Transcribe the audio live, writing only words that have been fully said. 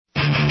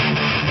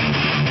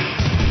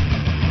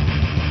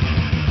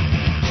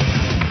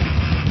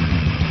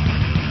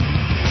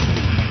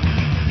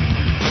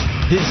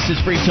This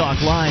is Free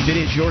Talk Live. It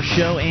is your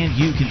show, and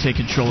you can take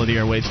control of the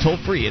airwaves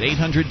toll-free at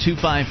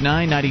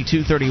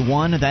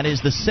 800-259-9231. That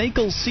is the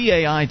SACL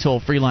CAI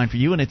toll-free line for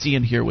you, and it's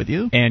Ian here with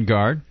you. And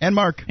Guard. And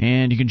Mark.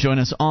 And you can join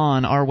us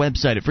on our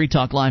website at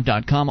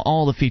freetalklive.com.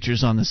 All the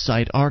features on the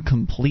site are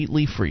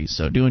completely free,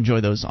 so do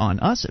enjoy those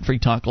on us at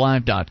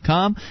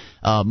freetalklive.com.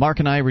 Mark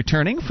and I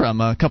returning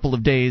from a couple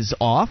of days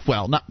off.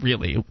 Well, not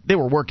really. They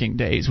were working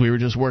days. We were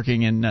just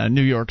working in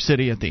New York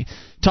City at the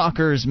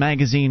Talkers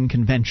Magazine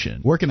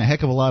Convention. Working a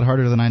heck of a lot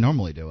harder than I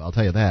normally do, I'll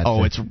tell you that.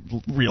 Oh, it's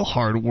real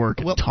hard work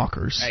at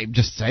Talkers. I'm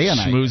just saying.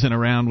 Schmoozing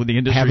around with the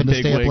industry having to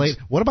stay up bigwigs.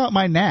 late. What about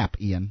my nap,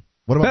 Ian?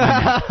 What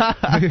about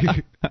my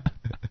nap?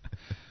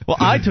 Well,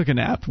 I took a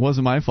nap. It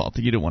wasn't my fault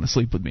that you didn't want to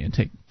sleep with me and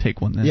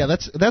take one then. Yeah,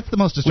 that's the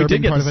most disturbing we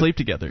did get part to of sleep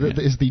together.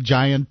 Is the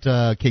giant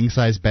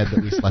king-size bed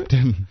that we slept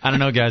in. I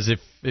don't know, guys.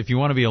 If you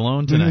want to be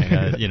alone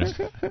tonight,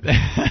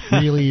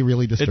 Really,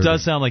 really disturbing. It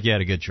does sound like you had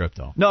a good trip,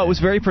 though. No, it was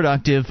very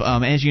productive.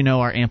 As you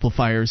know, our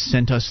amplifiers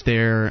sent us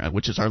there,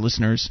 which is our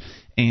listeners,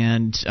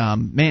 and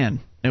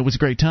man, it was a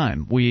great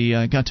time. We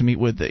got to meet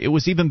with. It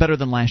was even better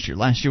than last year.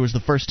 Last year was the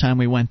first time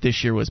we went.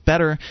 This year was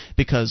better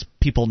because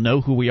people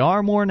know who we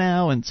are more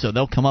now, and so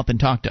they'll come up and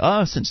talk to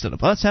us instead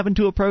of us having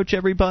to approach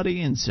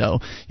everybody. And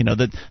so,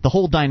 the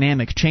whole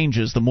dynamic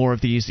changes the more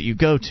of these that you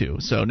go to.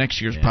 So next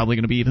year's probably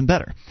going to be even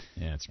better.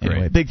 Yeah, it's great.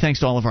 Anyway, big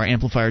thanks to all of our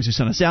amplifiers who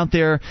sent us out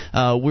there.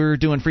 We're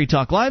doing Free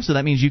Talk Live, so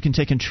that means you can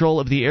take control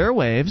of the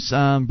airwaves.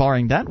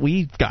 Barring that,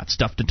 we've got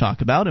stuff to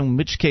talk about, in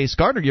which case,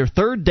 Gardner, your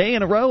third day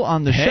in a row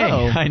on the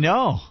show. I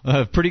know.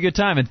 Pretty good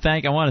time. And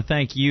I want to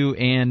thank you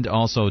and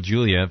also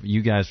Julia,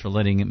 you guys, for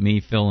letting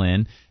me fill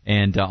in.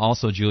 And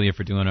also Julia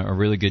for doing a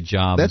really good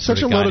job. That's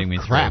such a load of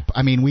crap.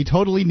 I mean, we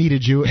totally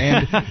needed you,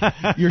 and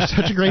you're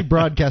such a great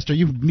broadcaster.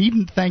 You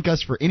needn't thank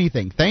us for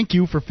anything. Thank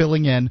you for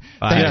filling in.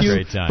 Thank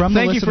you from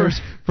the listeners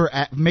for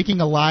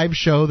making a live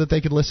show that they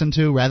could listen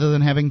to rather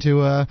than having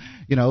to,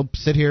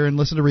 sit here and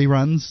listen to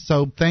reruns.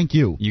 So thank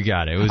you. You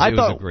got it. It was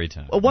a great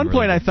time. One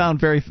point I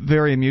found very,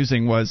 very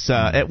amusing was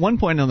at one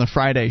point on the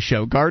Friday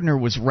show, Gardner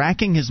was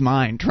racking his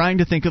mind trying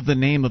to think of the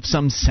name of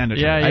some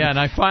senator. Yeah, and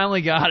I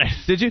finally got it.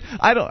 Did you?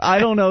 I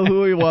don't know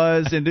who he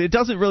was, and it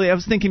doesn't really. I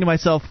was thinking to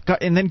myself,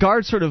 and then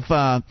Gard sort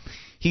of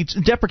he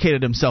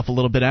deprecated himself a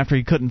little bit after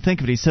he couldn't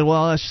think of it. He said,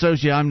 well, that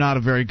shows you I'm not a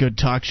very good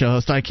talk show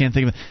host. I can't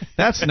think of it.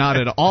 That's not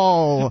at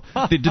all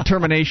the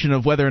determination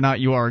of whether or not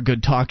you are a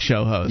good talk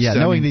show host. Yeah,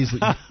 knowing these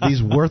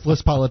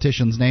worthless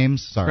politicians'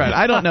 names. Sorry. Right.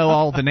 I don't know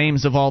all the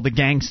names of all the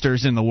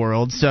gangsters in the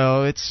world,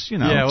 so it's,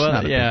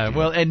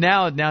 Well, and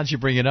now that you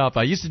bring it up,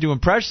 I used to do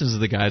impressions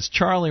of the guy. It's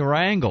Charlie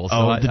Rangel.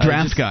 So the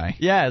draft guy.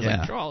 Yeah,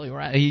 like Charlie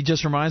Rangel. He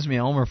just reminds me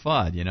of Elmer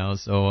Fudd,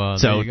 so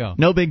there you go.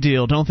 No big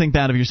deal. Don't think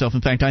bad of yourself.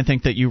 In fact, I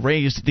think that you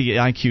raised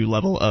the IQ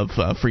level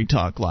of Free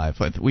Talk Live.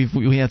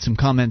 We had some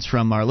comments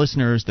from our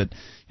listeners that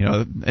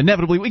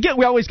inevitably we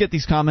always get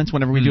these comments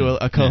whenever we do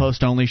a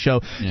co-host only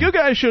show. Yeah. You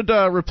guys should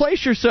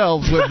replace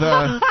yourselves with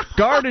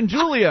Gard and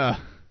Julia.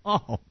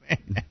 Oh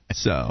man!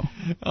 So,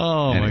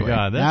 anyway, my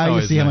God! That's now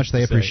you see how much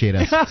they appreciate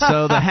us.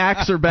 So the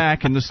hacks are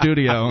back in the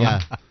studio.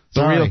 Yeah.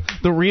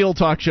 The real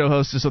talk show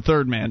host is a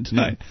third man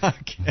tonight.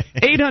 Okay.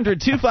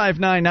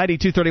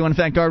 800-259-9231. In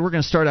fact, Gard, we're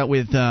going to start out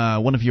with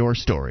one of your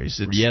stories.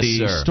 It's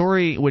the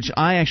story which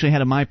I actually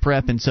had in my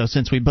prep, and so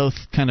since we both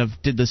kind of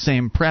did the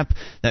same prep,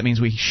 that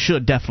means we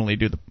should definitely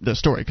do the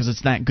story because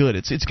it's that good.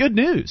 It's good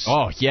news.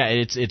 Oh yeah,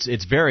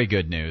 it's very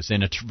good news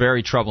in a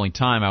very troubling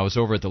time. I was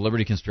over at the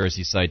Liberty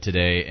Conspiracy site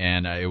today,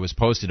 and it was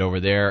posted over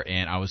there,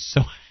 and I was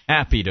so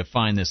happy to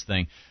find this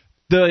thing.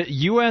 The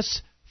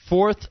U.S.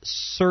 Fourth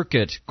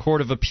Circuit Court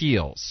of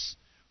Appeals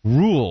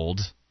ruled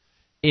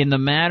in the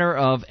matter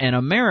of an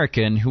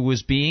American who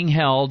was being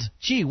held,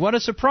 what a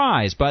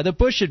surprise, by the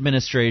Bush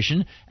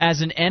administration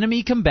as an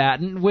enemy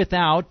combatant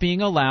without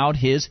being allowed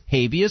his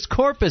habeas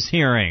corpus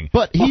hearing.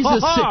 But he's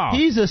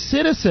a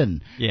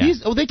citizen. Yeah.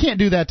 They can't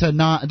do that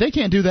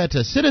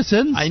to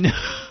citizens. I know.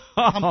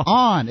 Come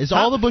on!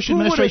 All the Bush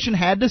administration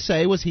had to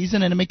say was he's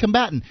an enemy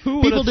combatant.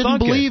 People didn't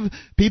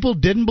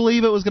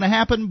believe it was going to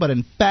happen, but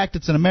in fact,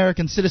 it's an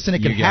American citizen.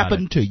 It can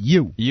happen to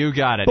you. You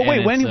got it. But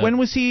wait, when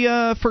was he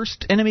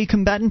first enemy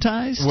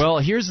combatantized? Well,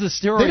 here's the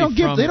story. They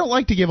don't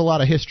like to give a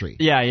lot of history.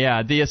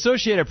 Yeah. The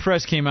Associated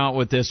Press came out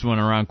with this one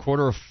around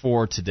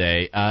 3:45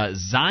 today.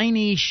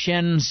 Zaini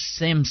Shen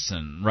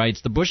Simpson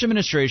writes, the Bush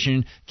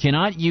administration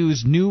cannot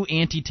use new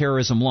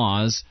anti-terrorism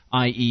laws,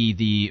 i.e.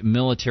 the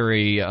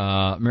military,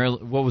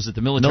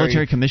 the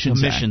Military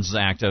Commissions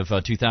Act of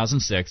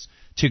 2006,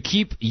 to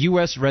keep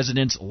U.S.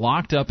 residents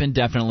locked up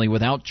indefinitely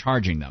without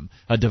charging them.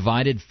 A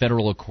divided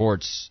federal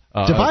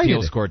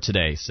appeals court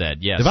today said.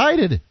 Yes.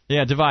 Divided.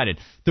 Yeah, divided.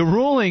 The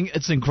ruling,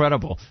 it's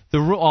incredible.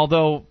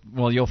 Although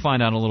you'll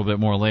find out a little bit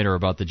more later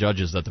about the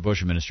judges that the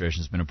Bush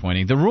administration has been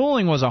appointing. The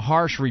ruling was a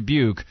harsh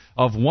rebuke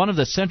of one of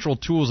the central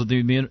tools that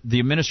the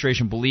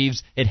administration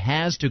believes it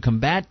has to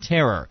combat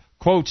terror.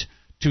 Quote,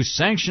 to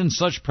sanction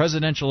such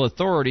presidential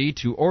authority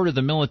to order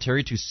the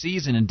military to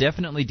seize and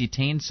indefinitely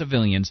detain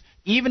civilians,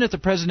 even if the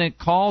president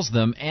calls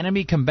them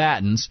enemy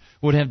combatants,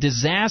 would have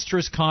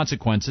disastrous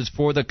consequences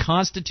for the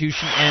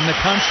Constitution and the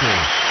country.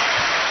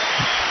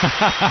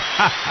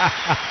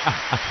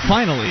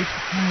 Finally,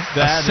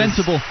 a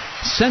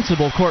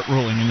sensible court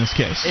ruling in this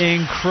case.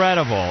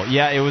 Incredible.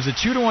 Yeah, it was a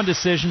 2-1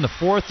 decision. The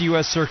 4th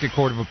U.S. Circuit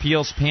Court of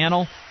Appeals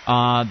panel,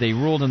 they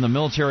ruled in the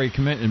Military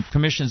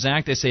Commissions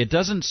Act. They say it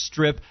doesn't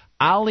strip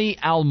Ali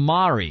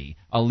Al-Mari,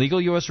 a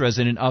legal U.S.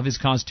 resident, of his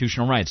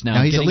constitutional rights.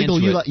 Now he's a legal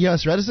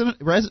U.S.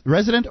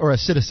 resident or a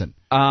citizen?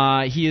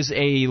 He is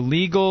a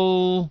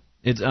legal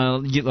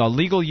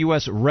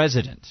U.S.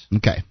 resident.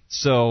 Okay.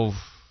 So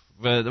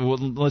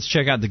let's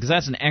check out, because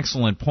that's an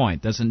excellent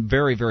point. That's a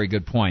very, very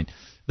good point.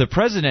 The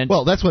president.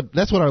 Well, that's what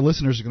our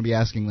listeners are going to be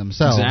asking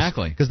themselves.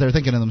 Exactly. Because they're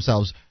thinking to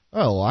themselves,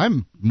 oh,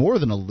 I'm more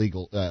than a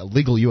legal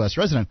U.S.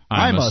 resident.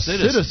 I'm a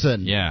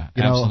citizen. Yeah,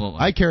 absolutely.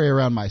 I carry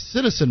around my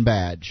citizen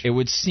badge. It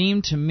would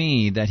seem to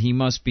me that he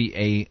must be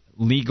a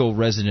legal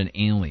resident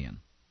alien,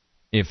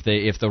 if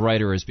the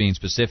writer is being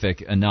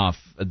specific enough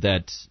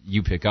that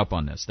you pick up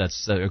on this.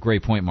 That's a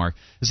great point, Mark.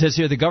 It says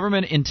here, the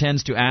government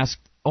intends to ask.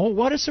 Oh,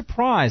 what a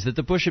surprise that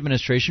the Bush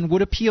administration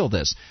would appeal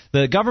this.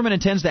 The government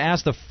intends to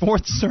ask the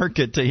 4th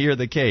Circuit to hear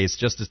the case,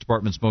 Justice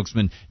Department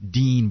spokesman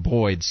Dean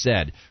Boyd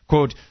said.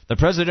 Quote, the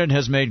president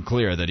has made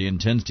clear that he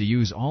intends to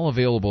use all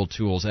available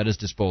tools at his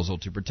disposal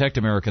to protect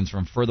Americans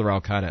from further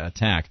al-Qaeda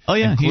attack. Oh,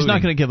 yeah, he's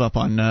not going to give up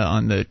on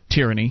the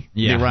tyranny,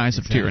 the rise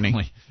of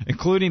tyranny.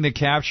 Including the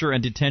capture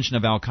and detention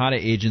of al-Qaeda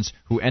agents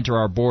who enter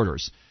our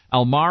borders.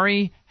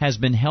 Al-Mari has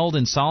been held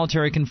in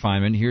solitary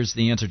confinement, here's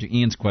the answer to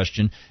Ian's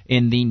question,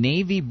 in the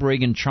Navy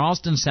brig in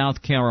Charleston,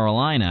 South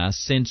Carolina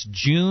since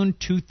June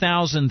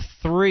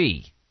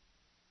 2003.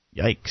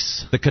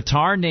 Yikes. The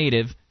Qatar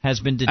native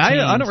has been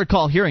detained. I don't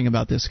recall hearing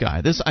about this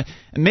guy.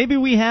 Maybe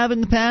we have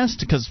in the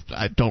past, because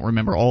I don't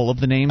remember all of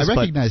the names. I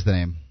recognize the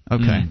name.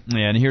 Okay.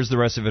 Yeah, and here's the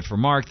rest of it for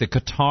Mark. The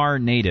Qatar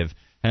native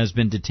has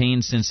been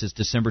detained since his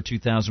December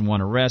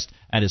 2001 arrest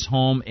at his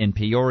home in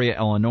Peoria,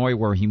 Illinois,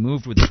 where he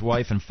moved with his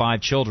wife and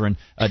 5 children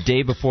a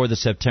day before the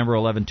September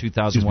 11,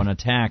 2001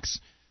 attacks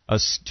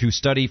to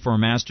study for a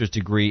master's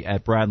degree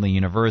at Bradley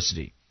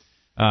University.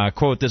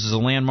 Quote, this is a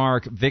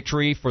landmark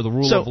victory for the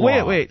rule of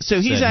law. Wait. So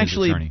he's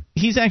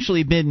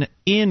actually been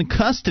in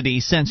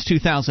custody since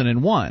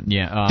 2001.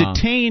 Yeah.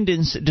 Detained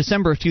in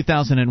December of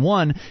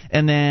 2001,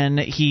 and then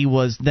he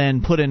was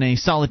then put in a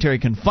solitary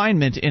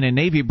confinement in a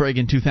Navy brig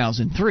in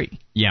 2003.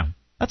 Yeah.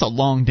 That's a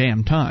long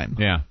damn time.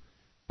 Yeah.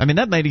 I mean,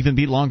 that might even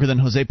be longer than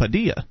Jose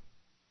Padilla.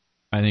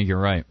 I think you're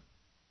right.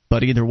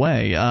 But either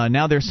way,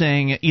 now they're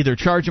saying either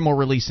charge him or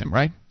release him,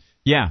 right?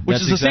 Yeah, which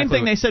is the same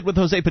thing they said with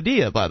Jose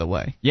Padilla, by the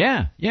way.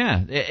 Yeah,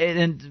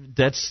 and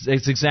that's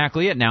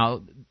exactly it.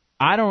 Now,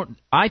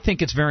 I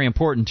think it's very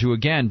important to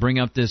again bring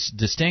up this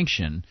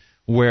distinction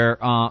where,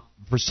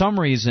 for some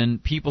reason,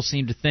 people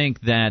seem to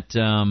think that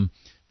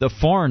the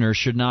foreigner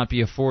should not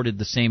be afforded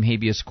the same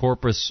habeas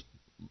corpus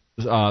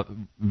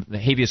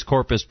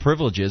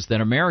privileges that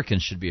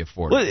Americans should be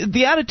afforded. Well,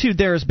 the attitude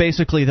there is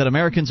basically that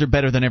Americans are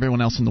better than everyone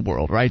else in the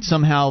world, right?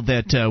 Somehow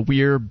that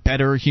we're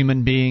better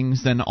human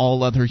beings than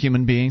all other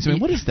human beings. I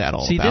mean, what is that all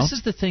about? See, this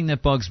is the thing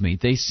that bugs me.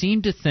 They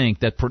seem to think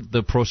that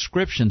the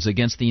proscriptions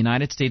against the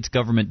United States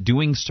government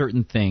doing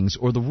certain things,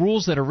 or the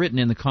rules that are written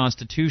in the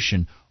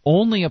Constitution,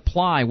 only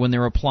apply when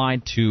they're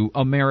applied to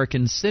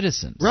American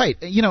citizens. Right.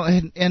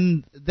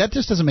 And that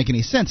just doesn't make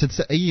any sense. It's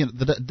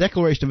the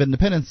Declaration of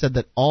Independence said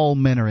that all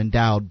men are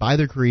endowed by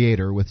their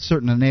Creator with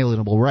certain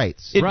inalienable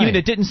rights. You mean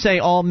it didn't say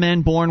all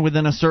men born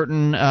within a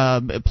certain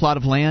plot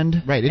of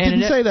land? Right. It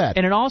didn't say that.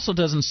 And it also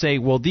doesn't say,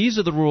 well, these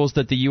are the rules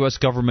that the U.S.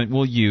 government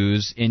will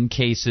use in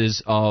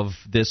cases of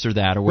this or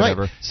that or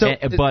whatever. Right. So,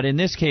 but in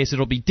this case,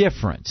 it'll be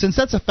different. Since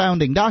that's a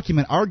founding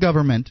document, our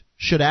government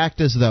should act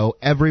as though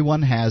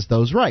everyone has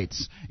those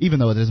rights, even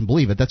though it doesn't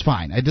believe it. That's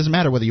fine. It doesn't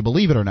matter whether you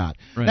believe it or not.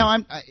 Right. Now,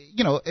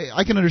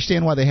 I can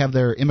understand why they have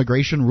their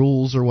immigration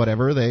rules or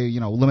whatever, they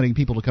limiting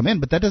people to come in,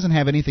 but that doesn't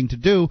have anything to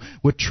do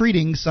with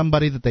treating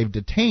somebody that they've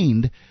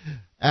detained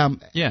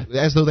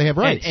as though they have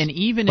rights. And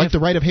even like the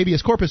right of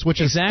habeas corpus, which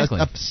exactly.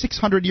 is a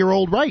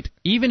 600-year-old right.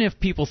 Even if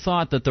people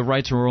thought that the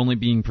rights were only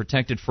being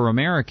protected for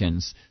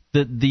Americans,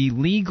 the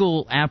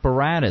legal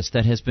apparatus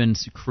that has been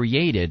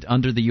created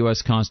under the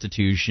U.S.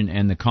 Constitution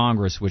and the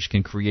Congress, which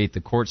can create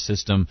the court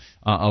system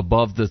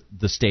above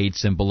the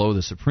states and below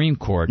the Supreme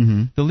Court,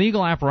 the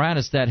legal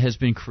apparatus that has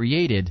been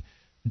created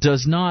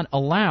does not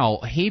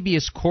allow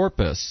habeas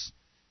corpus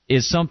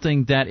is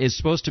something that is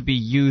supposed to be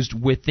used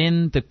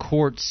within the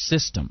court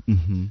system.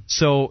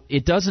 So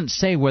it doesn't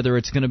say whether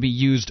it's going to be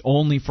used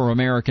only for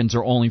Americans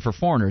or only for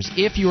foreigners.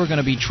 If you are going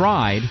to be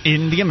tried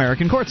in the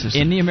American court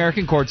system,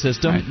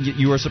 right,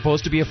 you are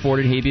supposed to be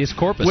afforded habeas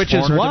corpus, which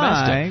is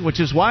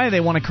why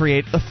they want to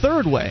create a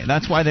third way.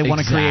 That's why they want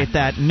to create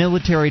that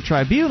military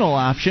tribunal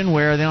option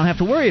where they don't have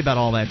to worry about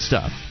all that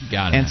stuff.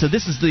 Got it. And so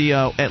this is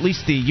at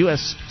least the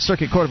U.S.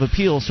 Circuit Court of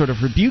Appeals sort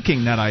of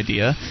rebuking that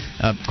idea.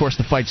 Of course,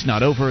 the fight's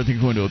not over.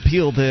 They're going to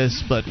appeal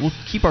this, but we'll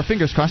keep our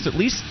fingers crossed. At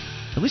least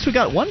we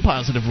got one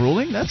positive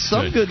ruling. That's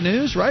some good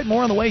news, right?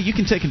 More on the way. You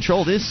can take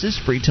control. This is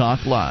Free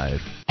Talk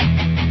Live.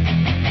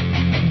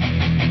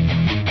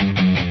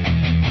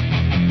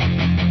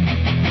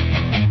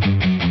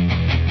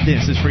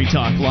 This is Free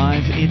Talk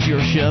Live. It's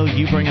your show.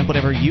 You bring up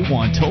whatever you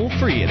want. Toll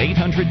free at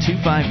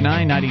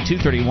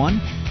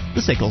 800-259-9231. The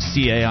SACL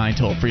CAI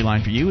toll-free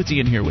line for you. It's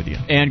Ian here with you.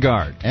 And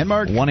Guard. And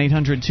Mark.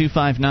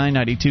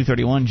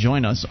 1-800-259-9231.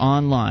 Join us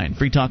online.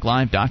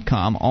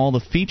 freetalklive.com. All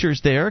the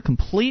features there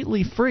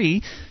completely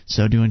free.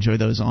 So do enjoy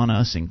those on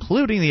us,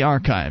 including the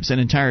archives. An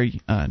entire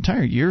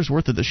year's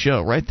worth of the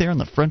show right there on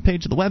the front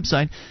page of the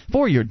website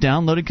for your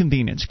downloaded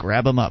convenience.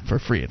 Grab them up for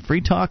free at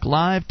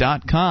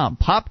freetalklive.com.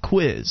 Pop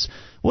quiz.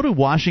 What do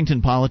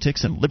Washington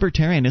politics and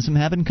libertarianism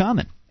have in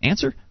common?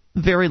 Answer: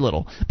 very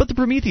little. But the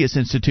Prometheus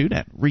Institute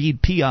at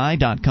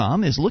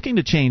readpi.com is looking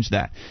to change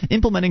that,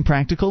 implementing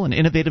practical and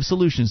innovative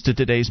solutions to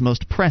today's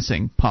most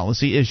pressing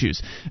policy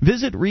issues.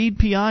 Visit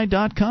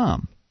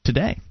readpi.com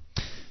today.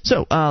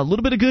 So, a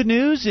little bit of good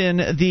news in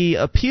the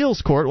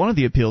appeals court, one of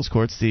the appeals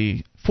courts,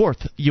 the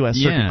Fourth U.S.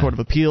 Circuit Court of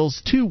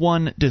Appeals,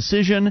 2-1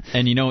 decision.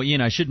 And,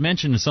 Ian, I should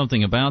mention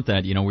something about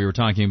that. We were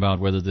talking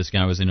about whether this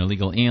guy was an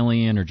illegal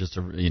alien or just,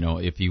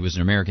 if he was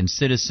an American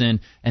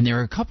citizen. And there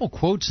are a couple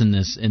quotes in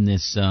this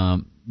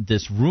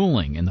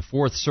ruling in the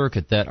Fourth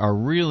Circuit that are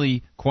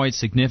really quite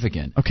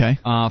significant. Okay.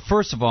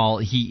 First of all,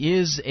 he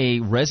is a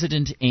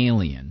resident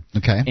alien.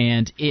 Okay.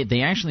 And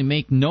they actually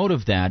make note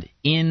of that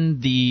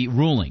in the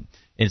ruling.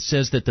 It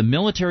says that the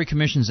Military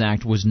Commissions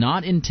Act was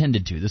not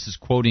intended to, this is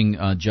quoting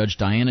Judge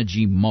Diana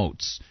G.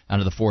 Moats out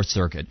of the Fourth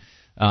Circuit,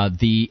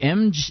 the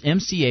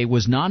MCA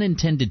was not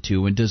intended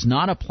to and does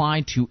not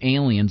apply to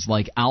aliens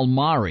like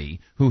Al-Mari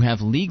who have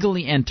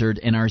legally entered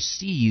and are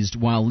seized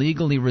while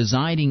legally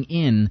residing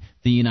in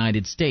the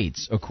United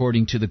States,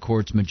 according to the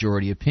court's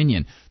majority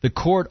opinion. The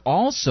court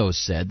also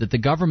said that the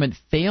government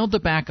failed to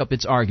back up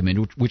its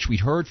argument, which we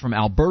heard from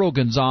Alberto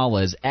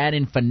Gonzalez ad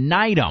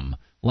infinitum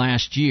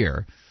last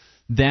year,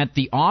 that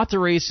the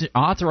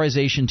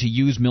authorization to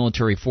use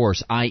military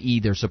force,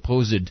 i.e. their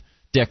supposed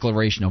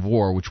declaration of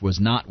war, which was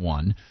not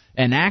one,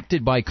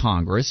 enacted by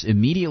Congress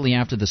immediately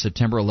after the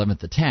September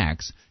 11th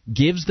attacks,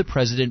 gives the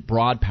president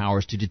broad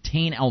powers to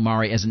detain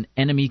Al-Mari as an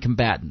enemy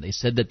combatant. They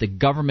said that the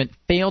government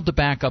failed to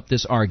back up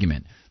this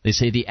argument. They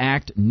say the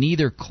act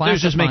neither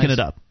classifies... They're just making it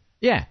up.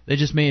 Yeah, they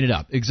just made it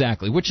up,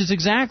 exactly, which is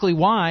exactly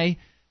why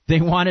they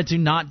wanted to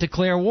not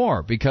declare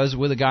war, because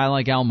with a guy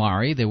like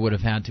Al-Mari, they would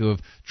have had to have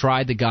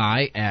tried the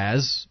guy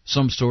as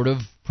some sort of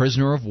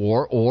prisoner of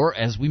war or,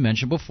 as we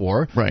mentioned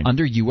before,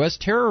 under U.S.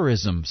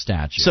 terrorism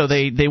statutes. So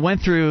they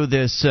went through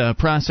this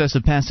process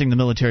of passing the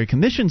Military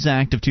Commissions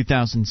Act of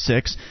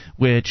 2006,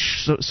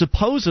 which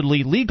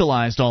supposedly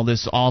legalized all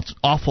this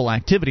awful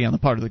activity on the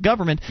part of the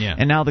government,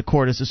 and now the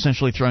court is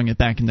essentially throwing it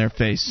back in their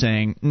face,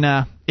 saying,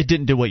 nah, it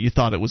didn't do what you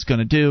thought it was going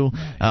to do,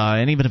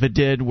 and even if it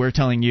did, we're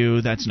telling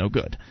you that's no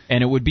good.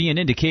 And it would be an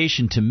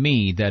indication to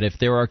me that if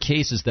there are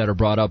cases that are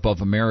brought up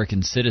of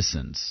American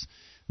citizens,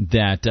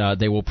 that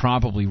they will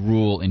probably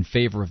rule in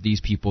favor of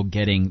these people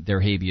getting their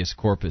habeas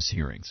corpus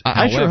hearings.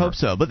 I sure hope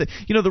so. But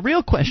the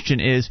real question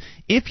is,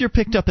 if you're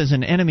picked up as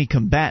an enemy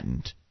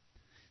combatant,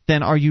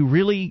 then are you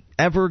really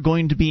ever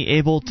going to be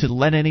able to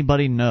let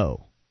anybody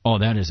know? Oh,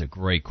 that is a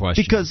great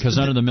question. Because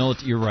under the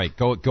military, you're right.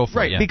 Go for it.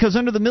 Right, because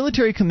under the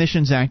Military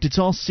Commissions Act, it's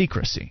all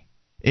secrecy.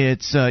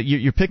 It's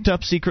you're picked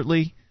up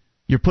secretly,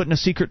 you're put in a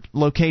secret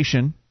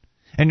location,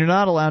 and you're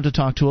not allowed to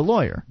talk to a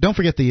lawyer. Don't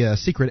forget the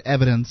secret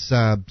evidence,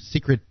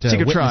 secret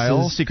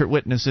trials, secret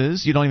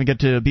witnesses. You don't even get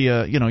to be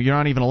you're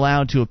not even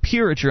allowed to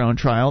appear at your own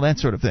trial, that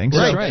sort of thing.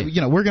 Right.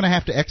 We're going to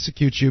have to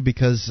execute you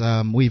because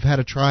we've had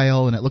a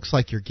trial and it looks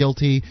like you're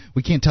guilty.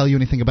 We can't tell you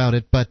anything about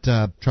it, but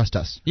trust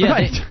us. Yeah,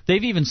 right.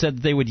 They've even said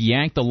that they would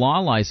yank the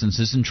law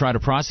licenses and try to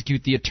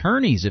prosecute the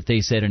attorneys if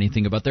they said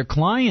anything about their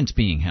clients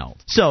being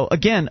held. So,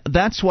 again,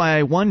 that's why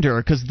I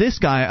wonder, because this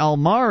guy,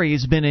 Al-Mari,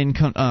 has been in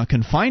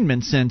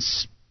confinement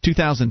since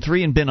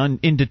 2003 and been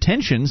in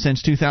detention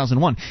since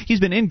 2001. He's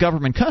been in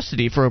government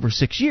custody for over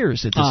 6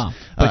 years at this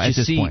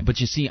point.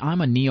 But you see,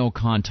 I'm a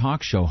neocon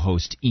talk show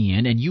host,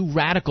 Ian, and you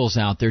radicals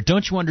out there,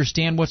 don't you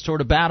understand what sort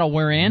of battle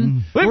we're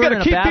in? We've got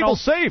to keep people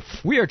safe.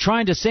 We are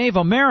trying to save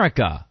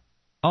America.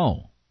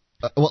 Oh.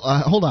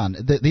 Hold on.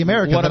 The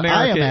America that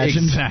I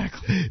imagined,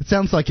 exactly. It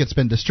sounds like it's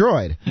been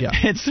destroyed. Yeah.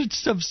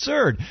 It's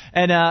absurd.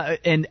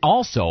 And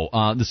also,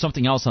 there's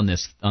something else on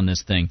this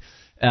thing.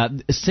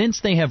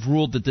 Since they have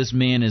ruled that this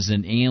man is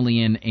an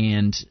alien,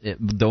 and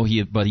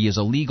but he is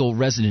a legal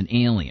resident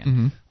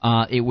alien,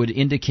 it would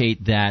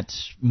indicate that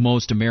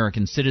most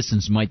American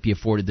citizens might be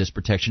afforded this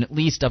protection, at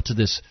least up to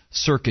this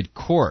circuit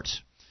court.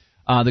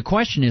 The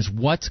question is,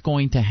 what's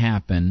going to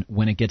happen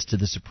when it gets to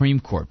the Supreme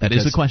Court? That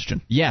is the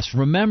question. Yes,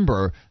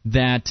 remember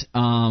that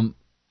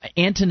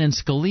Antonin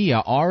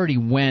Scalia already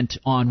went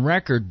on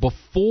record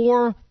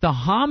before the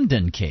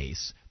Hamdan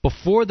case,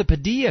 before the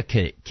Padilla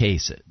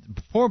case,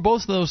 before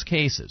both of those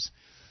cases.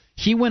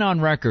 He went on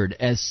record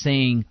as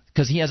saying,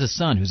 because he has a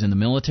son who's in the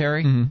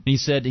military, he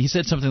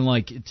said something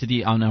like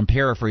I'm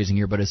paraphrasing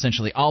here, but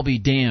essentially, I'll be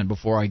damned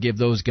before I give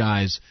those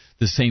guys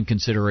the same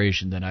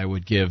consideration that I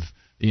would give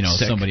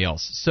somebody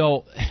else.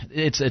 So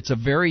it's a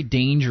very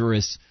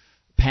dangerous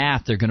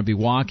path they're going to be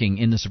walking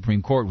in the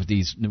Supreme Court with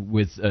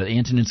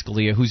Antonin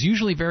Scalia, who's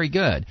usually very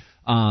good,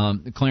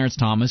 Clarence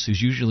Thomas,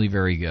 who's usually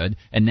very good,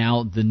 and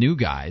now the new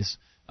guys,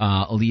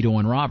 Alito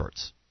and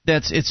Roberts.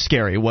 It's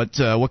scary what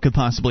could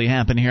possibly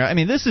happen here. I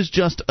mean, this is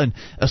just a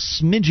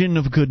smidgen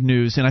of good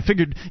news, and I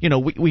figured,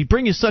 we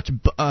bring you such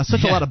a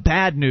lot of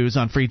bad news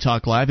on Free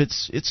Talk Live.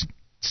 It's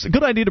a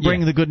good idea to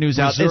bring the good news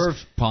out.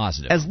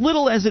 Positive. As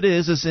little as it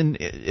is,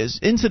 as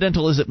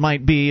incidental as it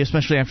might be,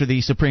 especially after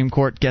the Supreme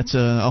Court gets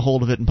a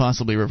hold of it and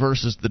possibly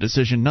reverses the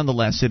decision.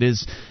 Nonetheless, it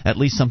is at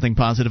least something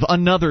positive.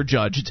 Another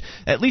judge.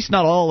 At least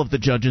not all of the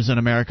judges in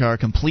America are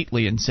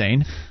completely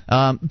insane.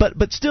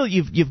 But still,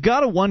 you've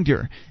got to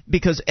wonder,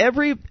 because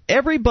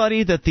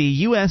everybody that the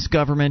U.S.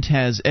 government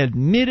has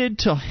admitted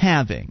to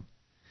having,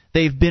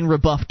 they've been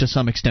rebuffed to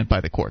some extent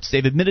by the courts.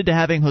 They've admitted to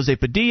having Jose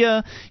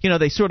Padilla.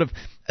 They sort of.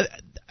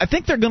 I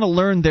think they're going to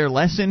learn their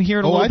lesson here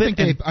in a little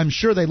bit. I'm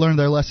sure they learned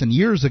their lesson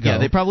years ago. Yeah,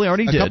 they probably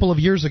already did. A couple of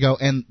years ago,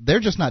 and they're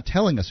just not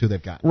telling us who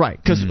they've got. Right,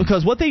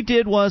 because what they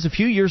did was, a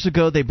few years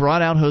ago, they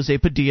brought out Jose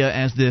Padilla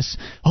as this,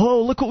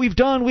 look what we've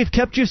done, we've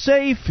kept you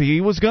safe,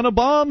 he was going to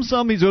bomb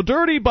some, he's a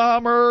dirty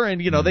bomber,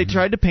 and, they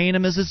tried to paint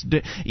him as this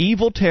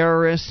evil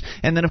terrorist,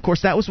 and then, of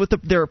course, that was what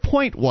their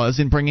point was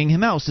in bringing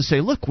him out, was to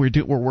say, look, we're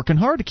working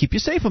hard to keep you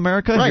safe,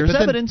 America, right, here's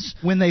evidence.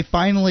 When they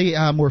finally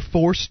were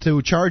forced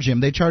to charge him,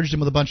 they charged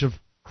him with a bunch of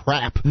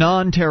crap.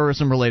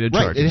 Non-terrorism-related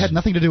charges. Right. It had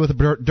nothing to do with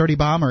a dirty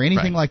bomb or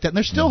anything like that. And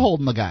they're still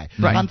holding the guy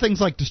on things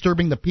like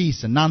disturbing the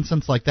peace and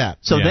nonsense like that.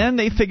 So then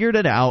they figured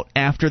it out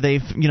after they've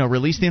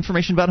released the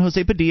information about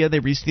Jose Padilla. They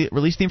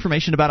released the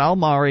information about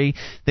Al-Mari.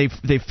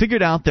 They've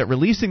figured out that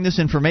releasing this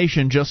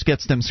information just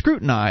gets them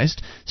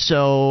scrutinized.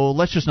 So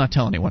let's just not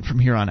tell anyone from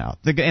here on out.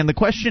 And the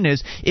question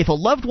is, if a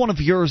loved one of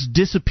yours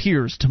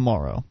disappears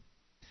tomorrow,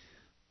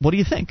 what do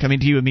you think? I mean,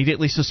 do you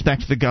immediately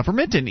suspect the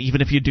government? And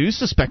even if you do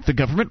suspect the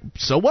government,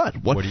 so what?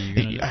 What are you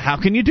gonna do? How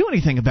can you do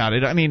anything about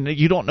it? I mean,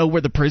 you don't know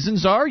where the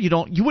prisons are. You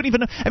wouldn't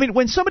even know. I mean,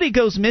 when somebody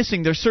goes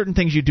missing, there's certain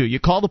things you do. You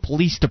call the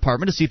police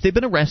department to see if they've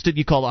been arrested.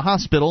 You call the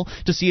hospital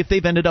to see if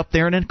they've ended up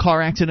there in a car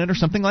accident or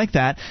something like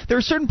that. There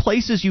are certain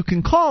places you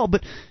can call,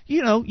 but,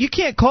 you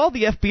can't call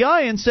the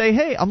FBI and say,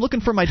 hey, I'm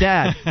looking for my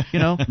dad.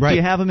 Right. Do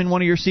you have him in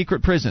one of your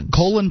secret prisons?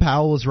 Colin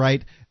Powell was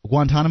right.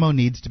 Guantanamo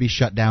needs to be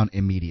shut down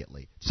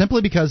immediately,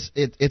 simply because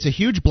it's a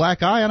huge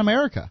black eye on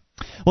America.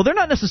 Well, they're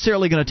not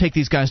necessarily going to take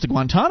these guys to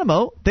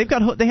Guantanamo. They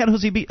had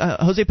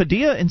Jose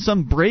Padilla in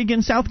some brig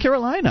in South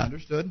Carolina.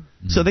 Understood.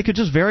 So they could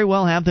just very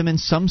well have them in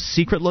some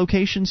secret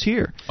locations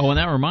here. Oh, and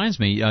that reminds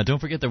me,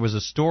 don't forget there was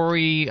a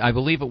story, I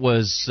believe it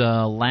was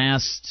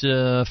last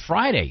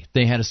Friday.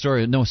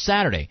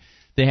 Saturday.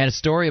 They had a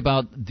story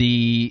about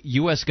the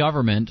U.S.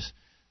 government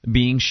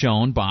being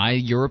shown by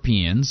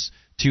Europeans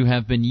to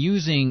have been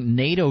using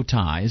NATO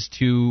ties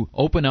to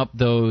open up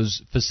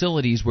those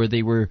facilities where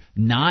they were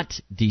not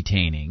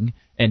detaining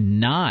and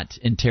not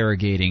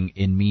interrogating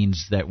in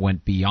means that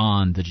went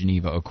beyond the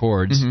Geneva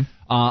Accords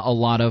a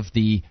lot of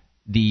the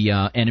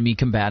enemy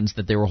combatants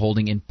that they were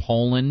holding in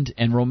Poland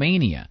and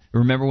Romania.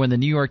 Remember when the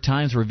New York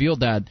Times revealed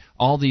that,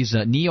 all these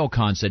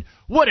neocons said,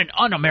 "What an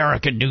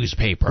un-American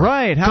newspaper!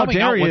 Right? How coming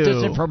dare out you? with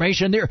this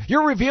information?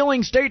 You're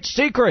revealing state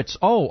secrets."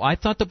 Oh, I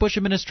thought the Bush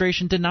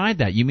administration denied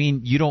that. You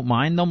mean you don't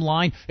mind them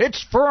lying?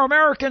 It's for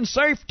American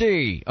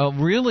safety. Oh,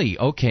 really?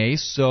 Okay,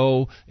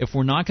 so if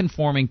we're not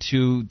conforming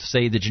to,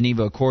 say, the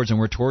Geneva Accords and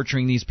we're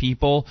torturing these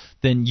people,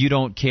 then you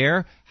don't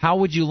care? How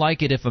would you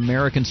like it if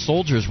American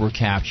soldiers were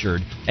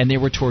captured and they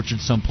were tortured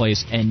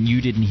someplace and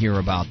you didn't hear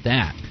about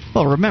that?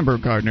 Well, remember,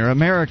 Gardner,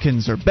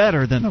 Americans are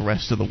better than the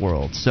rest of the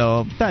world,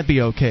 so that'd be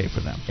okay for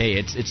them. Hey,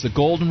 it's the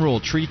golden rule.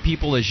 Treat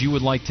people as you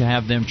would like to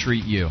have them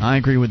treat you. I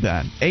agree with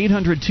that.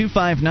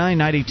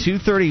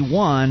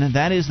 800-259-9231.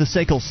 That is the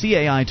SACL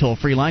CAI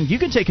toll-free line. You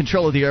can take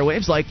control of the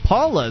airwaves like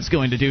Paula's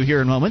going to do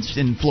here in moments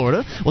in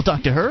Florida. We'll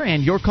talk to her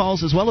and your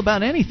calls as well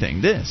about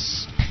anything.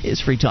 This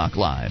is Free Talk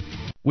Live.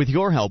 With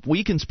your help,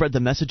 we can spread the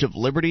message of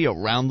liberty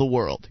around the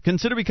world.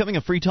 Consider becoming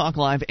a Free Talk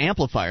Live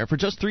amplifier for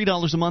just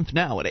 $3 a month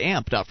now at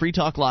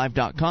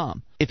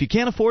amp.freetalklive.com. If you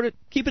can't afford it,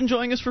 keep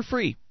enjoying us for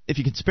free. If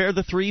you can spare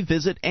the $3,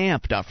 visit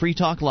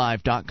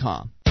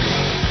amp.freetalklive.com.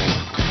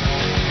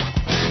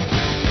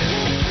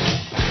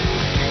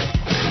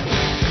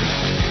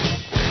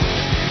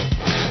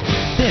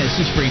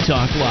 This is Free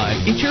Talk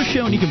Live. It's your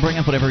show, and you can bring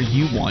up whatever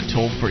you want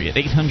toll-free at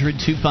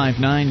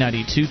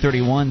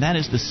 800-259-9231. That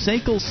is the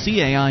SACL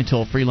CAI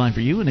toll-free line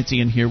for you, and it's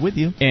Ian here with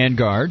you. And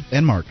Guard.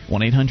 And Mark.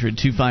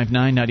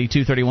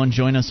 1-800-259-9231.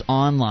 Join us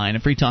online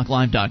at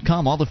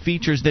freetalklive.com. All the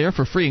features there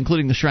for free,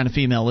 including the Shrine of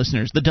Female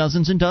Listeners, the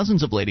dozens and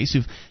dozens of ladies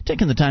who've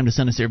taken the time to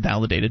send us their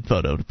validated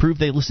photo to prove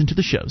they listen to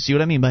the show. See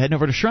what I mean by heading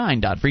over to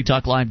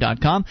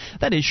shrine.freetalklive.com.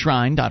 That is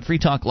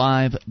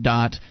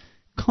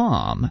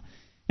shrine.freetalklive.com.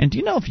 And do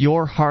you know if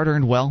your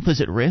hard-earned wealth is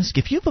at risk?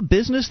 If you have a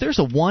business, there's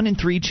a 1 in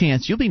 3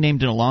 chance you'll be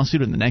named in a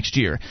lawsuit in the next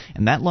year.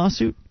 And that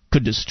lawsuit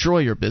could destroy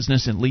your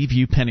business and leave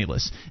you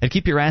penniless. At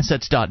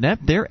KeepYourAssets.net,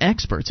 they're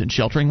experts in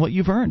sheltering what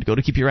you've earned. Go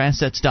to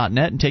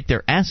KeepYourAssets.net and take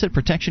their asset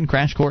protection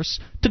crash course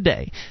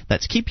today.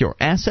 That's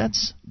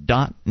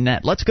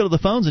KeepYourAssets.net. Let's go to the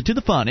phones and to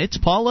the fun. It's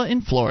Paula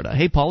in Florida.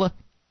 Hey, Paula.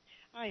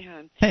 Hi,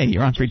 hon. Hey,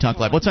 you're on Free Talk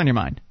Live. What's on your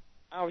mind?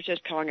 I was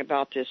just calling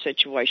about this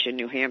situation in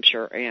New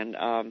Hampshire, and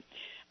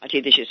I tell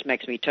you, this just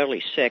makes me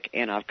totally sick,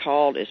 and I've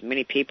called as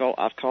many people.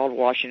 I've called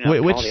Washington.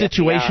 Wait, which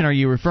situation are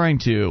you referring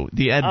to?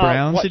 The Ed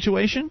Brown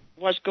situation?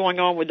 What's going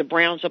on with the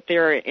Browns up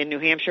there in New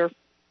Hampshire?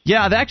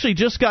 Yeah, I've actually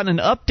just gotten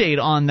an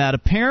update on that.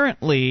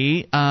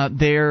 Apparently,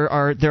 there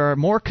are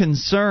more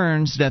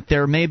concerns that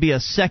there may be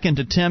a second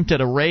attempt at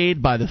a raid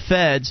by the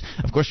feds.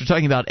 Of course, we're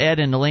talking about Ed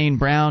and Elaine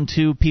Brown,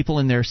 two people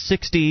in their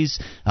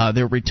 60s.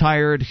 They're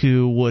retired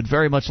who would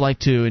very much like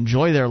to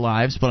enjoy their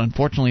lives, but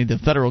unfortunately the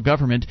federal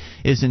government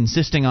is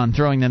insisting on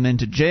throwing them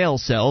into jail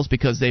cells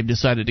because they've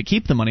decided to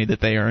keep the money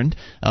that they earned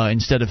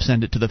instead of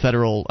send it to the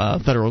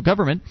federal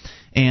government.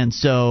 And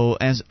so,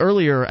 as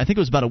earlier, I think it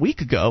was about a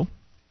week ago,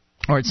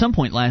 or at some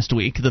point last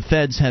week, the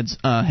feds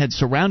had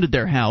surrounded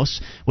their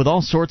house with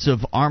all sorts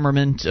of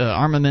armament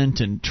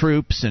and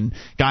troops and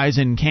guys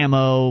in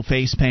camo,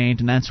 face paint,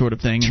 and that sort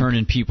of thing.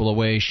 Turning people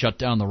away, shut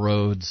down the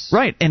roads.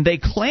 Right, and they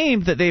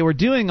claimed that they were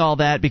doing all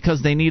that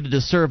because they needed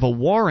to serve a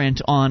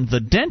warrant on the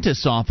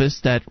dentist's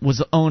office that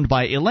was owned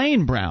by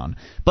Elaine Brown.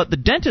 But the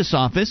dentist's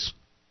office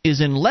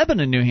is in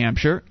Lebanon, New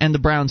Hampshire, and the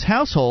Browns'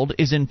 household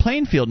is in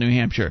Plainfield, New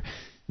Hampshire.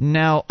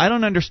 Now, I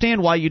don't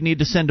understand why you'd need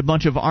to send a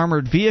bunch of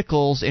armored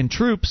vehicles and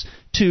troops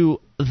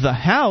to the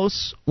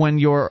house when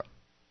your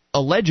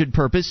alleged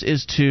purpose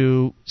is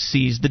to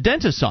seize the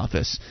dentist's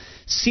office.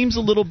 Seems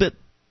a little bit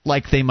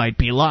like they might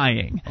be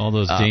lying. All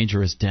those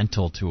dangerous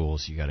dental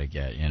tools you got to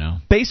get, you know.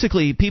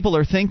 Basically, people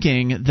are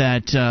thinking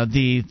that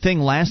the thing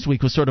last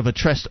week was sort of a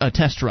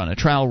test run, a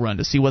trial run,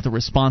 to see what the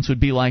response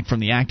would be like from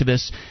the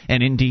activists.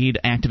 And indeed,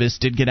 activists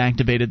did get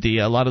activated.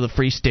 A lot of the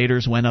Free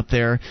Staters went up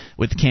there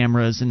with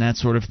cameras and that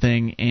sort of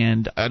thing.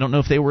 And I don't know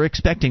if they were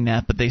expecting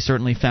that, but they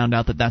certainly found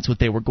out that that's what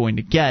they were going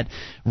to get.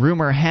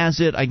 Rumor has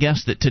it, I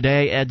guess, that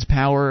today Ed's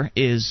power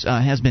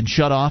has been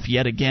shut off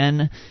yet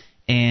again.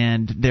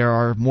 And there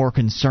are more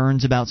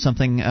concerns about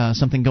something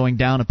going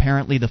down.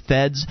 Apparently, the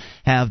feds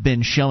have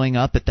been showing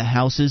up at the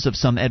houses of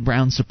some Ed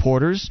Brown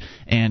supporters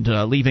and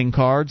leaving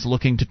cards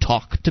looking to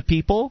talk to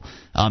people.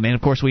 And,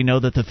 of course, we know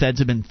that the feds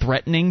have been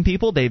threatening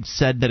people. They've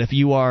said that if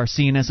you are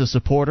seen as a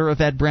supporter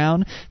of Ed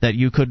Brown, that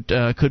you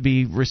could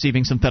be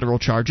receiving some federal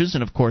charges.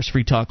 And, of course,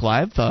 Free Talk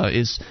Live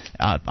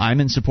I'm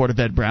in support of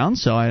Ed Brown,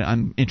 so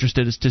I'm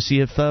interested as to see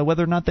if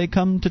whether or not they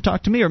come to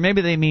talk to me. Or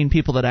maybe they mean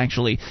people that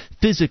actually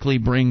physically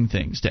bring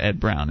things to Ed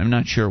Brown. I'm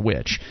not sure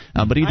which.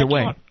 But either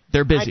way,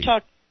 they're busy.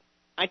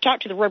 I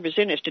talked to the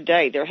representatives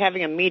today. They're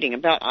having a meeting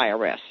about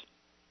IRS.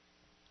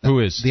 Who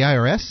is? The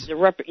IRS? The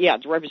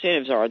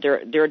representatives are.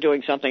 They're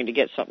doing something to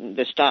get something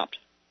this stopped.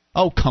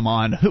 Oh, come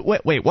on.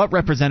 Wait, what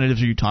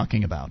representatives are you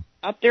talking about?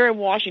 Up there in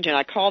Washington,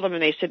 I called them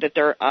and they said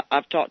that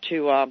I've talked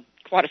to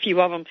quite a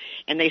few of them,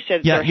 and they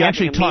said they're having a meeting. Yeah, you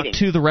actually talked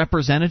to the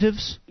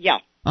representatives? Yeah.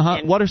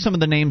 What are some of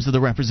the names of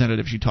the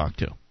representatives you talked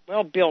to?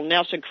 Well, Bill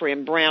Nelson,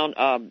 Corinne Brown,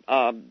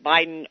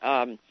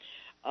 Biden,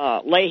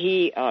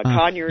 Leahy,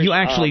 Conyers. You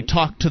actually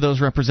talked to those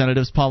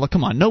representatives, Paula?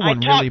 Come on, no one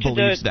really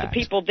believes that. I talked to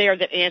the people there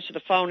that answered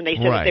the phone, and they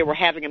said that they were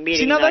having a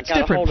meeting. See, now that's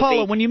different.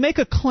 Paula, when you make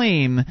a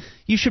claim,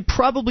 you should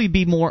probably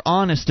be more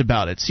honest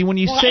about it. See, when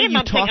you say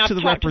you talked to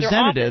the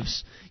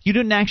representatives, you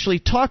didn't actually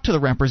talk to the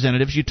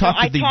representatives. You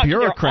talked to the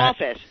bureaucrat. I talked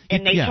to their office,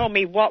 and they told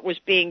me what was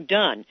being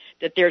done,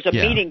 that there's a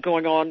meeting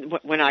going on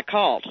when I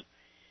called,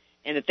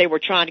 and that they were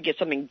trying to get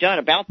something done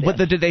about this.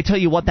 But did they tell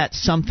you what that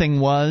something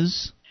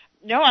was?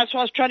 No, that's what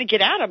I was trying to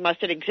get out of them. I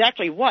said,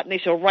 exactly what? And they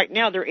said, well, right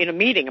now they're in a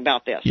meeting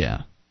about this.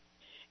 Yeah.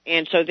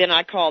 And so then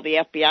I called the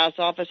FBI's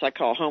office. I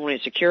called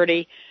Homeland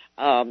Security.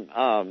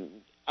 The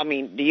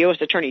U.S.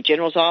 Attorney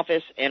General's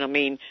office.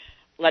 And,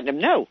 letting them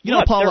know. You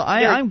know, Paula,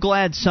 I'm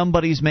glad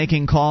somebody's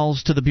making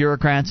calls to the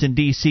bureaucrats in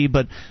D.C.,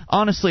 but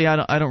honestly,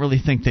 I don't really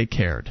think they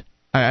cared.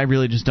 I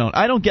really just don't.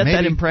 I don't get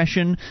that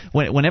impression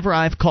whenever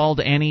I've called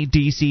any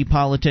D.C.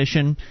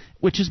 politician,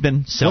 which has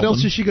been seldom. What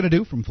else is she going to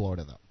do from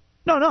Florida, though?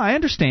 No, I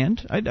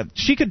understand.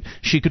 She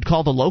could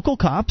call the local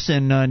cops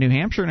in New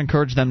Hampshire and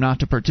encourage them not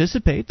to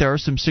participate. There are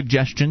some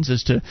suggestions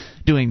as to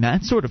doing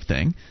that sort of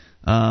thing.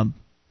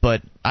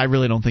 But I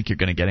really don't think you're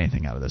going to get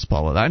anything out of this,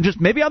 Paula.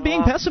 Maybe I'm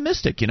being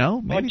pessimistic, you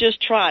know. Well,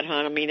 just try it,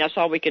 hon. That's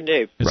all we can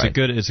do.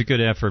 It's a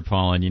good effort,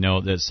 Paula. And you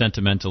know that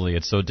sentimentally,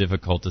 it's so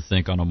difficult to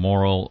think on a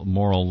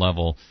moral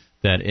level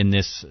that in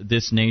this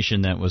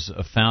nation that was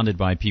founded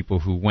by people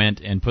who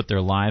went and put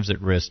their lives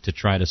at risk to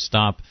try to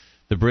stop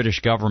the British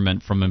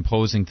government from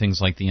imposing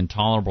things like the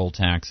intolerable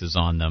taxes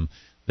on them,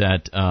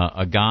 that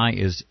a guy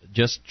is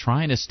just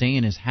trying to stay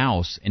in his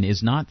house and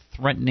is not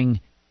threatening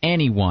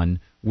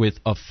anyone with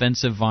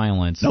offensive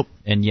violence,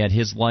 and yet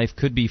his life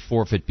could be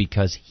forfeit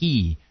because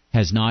he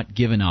has not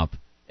given up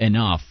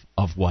enough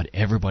of what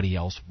everybody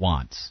else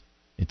wants.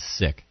 It's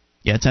sick.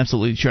 Yeah, it's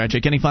absolutely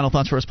tragic. Any final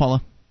thoughts for us,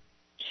 Paula?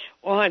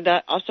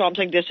 Well, also, I'm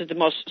saying this is the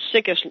most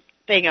sickest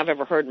thing I've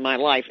ever heard in my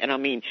life. And I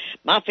mean,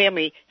 my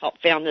family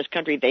helped found this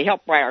country. They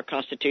helped write our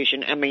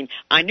Constitution. I mean,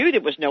 I knew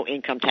there was no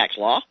income tax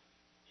law.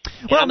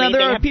 Well, now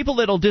there are people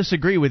that'll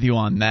disagree with you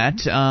on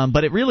that,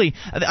 but it really,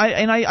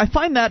 I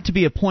find that to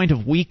be a point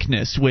of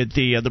weakness with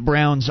the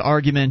Browns'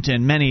 argument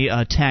and many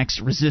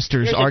tax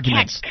resistors'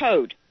 arguments. Tax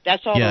code.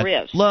 That's all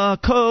there is.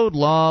 Code,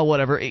 law,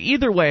 whatever.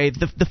 Either way,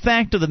 the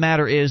fact of the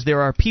matter is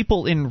there are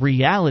people in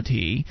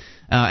reality,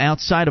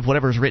 outside of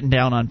whatever's written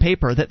down on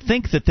paper, that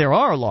think that there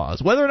are laws.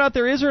 Whether or not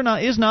there is or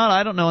not is not,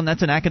 I don't know, and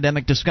that's an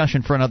academic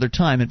discussion for another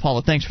time. And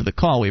Paula, thanks for the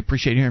call. We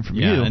appreciate hearing from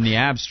you. Yeah, in the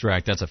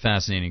abstract, that's a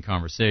fascinating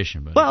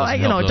conversation. But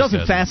it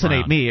doesn't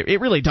fascinate me. It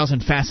really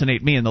doesn't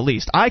fascinate me in the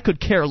least. I could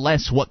care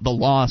less what the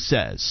law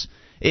says.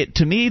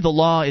 To me, the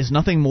law is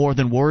nothing more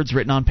than words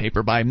written on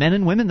paper by men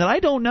and women that I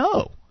don't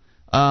know.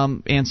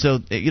 And so,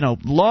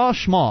 law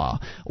schmaw.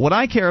 What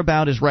I care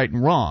about is right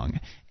and wrong.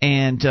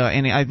 And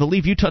I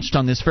believe you touched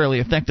on this fairly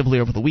effectively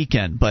over the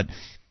weekend, but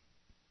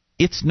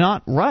it's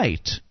not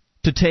right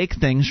to take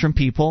things from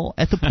people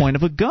at the point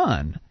of a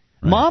gun.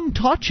 Right. Mom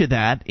taught you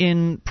that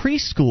in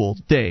preschool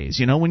days.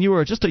 When you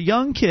were just a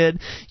young kid,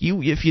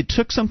 if you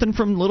took something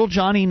from little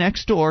Johnny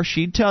next door,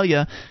 she'd tell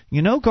you,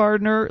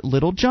 Gardner,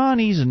 little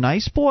Johnny's a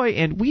nice boy,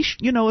 and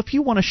if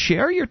you want to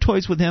share your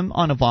toys with him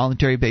on a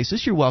voluntary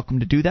basis, you're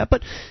welcome to do that.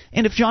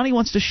 And if Johnny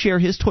wants to share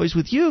his toys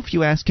with you, if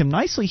you ask him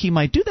nicely, he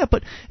might do that.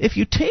 But if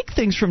you take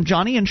things from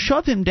Johnny and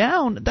shove him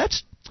down,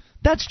 that's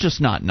just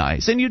not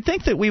nice. And you'd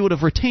think that we would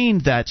have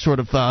retained that sort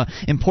of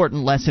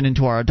important lesson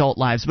into our adult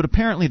lives, but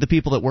apparently the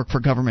people that work for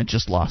government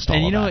just lost all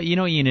of that.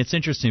 And Ian, it's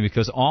interesting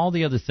because all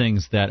the other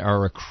things that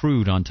are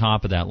accrued on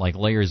top of that, like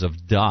layers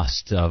of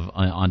dust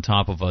on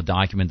top of a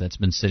document that's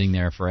been sitting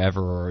there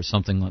forever or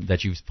something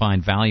that you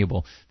find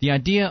valuable, the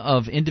idea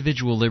of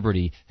individual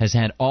liberty has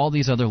had all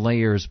these other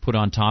layers put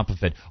on top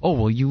of it. Oh,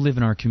 well, you live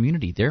in our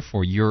community,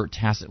 therefore you're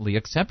tacitly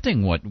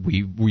accepting what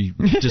we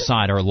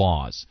decide are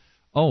laws.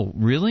 Oh,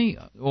 really?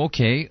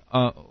 Okay.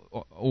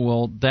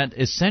 Well, that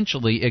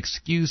essentially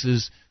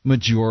excuses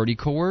majority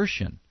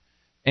coercion.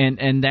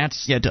 And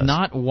that's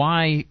not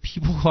why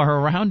people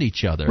are around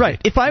each other. Right.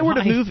 If I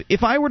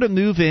were to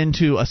move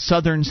into a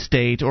southern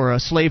state or a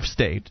slave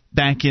state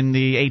back in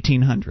the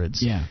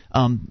 1800s,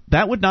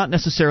 that would not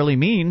necessarily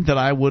mean that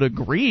I would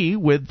agree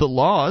with the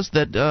laws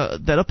that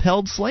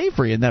upheld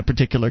slavery in that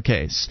particular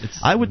case.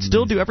 I would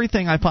still do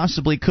everything I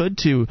possibly could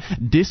to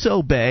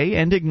disobey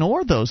and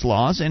ignore those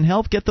laws and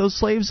help get those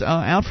slaves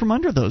out from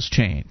under those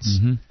chains.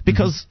 Mm-hmm.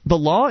 Because the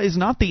law is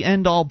not the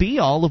end-all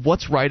be-all of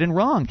what's right and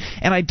wrong.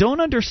 And I don't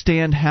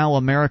understand how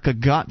America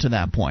got to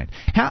that point.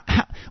 How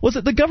was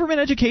it the government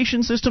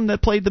education system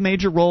that played the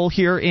major role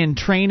here in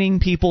training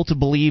people to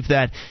believe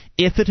that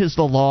if it is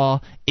the law,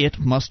 it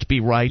must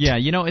be right? Yeah,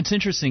 it's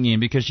interesting, Ian,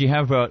 because you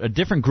have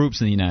different groups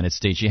in the United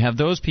States. You have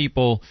those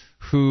people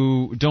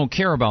who don't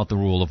care about the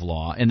rule of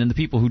law, and then the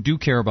people who do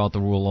care about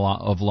the rule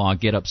of law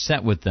get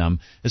upset with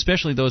them,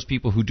 especially those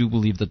people who do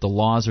believe that the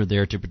laws are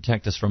there to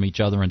protect us from each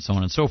other and so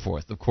on and so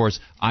forth. Of course,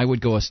 I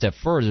would go a step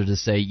further to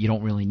say you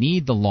don't really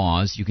need the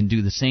laws. You can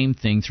do the same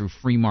thing through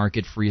free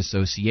market, free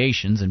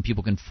associations, and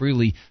people can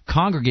freely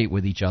congregate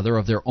with each other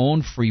of their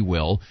own free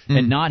will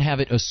and not have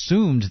it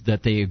assumed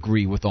that they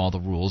agree with all the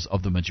rules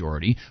of the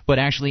majority, but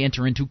actually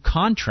enter into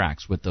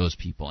contracts with those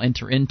people,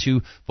 enter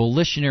into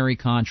volitionary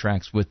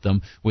contracts with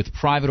them, with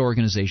private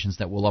organizations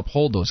that will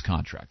uphold those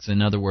contracts.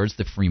 In other words,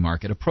 the free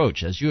market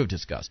approach, as you have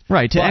discussed.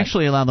 Right, to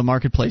actually allow the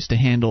marketplace to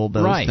handle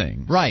those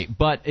things. Right,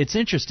 but it's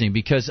interesting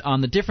because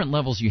on the different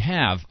levels you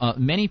have,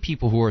 many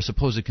people who are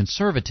supposed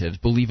conservatives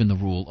believe in the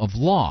rule of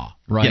law.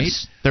 Right?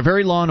 Yes, they're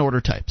very law and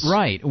order types.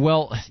 Right.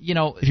 Well,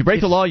 if you break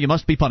the law, you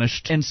must be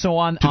punished. And so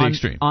on to the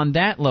extreme. On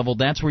that level,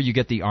 that's where you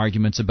get the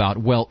arguments about,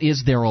 well,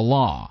 is there a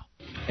law?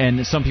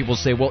 And some people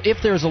say, well, if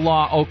there's a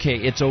law, okay,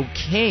 it's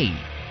okay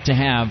to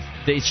have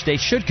they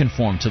should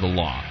conform to the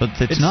law. But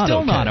it's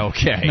still not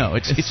okay. No,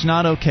 it's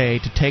not okay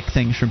to take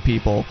things from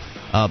people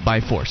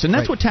by force. And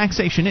that's what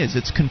taxation is.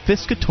 It's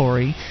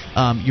confiscatory.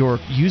 You're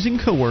using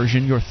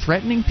coercion. You're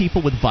threatening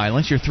people with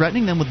violence. You're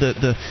threatening them with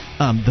the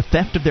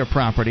theft of their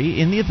property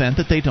in the event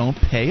that they don't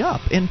pay up.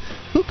 And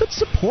who could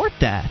support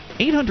that?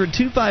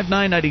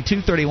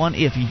 800-259-9231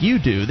 if you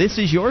do. This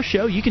is your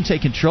show. You can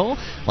take control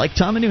like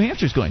Tom in New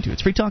Hampshire is going to.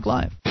 It's Free Talk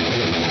Live.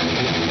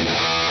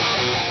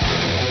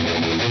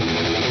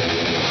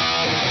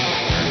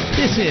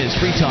 This is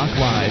Free Talk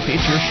Live.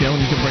 It's your show,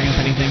 and you can bring up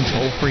anything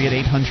toll-free at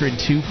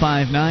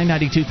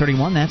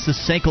 800-259-9231. That's the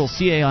SACL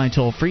CAI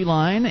toll-free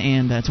line,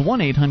 and that's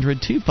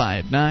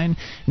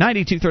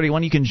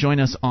 1-800-259-9231. You can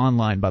join us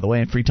online, by the way,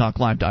 at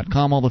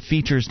freetalklive.com. All the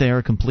features there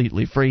are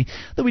completely free,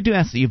 though we do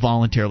ask that you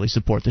voluntarily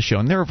support the show,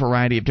 and there are a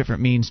variety of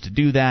different means to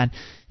do that,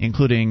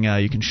 including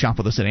you can shop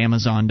with us at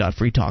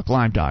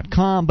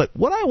amazon.freetalklive.com. But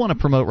what I want to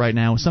promote right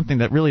now is something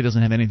that really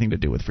doesn't have anything to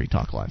do with Free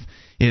Talk Live.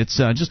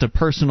 It's just a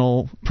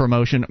personal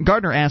promotion.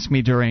 Gardner asked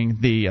me during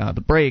the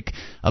break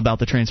about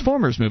the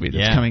Transformers movie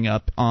that's coming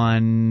up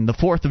on the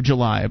 4th of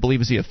July. I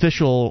believe is the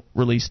official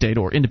release date,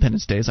 or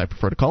Independence Day, as I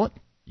prefer to call it.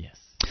 Yes.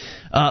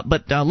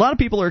 But a lot of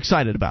people are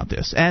excited about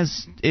this,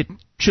 as it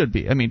should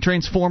be. I mean,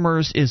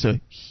 Transformers is a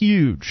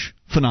huge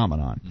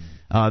phenomenon.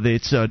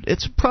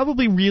 It's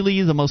probably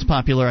really the most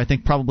popular, I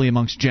think, probably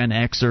amongst Gen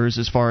Xers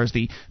as far as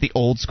the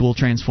old school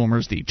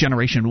Transformers, the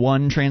Generation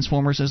 1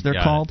 Transformers as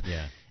they're called.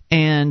 Yeah.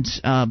 And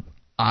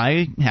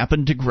I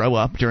happened to grow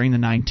up during the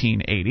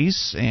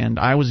 1980s, and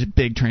I was a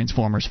big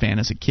Transformers fan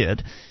as a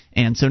kid.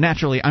 And so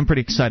naturally, I'm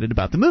pretty excited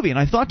about the movie. And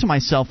I thought to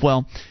myself,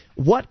 well,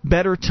 what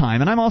better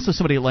time? And I'm also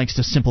somebody who likes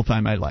to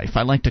simplify my life.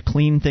 I like to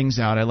clean things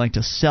out. I like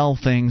to sell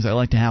things. I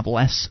like to have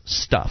less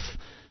stuff.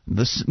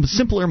 The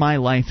simpler my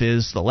life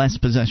is, the less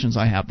possessions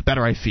I have, the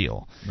better I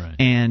feel. Right.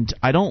 And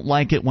I don't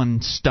like it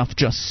when stuff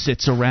just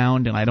sits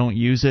around and I don't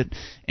use it.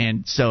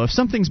 And so if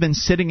something's been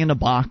sitting in a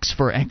box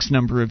for X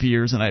number of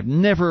years and I've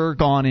never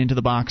gone into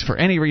the box for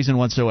any reason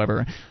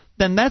whatsoever,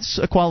 then that's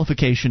a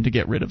qualification to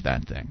get rid of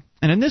that thing.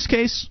 And in this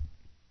case,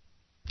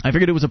 I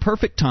figured it was a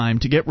perfect time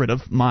to get rid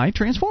of my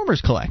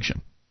Transformers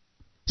collection.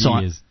 So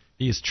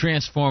He is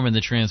transforming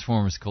the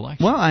Transformers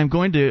collection. Well, I'm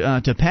going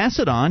to pass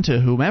it on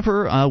to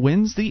whomever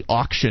wins the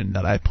auction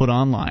that I put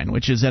online,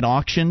 which is at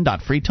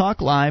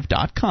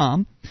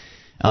auction.freetalklive.com.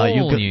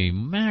 Holy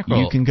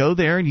mackerel. You can go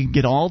there and you can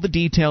get all the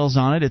details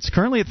on it. It's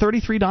currently at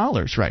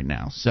 $33 right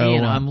now. So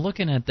I'm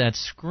looking at that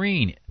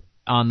screen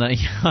on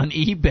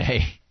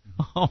eBay.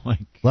 Oh my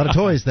God. A lot of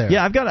toys there.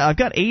 Yeah, I've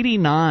got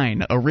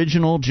 89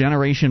 original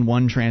Generation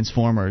 1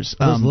 Transformers.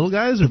 Those little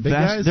guys or big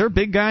guys? They're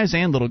big guys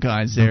and little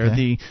guys there.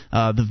 Okay.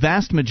 The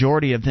vast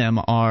majority of them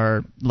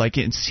are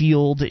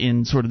sealed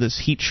in sort of this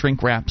heat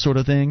shrink wrap sort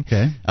of thing.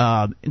 Okay.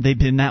 They've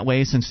been that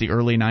way since the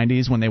early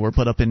 90s when they were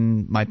put up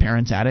in my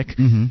parents' attic.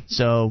 Mm-hmm.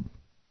 So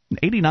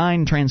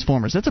 89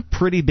 Transformers. That's a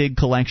pretty big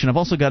collection. I've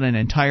also got an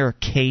entire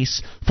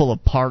case full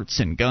of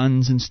parts and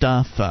guns and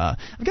stuff. I've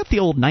got the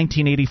old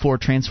 1984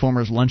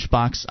 Transformers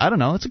lunchbox. I don't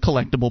know. It's a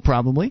collectible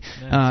probably.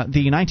 Yeah.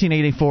 The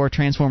 1984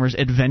 Transformers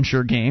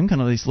Adventure game, kind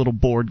of this little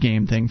board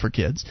game thing for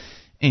kids.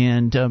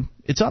 And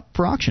it's up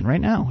for auction right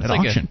now at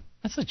auction.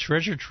 That's a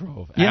treasure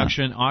trove. Yeah.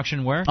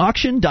 Auction where?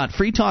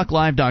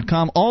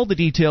 Auction.freetalklive.com. All the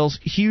details,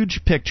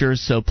 huge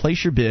pictures, so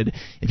place your bid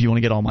if you want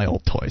to get all my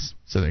old toys.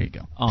 So there you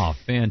go. Oh,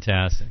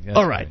 fantastic. That's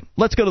all right,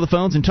 let's go to the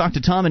phones and talk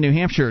to Tom in New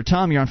Hampshire.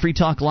 Tom, you're on Free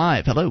Talk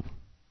Live. Hello.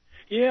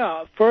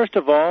 Yeah, first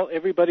of all,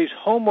 everybody's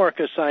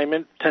homework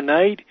assignment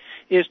tonight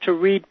is to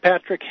read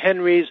Patrick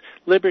Henry's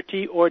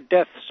Liberty or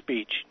Death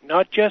speech.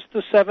 Not just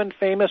the 7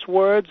 famous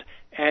words,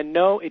 and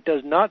no, it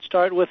does not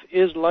start with,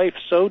 "Is life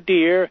so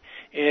dear?"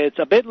 It's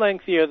a bit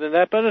lengthier than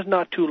that, but it's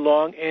not too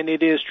long, and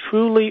it is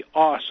truly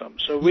awesome.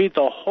 So read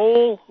the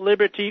whole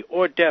Liberty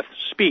or Death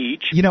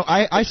speech. You know,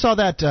 I saw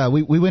that.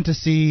 We went to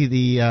see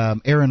the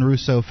Aaron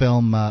Russo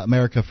film,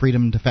 America,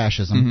 Freedom to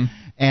Fascism. Mm-hmm.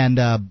 And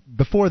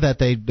before that,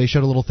 they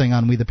showed a little thing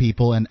on We the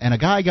People, and a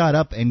guy got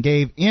up and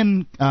gave,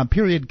 in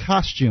period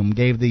costume,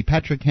 gave the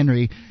Patrick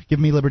Henry "Give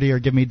Me Liberty or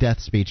Give Me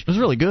Death" speech. It was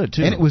really good,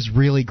 too. And it was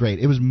really great.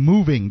 It was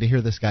moving to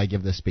hear this guy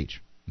give this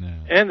speech. No.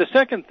 And the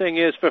second thing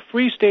is, for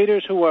free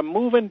staters who are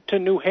moving to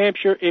New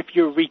Hampshire, if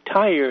you're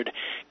retired,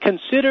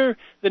 consider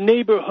the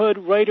neighborhood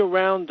right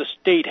around the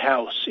State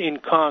House in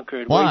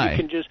Concord. Why? Where you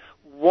can just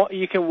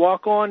you can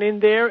walk on in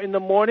there in the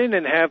morning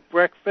and have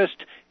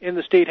breakfast in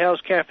the State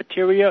House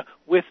cafeteria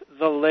with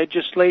the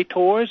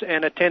legislators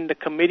and attend the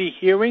committee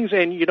hearings,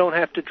 and you don't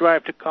have to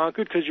drive to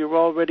Concord because you're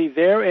already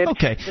there. And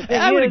okay,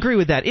 I would agree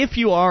with that. If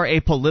you are a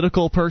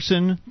political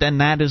person, then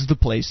that is the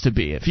place to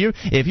be.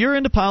 If you're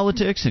into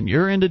politics and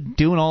you're into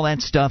doing all that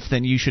stuff,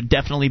 then you should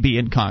definitely be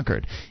in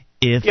Concord.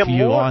 If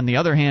you, on the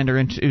other hand, are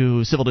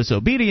into civil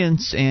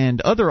disobedience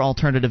and other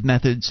alternative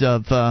methods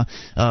of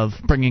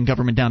bringing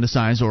government down to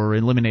size or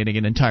eliminating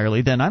it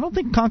entirely, then I don't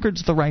think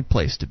Concord's the right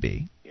place to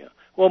be.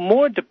 Well,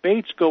 more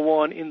debates go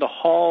on in the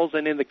halls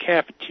and in the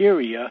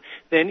cafeteria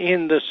than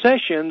in the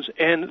sessions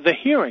and the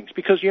hearings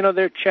because, you know,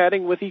 they're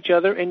chatting with each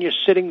other and you're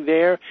sitting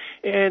there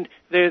and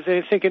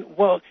they're thinking,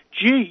 well,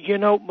 gee, you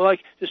know, like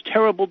this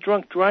terrible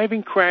drunk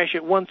driving crash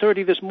at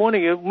 1:30 this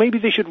morning, maybe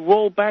they should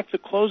roll back the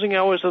closing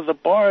hours of the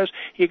bars.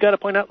 You got to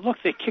point out, look,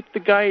 they kicked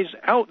the guys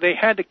out. They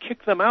had to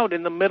kick them out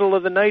in the middle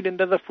of the night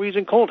into the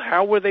freezing cold.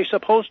 How were they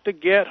supposed to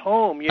get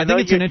home? I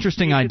think it's an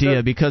interesting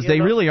idea because they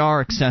really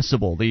are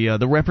accessible.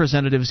 The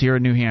representatives here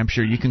in New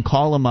Hampshire, you can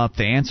call them up.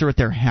 They answer at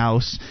their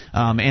house,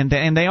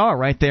 and they are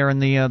right there in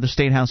the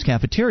State House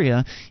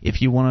cafeteria.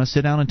 If you want to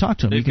sit down and talk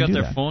to them, they've you can got do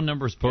their that. phone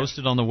numbers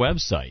posted on the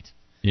website.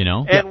 You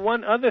know? And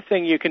one other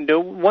thing you can do,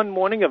 one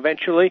morning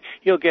eventually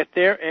you'll get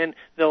there and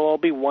they'll all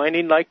be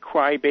whining like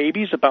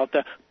crybabies about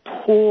the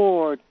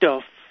poor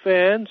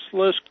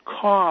defenseless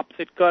cop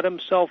that got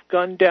himself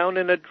gunned down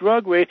in a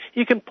drug raid.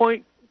 You can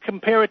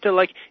compare it to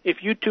like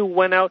if you two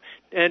went out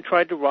and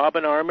tried to rob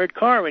an armored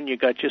car and you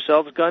got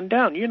yourselves gunned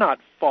down. You're not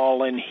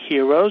fallen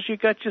heroes. You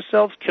got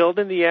yourselves killed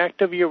in the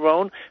act of your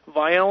own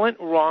violent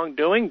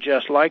wrongdoing,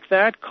 just like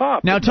that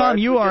cop. Now, Tom,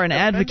 you are an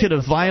advocate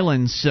of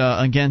violence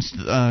against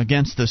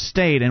the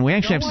state, and we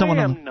actually have someone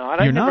on... No,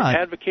 I am not. I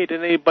never advocate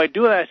anybody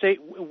do that. I say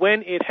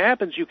when it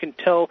happens, you can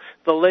tell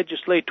the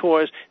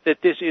legislators that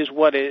this is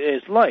what it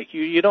is like.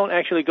 You don't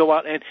actually go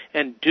out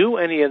and do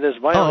any of this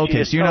violence. Oh,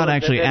 okay, so you're not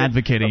actually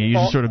advocating it. You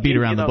just sort of beat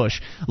around the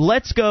bush.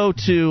 Let's go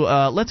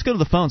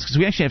to the phones, because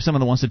we actually have someone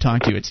that wants to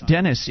talk to you. It's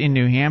Dennis in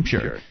New Hampshire.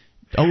 Sure.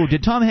 Oh,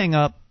 did Tom hang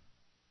up?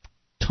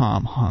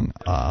 Tom hung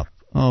up.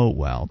 Oh,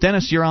 well.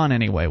 Dennis, you're on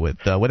anyway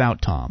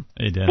without Tom.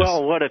 Hey, Dennis.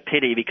 Well, what a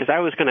pity, because I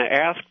was going to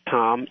ask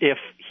Tom if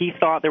he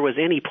thought there was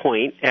any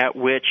point at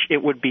which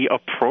it would be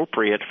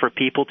appropriate for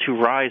people to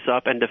rise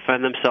up and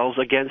defend themselves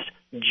against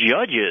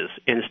judges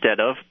instead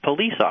of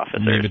police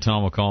officers. Maybe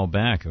Tom will call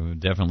back. I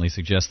would definitely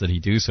suggest that he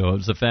do so. It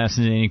was a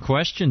fascinating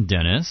question,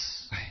 Dennis.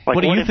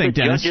 What do you think,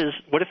 Dennis?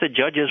 What if the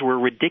judges were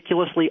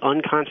ridiculously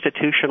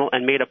unconstitutional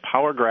and made a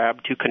power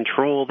grab to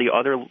control the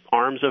other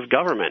arms of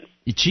government?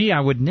 Gee,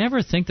 I would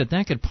never think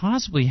that could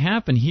possibly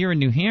happen here in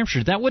New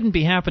Hampshire. That wouldn't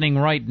be happening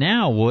right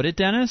now, would it,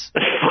 Dennis?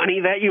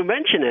 Funny that you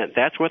mention it.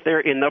 That's what they're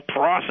in the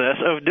process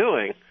of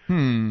doing.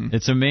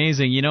 It's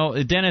amazing. You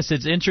know, Dennis,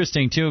 it's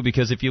interesting, too,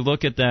 because if you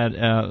look at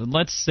that,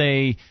 let's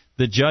say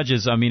the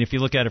judges, I mean, if you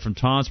look at it from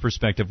Tom's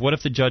perspective, what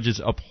if the judges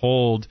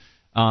uphold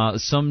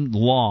some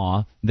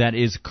law that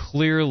is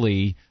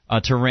clearly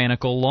a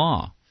tyrannical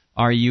law?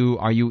 Are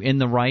you in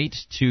the right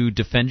to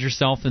defend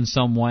yourself in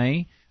some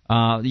way?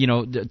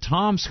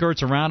 Tom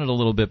skirts around it a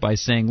little bit by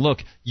saying, look,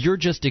 you're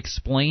just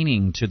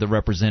explaining to the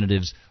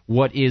representatives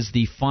what is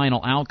the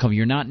final outcome.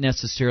 You're not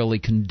necessarily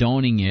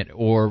condoning it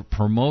or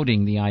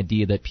promoting the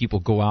idea that people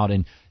go out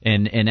and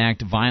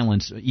enact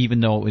violence, even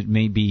though it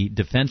may be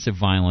defensive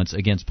violence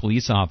against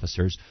police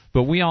officers.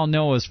 But we all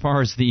know, as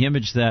far as the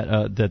image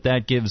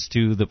that gives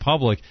to the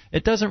public,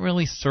 it doesn't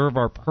really serve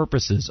our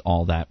purposes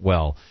all that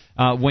well.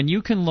 When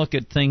you can look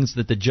at things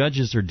that the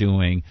judges are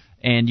doing,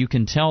 and you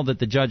can tell that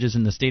the judges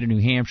in the state of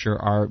New Hampshire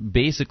are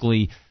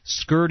basically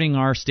skirting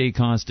our state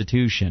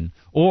constitution,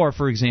 or,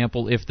 for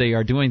example, if they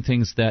are doing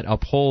things that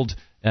uphold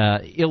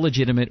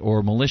illegitimate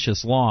or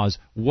malicious laws,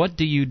 what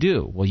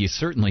do? Well, you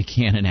certainly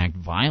can't enact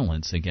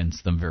violence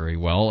against them very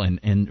well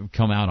and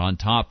come out on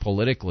top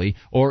politically,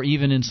 or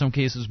even in some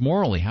cases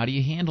morally. How do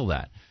you handle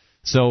that?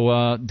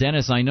 So,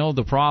 Dennis, I know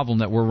the problem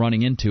that we're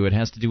running into. It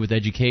has to do with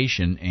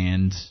education,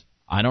 and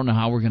I don't know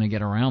how we're going to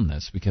get around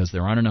this, because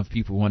there aren't enough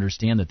people who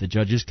understand that the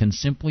judges can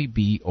simply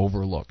be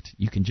overlooked.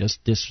 You can just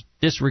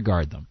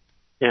disregard them.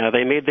 Yeah,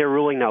 they made their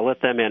ruling. Now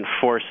let them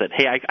enforce it.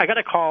 Hey, I got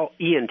to call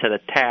Ian to the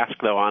task,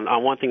 though,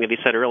 on one thing that he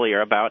said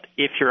earlier about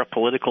if you're a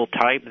political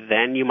type,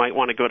 then you might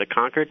want to go to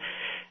Concord.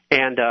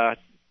 And,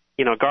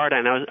 Guard,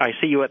 I know I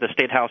see you at the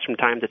State House from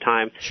time to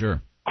time.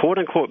 Sure. Quote,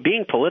 unquote,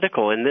 being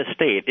political in this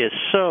state is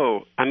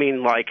so,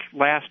 like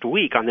last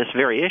week on this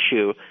very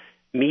issue,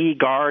 me,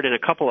 Guard, and a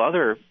couple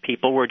other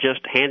people were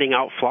just handing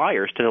out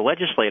flyers to the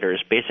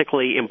legislators,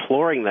 basically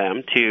imploring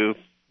them to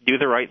do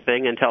the right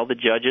thing and tell the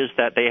judges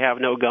that they have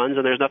no guns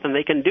and there's nothing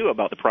they can do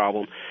about the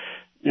problem.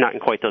 Not in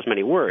quite those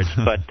many words,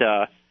 but,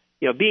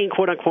 being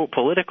quote-unquote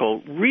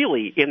political,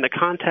 really in the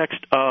context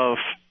of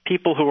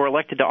people who are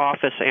elected to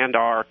office and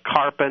are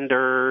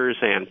carpenters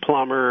and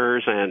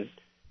plumbers and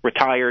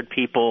retired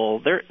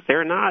people,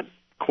 they're not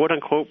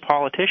quote-unquote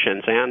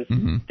politicians,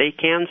 and they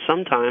can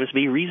sometimes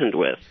be reasoned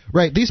with.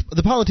 Right.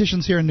 The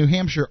politicians here in New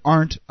Hampshire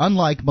aren't,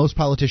 unlike most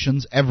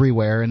politicians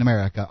everywhere in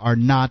America, are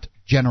not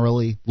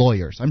generally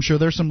lawyers. I'm sure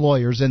there's some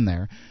lawyers in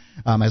there,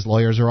 as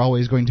lawyers are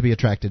always going to be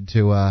attracted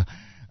to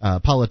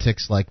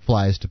politics like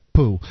flies to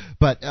poo.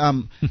 But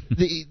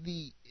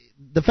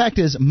the fact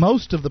is,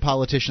 most of the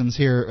politicians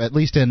here, at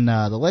least in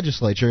the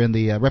legislature, in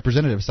the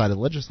representative side of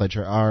the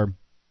legislature, are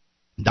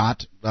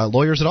not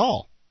lawyers at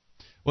all.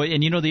 Well,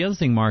 and the other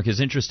thing, Mark, is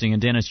interesting,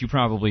 and Dennis, you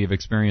probably have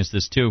experienced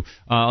this too.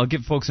 I'll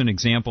give folks an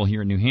example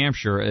here in New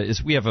Hampshire.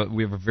 Is we have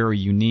a very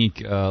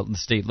unique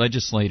state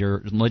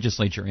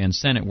legislature and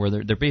Senate where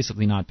they're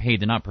basically not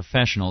paid. They're not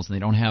professionals, and they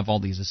don't have all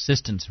these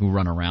assistants who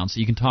run around, so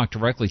you can talk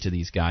directly to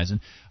these guys.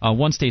 And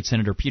one state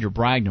senator, Peter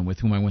Bragdon,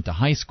 with whom I went to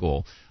high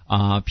school,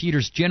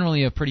 Peter's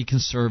generally a pretty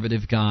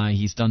conservative guy.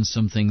 He's done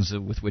some things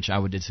with which I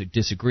would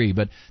disagree,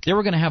 but they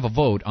were going to have a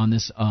vote on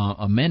this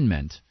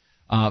amendment.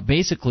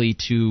 Basically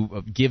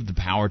to give the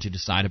power to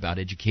decide about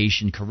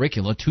education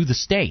curricula to the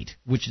state,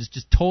 which is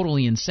just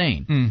totally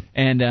insane.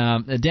 And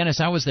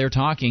Dennis, I was there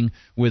talking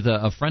with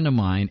a friend of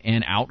mine,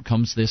 and out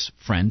comes this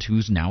friend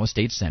who's now a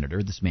state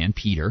senator, this man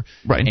Peter.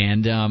 Right.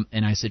 And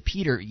I said,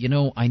 Peter,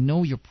 I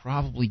know you're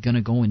probably going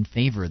to go in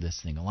favor of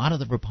this thing. A lot of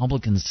the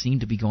Republicans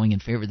seem to be going in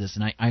favor of this,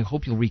 and I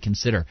hope you'll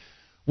reconsider.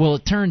 Well,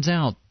 it turns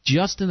out,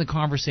 just in the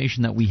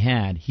conversation that we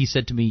had, he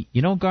said to me,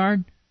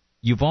 Guard,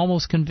 you've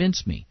almost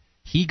convinced me.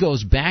 He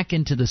goes back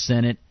into the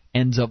Senate,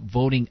 ends up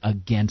voting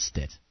against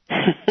it.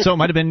 So it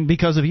might have been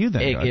because of you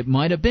then. It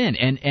might have been.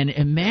 And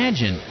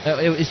imagine,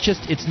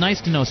 it's nice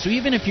to know. So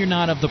even if you're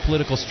not of the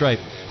political stripe,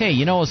 hey,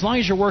 as long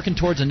as you're working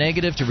towards a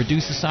negative to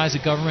reduce the size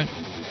of government,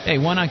 hey,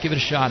 why not give it a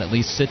shot? At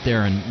least sit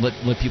there and let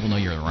people know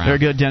you're around. Very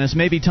good, Dennis.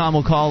 Maybe Tom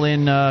will call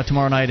in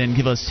tomorrow night and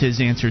give us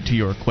his answer to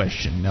your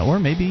question. Or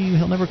maybe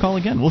he'll never call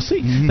again. We'll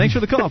see. Thanks for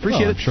the call.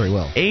 Appreciate it. I'm sure he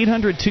will.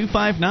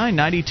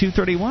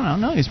 800-259-9231. I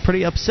don't know. He's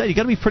pretty upset. You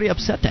got to be pretty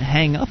upset to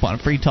hang up on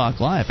Free Talk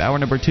Live. Hour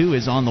number 2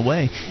 is on the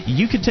way.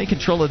 You can take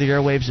control of the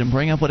airwaves and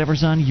bring up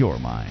whatever's on your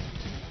mind.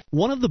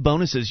 One of the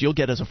bonuses you'll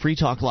get as a Free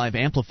Talk Live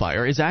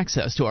amplifier is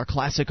access to our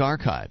classic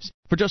archives.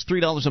 For just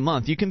 $3 a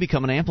month, you can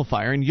become an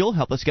amplifier, and you'll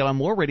help us get on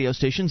more radio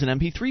stations and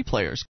MP3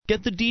 players.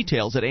 Get the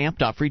details at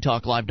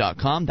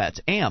amp.freetalklive.com. That's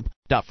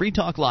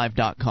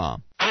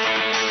amp.freetalklive.com.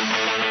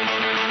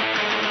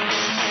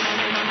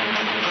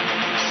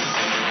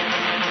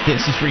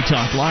 This is Free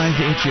Talk Live.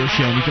 It's your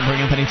show, and you can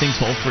bring up anything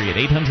toll-free at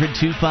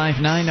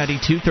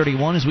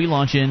 800-259-9231 as we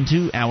launch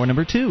into hour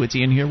number 2. It's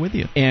Ian here with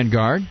you. And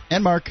Guard.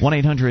 And Mark.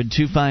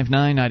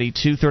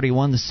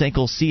 1-800-259-9231, the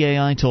SACL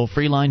CAI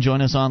toll-free line.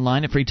 Join us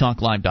online at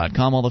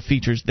freetalklive.com. All the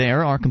features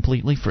there are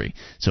completely free,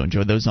 so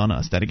enjoy those on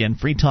us. That again,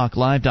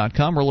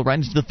 freetalklive.com. Roll right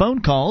into the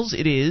phone calls.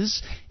 It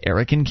is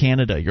Eric in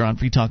Canada. You're on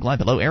Free Talk Live.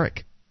 Hello,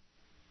 Eric.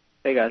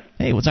 Hey, guys.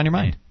 Hey, what's on your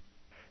mind?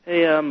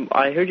 Hey,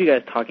 I heard you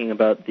guys talking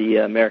about the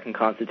American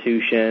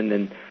Constitution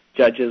and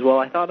judges. Well,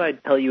 I thought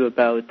I'd tell you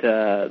about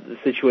the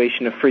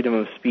situation of freedom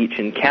of speech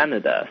in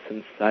Canada,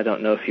 since I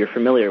don't know if you're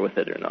familiar with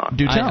it or not.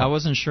 Do tell. I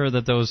wasn't sure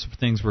that those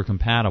things were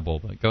compatible,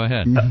 but go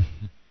ahead.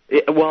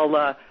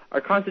 Our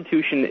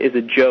Constitution is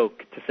a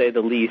joke, to say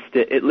the least.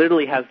 It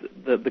literally has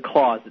the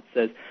clause that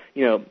says,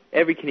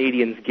 every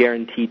Canadian's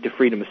guaranteed to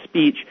freedom of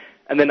speech,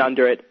 and then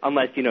under it,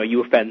 unless,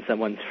 you offend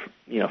someone's,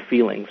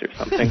 feelings or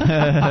something.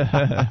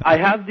 I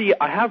have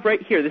right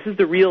here, this is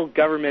the real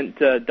government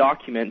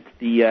document,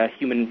 the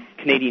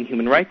Canadian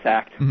Human Rights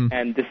Act,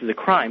 and this is a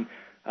crime,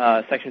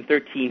 Section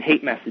 13,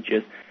 hate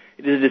messages.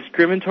 It is a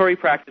discriminatory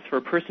practice for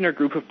a person or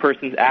group of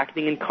persons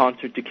acting in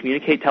concert to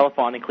communicate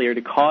telephonically or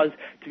to cause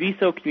to be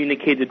so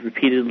communicated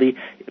repeatedly,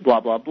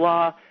 blah, blah,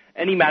 blah,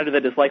 any matter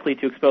that is likely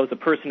to expose a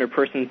person or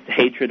persons to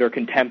hatred or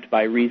contempt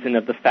by reason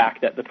of the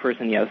fact that the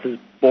person, this is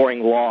boring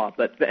law,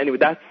 but anyway,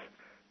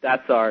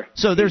 that's our...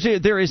 So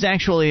there is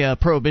actually a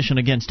prohibition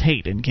against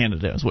hate in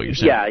Canada, is what you're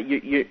saying. Yeah,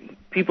 it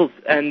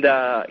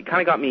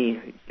kind of got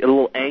me a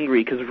little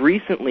angry, because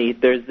recently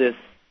there's this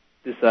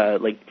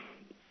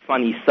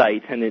funny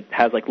site, and it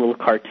has little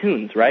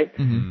cartoons, right?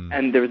 Mm-hmm.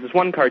 And there was this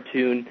one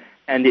cartoon,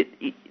 and it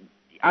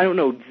I don't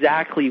know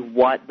exactly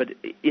what, but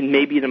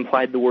maybe it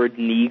implied the word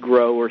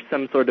Negro or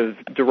some sort of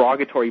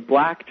derogatory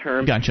black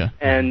term. Gotcha.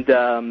 And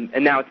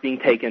now it's being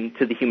taken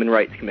to the Human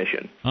Rights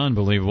Commission.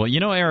 Unbelievable.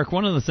 Eric,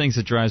 one of the things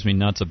that drives me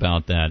nuts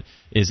about that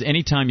is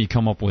anytime you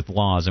come up with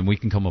laws, and we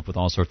can come up with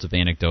all sorts of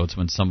anecdotes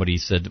when somebody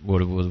said,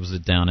 what was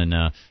it down in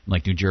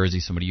New Jersey,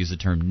 somebody used the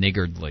term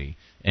niggardly,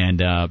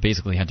 and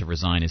basically had to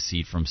resign his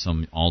seat from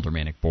some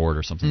aldermanic board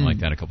or something like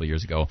that a couple of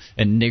years ago.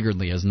 And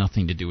niggardly has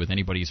nothing to do with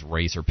anybody's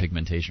race or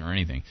pigmentation or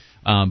anything.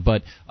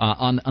 But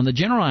on the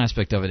general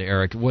aspect of it,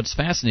 Eric, what's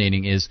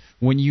fascinating is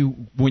when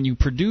you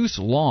produce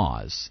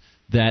laws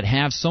that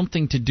have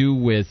something to do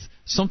with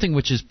something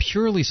which is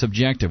purely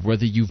subjective,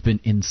 whether you've been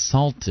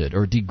insulted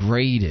or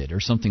degraded or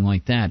something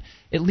like that,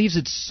 it leaves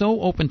it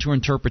so open to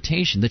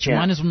interpretation that you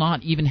might as well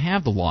not even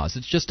have the laws.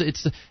 It's just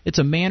it's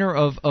a manner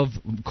of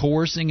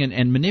coercing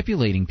and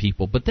manipulating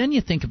people. But then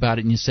you think about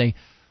it and you say,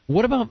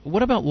 what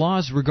about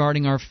laws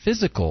regarding our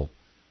physical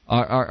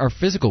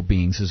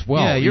beings as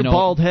well? Yeah, your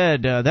bald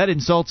head, that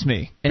insults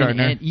me,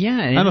 Gardner.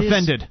 I'm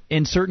offended.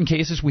 In certain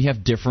cases, we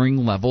have differing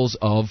levels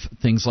of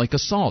things like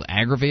assault,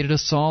 aggravated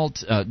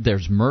assault.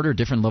 There's murder,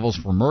 different levels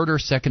for murder,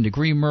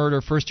 second-degree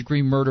murder,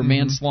 first-degree murder,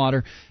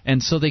 manslaughter.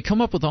 And so they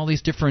come up with all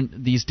these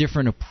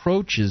different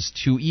approaches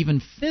to even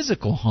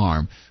physical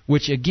harm,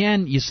 which,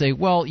 again, you say,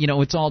 well,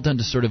 it's all done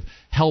to sort of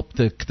help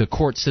the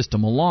court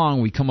system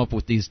along. We come up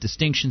with these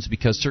distinctions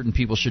because certain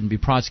people shouldn't be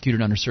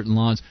prosecuted under certain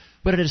laws.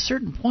 But at a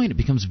certain point, it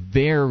becomes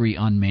very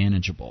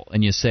unmanageable.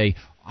 And you say,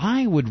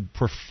 I would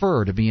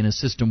prefer to be in a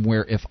system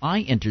where if I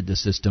entered the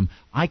system,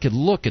 I could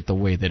look at the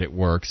way that it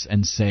works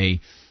and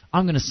say,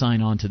 I'm going to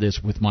sign on to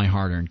this with my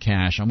hard-earned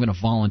cash. I'm going to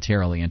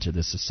voluntarily enter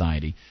this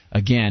society.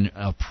 Again,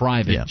 a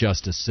private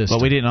justice system.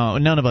 But we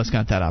didn't. None of us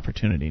got that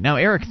opportunity. Now,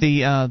 Eric,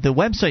 the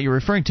website you're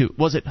referring to,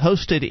 was it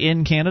hosted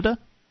in Canada?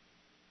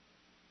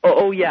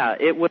 Oh yeah,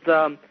 it was.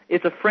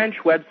 It's a French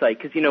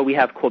website because we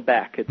have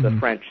Quebec. It's a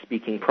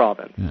French-speaking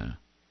province. Yeah.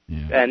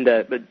 Yeah. And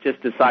but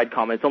just a side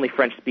comment, it's only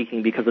French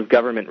speaking because of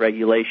government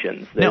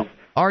regulations. Now,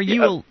 are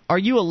you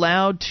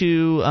allowed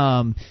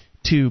to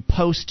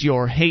post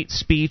your hate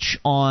speech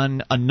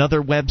on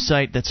another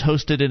website that's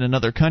hosted in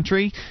another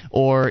country,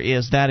 or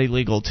is that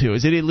illegal too?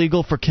 Is it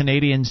illegal for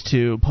Canadians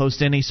to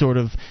post any sort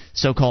of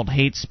so-called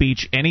hate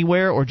speech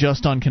anywhere, or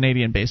just on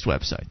Canadian-based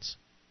websites?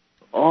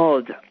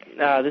 Oh,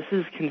 this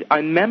is. I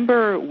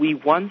remember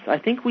I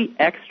think we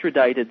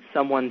extradited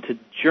someone to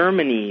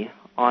Germany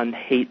on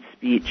hate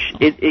speech.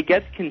 It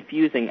gets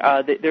confusing.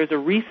 There's a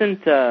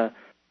recent,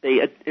 they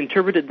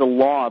interpreted the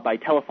law by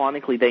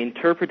telephonically, they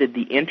interpreted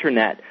the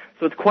Internet.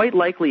 So it's quite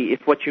likely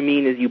if what you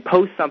mean is you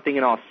post something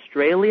in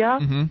Australia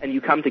and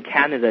you come to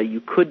Canada,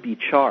 you could be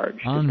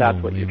charged, if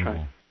that's what you're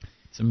trying.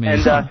 It's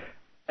amazing.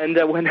 And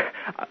when,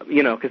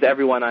 because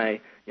everyone I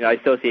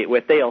associate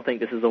with, they all think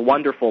this is a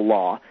wonderful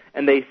law,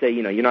 and they say,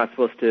 you're not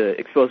supposed to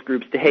expose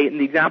groups to hate. And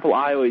the example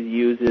I always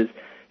use is,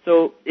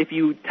 so if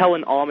you tell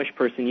an Amish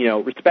person,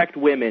 respect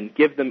women,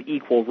 give them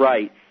equal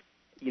rights,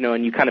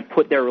 and you kind of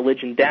put their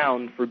religion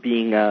down for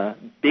being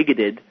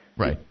bigoted,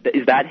 right?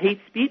 Is that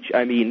hate speech?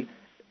 I mean,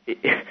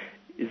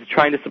 is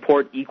trying to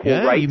support equal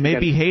rights? You may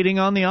be hating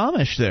on the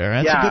Amish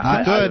there. That's a good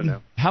I don't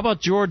know. How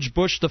about George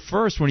Bush the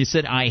First when he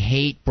said, "I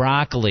hate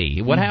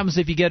broccoli"? What happens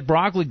if you get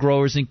broccoli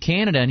growers in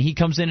Canada and he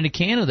comes into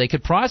Canada? They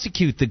could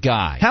prosecute the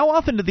guy. How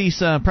often do these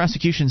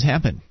prosecutions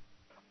happen?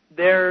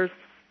 They're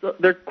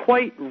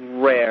quite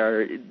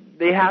rare.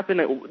 They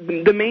happen.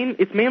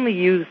 It's mainly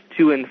used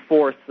to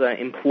enforce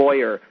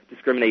employer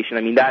discrimination.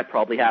 I mean, that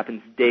probably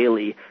happens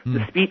daily.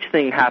 The speech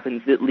thing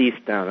happens at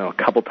least, a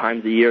couple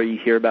times a year. You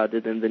hear about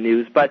it in the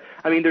news. But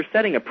I mean, they're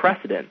setting a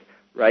precedent,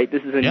 right?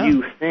 This is a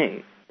new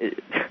thing.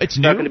 It's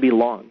not going to be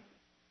long.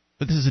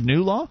 But this is a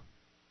new law?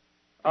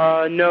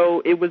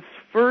 No, it was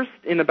first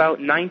in about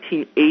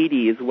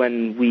 1980s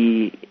when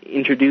we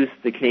introduced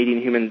the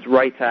Canadian Human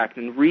Rights Act,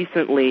 and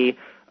recently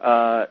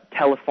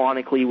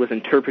telephonically was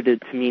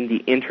interpreted to mean the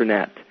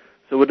Internet.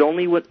 So it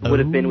only would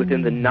have been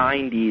within the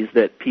 90s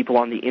that people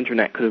on the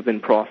Internet could have been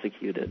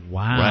prosecuted.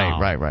 Wow.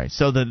 Right.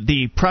 So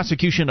the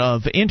prosecution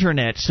of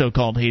Internet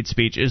so-called hate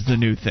speech is the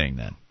new thing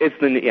then? It's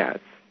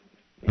the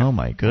Oh,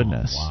 my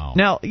goodness. Oh, wow.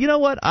 Now, you know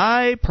what?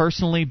 I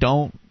personally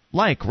don't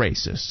like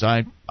racists.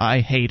 I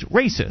hate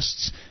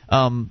racists.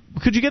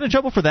 Could you get in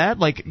trouble for that?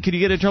 Like, could you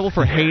get in trouble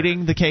for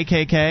hating the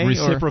KKK?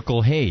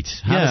 Reciprocal hate.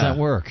 How does that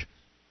work?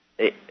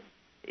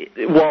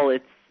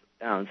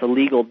 It's a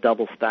legal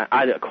double stack.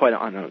 I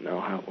don't know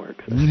how it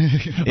works. Well,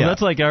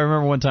 that's like, I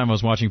remember one time I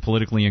was watching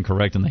Politically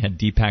Incorrect and they had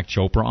Deepak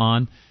Chopra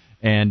on,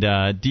 and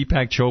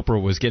Deepak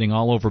Chopra was getting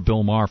all over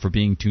Bill Maher for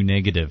being too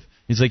negative.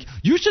 He's like,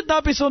 "You should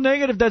not be so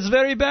negative. That's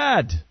very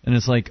bad." And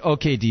it's like,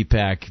 okay,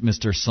 Deepak,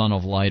 Mr. Son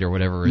of Light or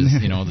whatever is,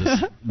 this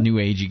new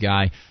agey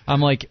guy.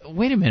 I'm like,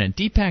 wait a minute,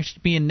 Deepak's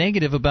being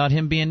negative about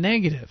him being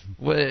negative.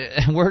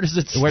 Where does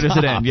it stop? Where does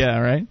it end? Yeah,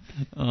 right?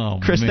 Oh,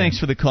 Chris, man. thanks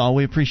for the call.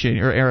 We appreciate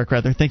it. Or Eric,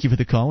 rather. Thank you for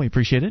the call. We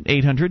appreciate it.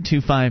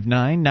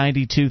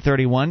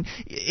 800-259-9231.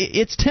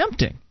 It's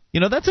tempting.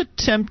 That's a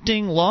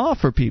tempting law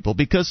for people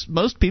because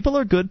most people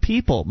are good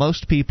people.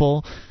 Most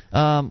people,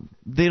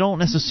 they don't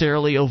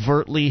necessarily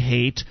overtly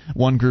hate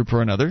one group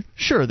or another.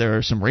 Sure, there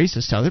are some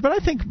racists out there, but I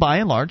think by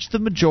and large the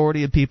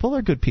majority of people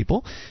are good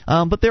people.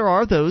 But there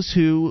are those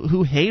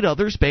who hate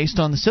others based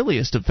on the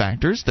silliest of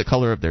factors, the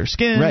color of their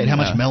skin. Right, how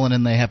much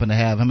melanin they happen to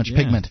have, how much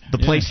pigment. The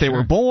place they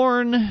were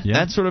born,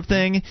 that sort of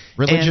thing.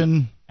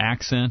 Religion.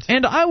 Accent.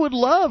 And I would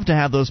love to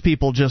have those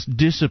people just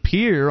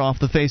disappear off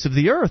the face of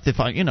the earth.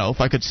 If I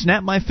could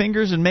snap my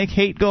fingers and make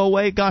hate go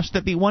away, gosh,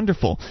 that'd be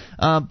wonderful.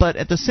 But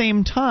at the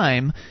same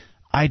time,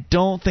 I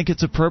don't think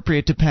it's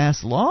appropriate to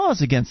pass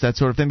laws against that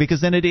sort of thing because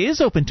then it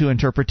is open to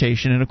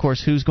interpretation. And, of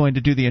course, who's going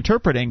to do the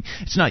interpreting?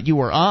 It's not you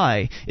or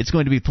I. It's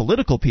going to be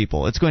political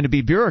people. It's going to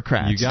be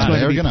bureaucrats. It's going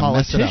to be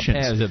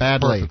politicians.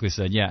 Badly. Perfectly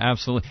said. Yeah,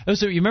 absolutely. Oh,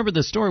 so you remember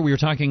the story we were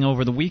talking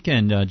over the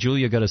weekend?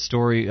 Julia got a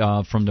story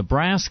from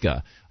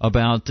Nebraska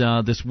about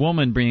this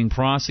woman being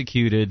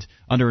prosecuted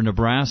under a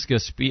Nebraska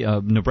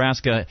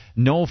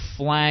no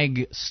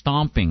flag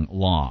stomping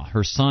law.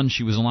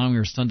 She was allowing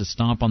her son to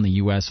stomp on the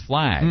U.S.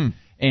 flag.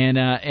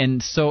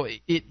 And so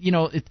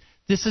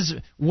this is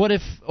what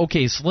if so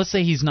let's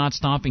say he's not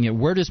stomping it.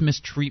 Where does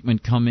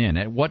mistreatment come in?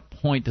 At what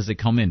point does it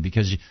come in?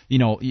 Because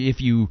if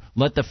you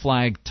let the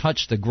flag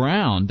touch the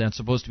ground, that's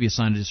supposed to be a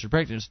sign of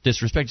disrespect. You're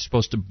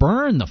supposed to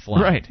burn the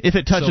flag. Right, if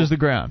it touches the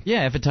ground.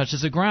 Yeah, if it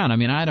touches the ground. I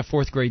mean, I had a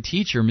fourth grade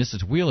teacher,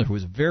 Mrs. Wheeler, who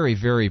was very,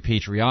 very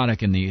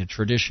patriotic in the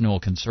traditional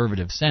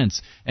conservative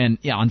sense. And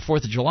on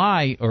 4th of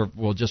July,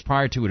 just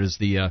prior to it, was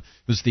the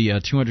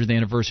 200th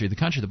anniversary of the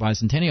country, the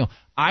bicentennial.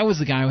 I was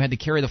the guy who had to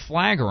carry the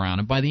flag around,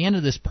 and by the end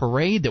of this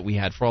parade that we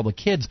had for all the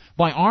kids,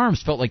 my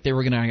arms felt like they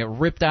were going to get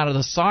ripped out of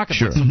the socket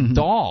like some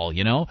doll,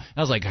 I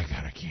was like, I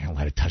can't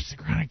let it touch the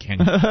ground. I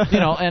can't,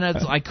 and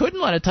I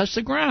couldn't let it touch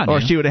the ground. Or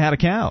she would have had a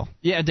cow.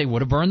 Yeah, they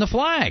would have burned the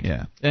flag.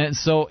 Yeah. And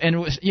so,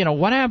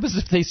 what happens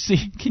if they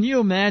see? Can you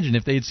imagine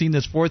if they had seen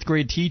this fourth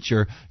grade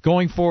teacher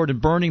going forward and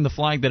burning the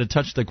flag that had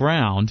touched the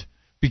ground?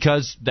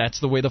 Because that's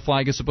the way the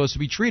flag is supposed to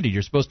be treated.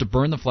 You're supposed to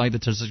burn the flag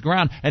that touches the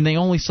ground, and they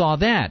only saw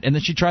that. And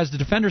then she tries to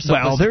defend herself.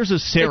 Well, there's a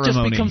ceremony. It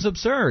just becomes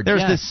absurd.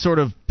 There's this sort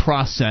of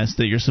process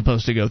that you're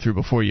supposed to go through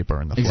before you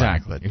burn the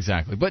flag.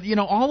 Exactly. But,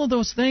 all of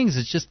those things,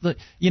 it's just that,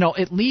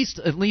 at least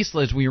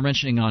as we were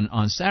mentioning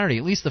on Saturday,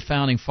 at least the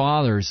Founding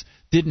Fathers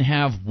didn't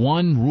have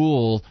one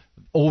rule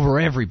over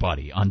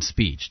everybody on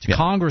speech.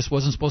 Congress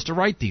wasn't supposed to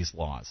write these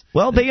laws.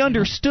 Well, they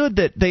understood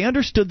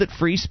that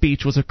free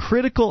speech was a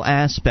critical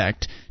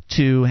aspect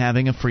to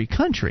having a free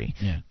country.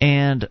 Yeah.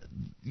 And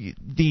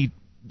the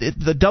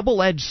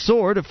double-edged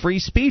sword of free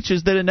speech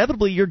is that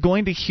inevitably you're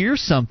going to hear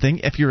something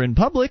if you're in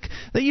public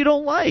that you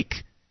don't like.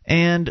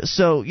 And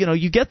so,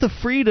 you get the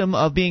freedom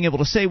of being able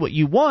to say what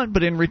you want,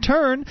 but in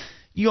return,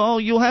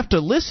 you'll have to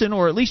listen,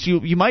 or at least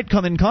you might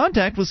come in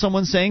contact with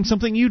someone saying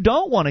something you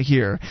don't want to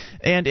hear.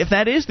 And if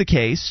that is the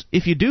case,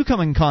 if you do come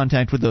in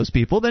contact with those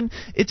people, then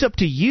it's up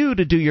to you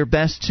to do your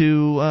best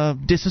to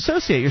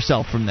disassociate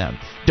yourself from them.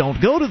 Don't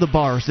go to the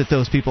bars that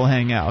those people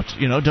hang out.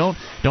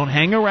 Don't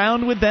hang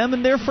around with them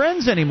and their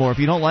friends anymore if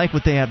you don't like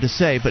what they have to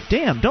say. But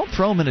damn, don't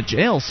throw them in a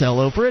jail cell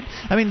over it.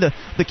 I mean, the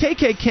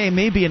KKK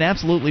may be an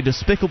absolutely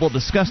despicable,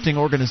 disgusting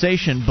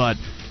organization, but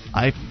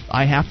I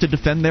have to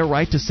defend their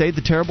right to say the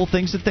terrible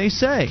things that they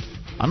say.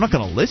 I'm not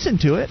going to listen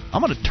to it.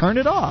 I'm going to turn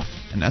it off.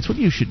 And that's what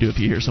you should do if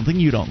you hear something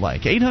you don't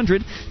like.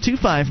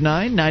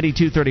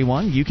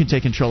 800-259-9231. You can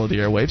take control of the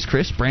airwaves.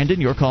 Chris, Brandon,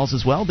 your calls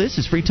as well. This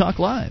is Free Talk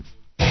Live.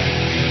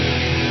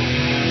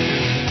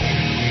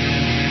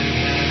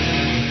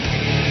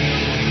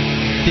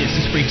 This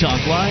is Free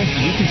Talk Live.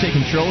 You can take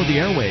control of the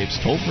airwaves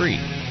toll free.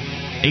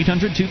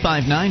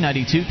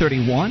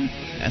 800-259-9231.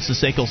 That's the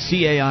SACL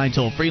CAI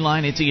toll-free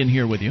line. It's Ian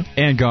here with you.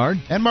 And Guard.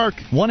 And Mark.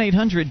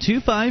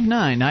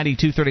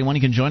 1-800-259-9231.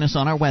 You can join us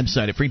on our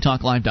website at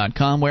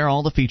freetalklive.com, where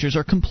all the features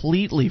are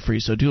completely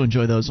free, so do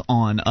enjoy those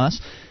on us.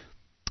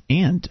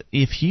 And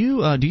if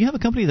you do you have a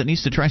company that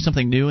needs to try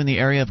something new in the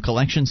area of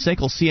collections?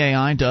 SACL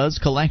CAI does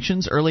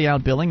collections, early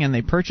out billing, and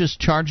they purchase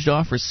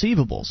charged-off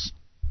receivables.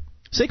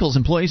 SACL's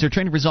employees are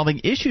trained in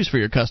resolving issues for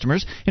your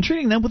customers and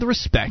treating them with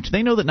respect.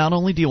 They know that not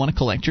only do you want to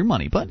collect your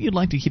money, but you'd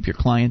like to keep your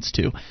clients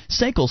too.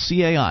 SACL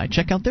CAI.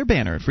 Check out their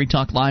banner at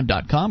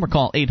freetalklive.com or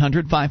call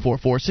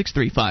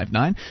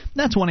 800-544-6359.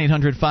 That's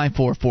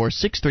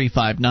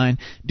 1-800-544-6359.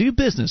 Do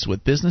business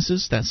with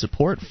businesses that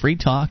support Free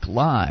Talk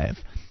Live.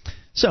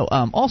 So,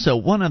 also,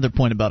 one other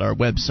point about our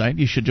website,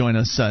 you should join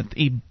us at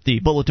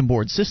the bulletin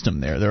board system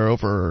there. There are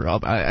over,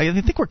 I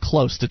think we're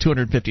close to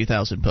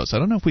 250,000 posts. I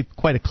don't know if we've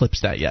quite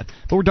eclipsed that yet,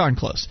 but we're darn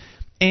close.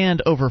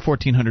 And over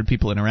 1,400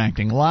 people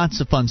interacting.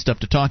 Lots of fun stuff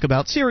to talk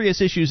about. Serious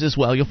issues as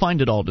well. You'll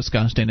find it all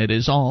discussed, and it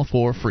is all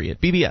for free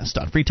at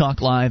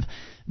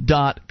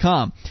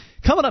bbs.freetalklive.com.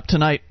 Coming up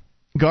tonight,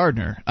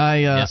 Gardner,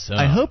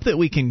 I hope that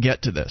we can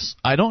get to this.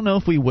 I don't know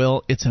if we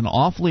will. It's an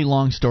awfully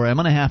long story. I'm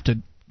going to have to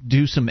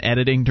do some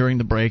editing during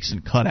the breaks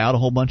and cut out a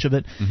whole bunch of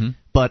it. Mm-hmm.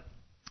 But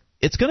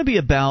it's going to be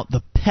about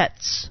the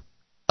pets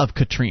of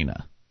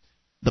Katrina.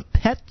 The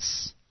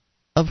pets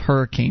of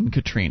Hurricane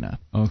Katrina.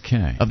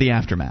 Okay. Of the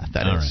aftermath,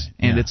 that All is.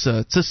 Right. And yeah.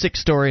 it's a sick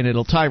story, and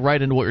it'll tie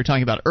right into what we were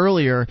talking about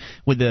earlier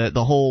with the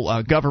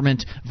whole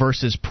government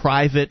versus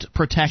private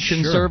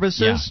protection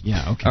services.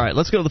 Yeah, okay. All right,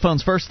 let's go to the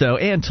phones first, though,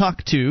 and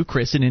talk to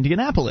Chris in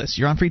Indianapolis.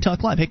 You're on Free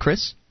Talk Live. Hey,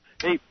 Chris.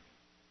 Hey.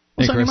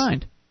 What's on your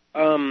mind?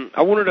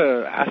 I wanted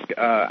to ask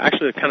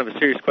actually kind of a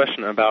serious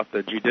question about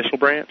the judicial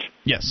branch.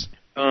 Yes.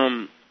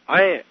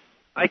 I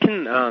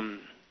can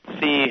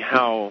see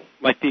how,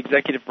 like, the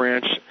executive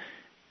branch,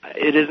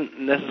 it isn't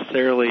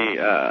necessarily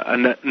a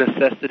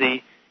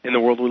necessity in the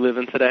world we live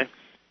in today,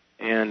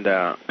 and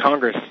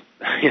Congress,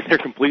 they're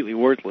completely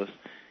worthless.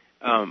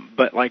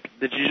 But like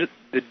the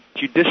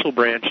judicial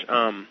branch,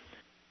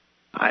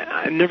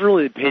 I never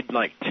really paid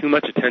like too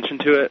much attention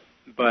to it,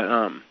 but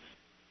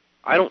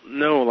I don't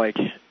know, like.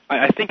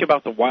 I think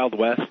about the Wild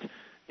West,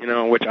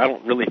 which I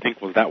don't really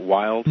think was that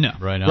wild. No,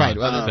 right on. Right.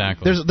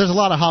 Exactly. There's a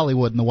lot of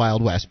Hollywood in the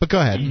Wild West, but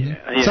go ahead.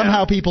 Yeah.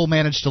 Somehow people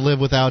manage to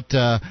live without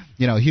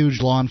huge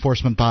law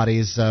enforcement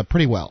bodies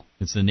pretty well.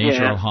 It's the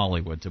nature of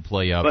Hollywood to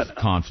play up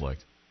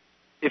conflict.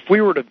 If we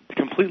were to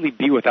completely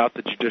be without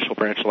the judicial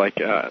branch, like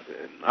the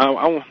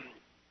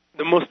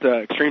most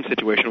extreme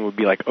situation would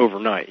be like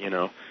overnight.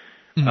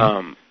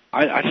 Mm-hmm.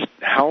 I just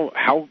how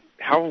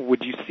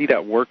would you see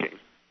that working?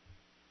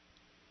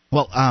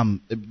 Well,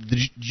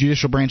 the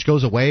judicial branch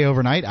goes away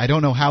overnight. I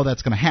don't know how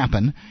that's going to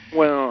happen.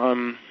 Well,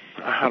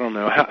 I don't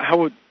know. How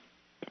would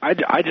I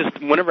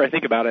just whenever I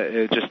think about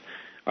it,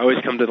 I always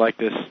come to like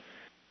this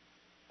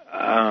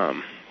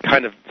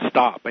kind of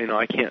stop.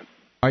 I can't.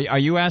 Are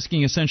you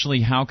asking essentially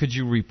how could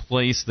you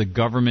replace the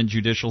government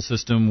judicial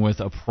system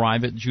with a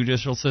private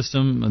judicial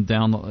system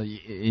down the?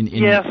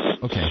 Yes,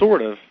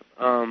 sort of.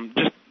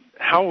 Just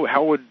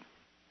how would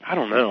I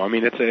don't know. I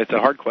mean, it's a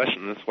hard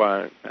question. That's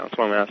why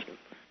I'm asking.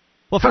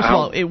 Well, first of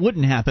all, it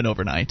wouldn't happen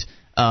overnight.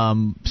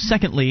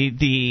 Secondly,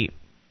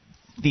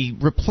 the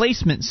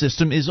replacement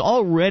system is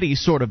already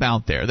sort of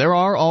out there. There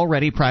are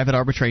already private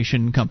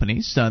arbitration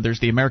companies. There's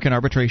the American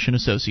Arbitration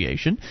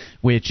Association,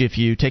 which if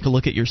you take a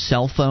look at your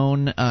cell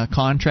phone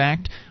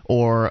contract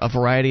or a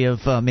variety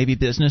of maybe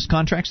business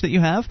contracts that you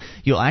have,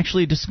 you'll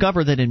actually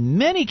discover that in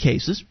many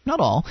cases, not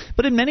all,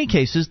 but in many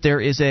cases, there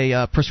is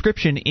a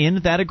prescription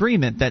in that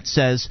agreement that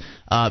says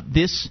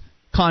this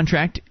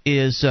contract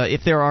is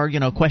if there are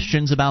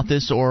questions about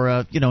this or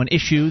an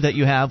issue that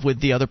you have with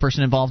the other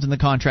person involved in the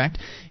contract,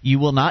 you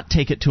will not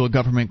take it to a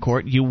government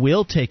court. You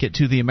will take it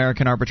to the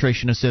American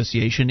Arbitration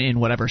Association in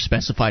whatever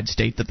specified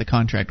state that the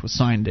contract was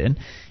signed in,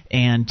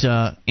 and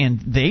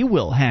they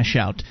will hash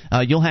out.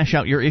 You'll hash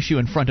out your issue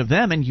in front of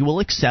them, and you will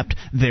accept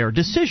their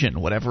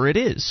decision, whatever it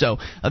is. So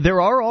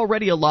there are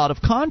already a lot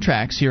of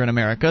contracts here in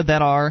America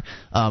that are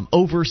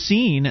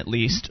overseen, at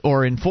least,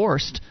 or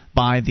enforced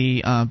by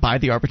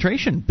the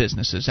arbitration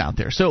businesses out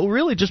there. So it will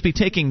really just be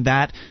taking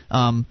that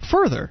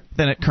further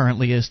than it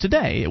currently is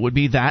today. It would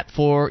be that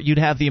you'd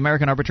have the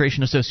American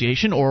Arbitration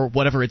Association or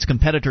whatever its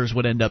competitors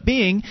would end up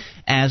being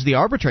as the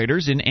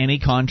arbitrators in any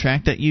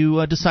contract that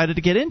you decided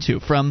to get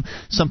into, from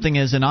something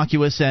as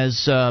innocuous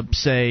as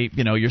say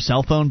your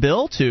cell phone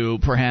bill to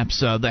perhaps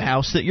the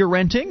house that you're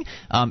renting.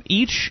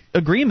 Each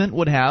agreement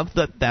would have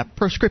that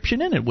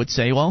prescription in it. Would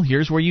say, well,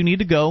 here's where you need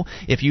to go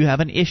if you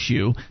have an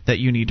issue that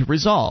you need to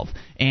resolve.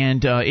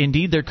 And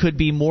indeed, there could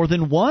be more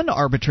than one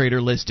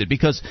arbitrator listed,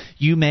 because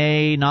you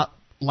may not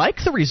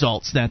like the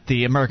results that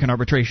the American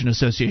Arbitration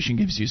Association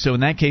gives you. So in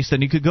that case,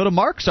 then you could go to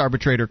Mark's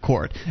arbitrator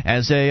court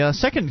as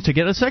to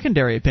get a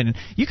secondary opinion.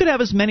 You could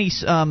have as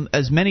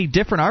many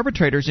different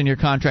arbitrators in your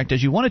contract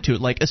as you wanted to,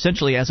 like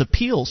essentially as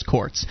appeals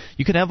courts.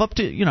 You could have up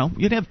to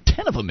you'd have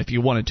 10 of them if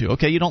you wanted to.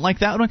 Okay, you don't like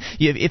that one?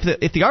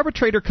 If the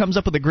arbitrator comes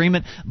up with an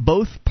agreement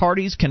both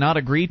parties cannot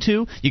agree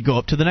to, you go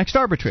up to the next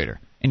arbitrator.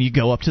 And you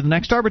go up to the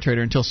next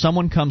arbitrator until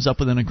someone comes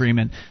up with an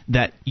agreement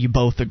that you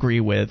both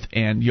agree with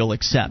and you'll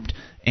accept.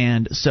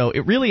 And so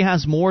it really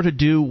has more to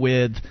do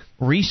with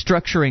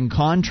restructuring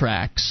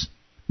contracts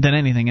than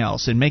anything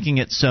else, and making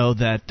it so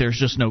that there's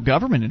just no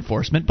government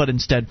enforcement, but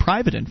instead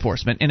private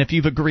enforcement. And if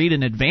you've agreed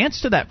in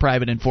advance to that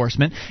private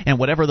enforcement, and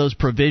whatever those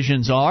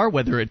provisions are,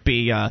 whether it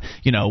be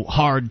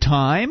hard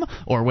time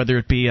or whether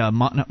it be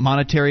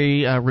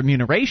monetary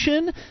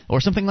remuneration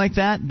or something like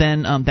that,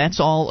 then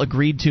that's all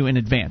agreed to in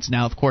advance.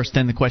 Now, of course,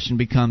 then the question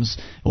becomes,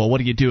 well, what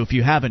do you do if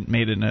you haven't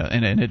made an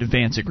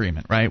advance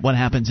agreement, right? What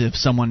happens if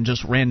someone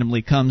just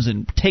randomly comes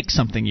and takes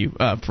something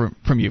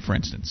from you, for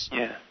instance?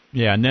 Yeah.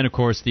 Yeah, and then, of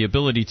course, the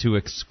ability to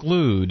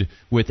exclude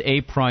with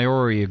a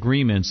priori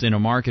agreements in a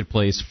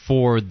marketplace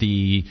for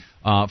the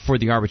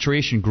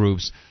arbitration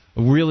groups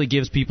really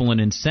gives people an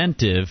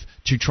incentive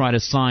to try to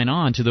sign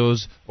on to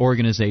those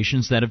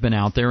organizations that have been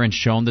out there and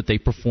shown that they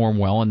perform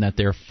well and that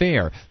they're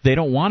fair. They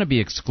don't want to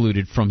be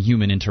excluded from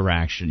human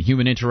interaction.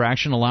 Human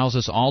interaction allows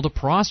us all to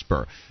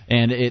prosper,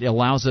 and it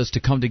allows us to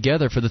come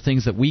together for the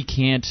things that we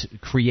can't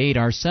create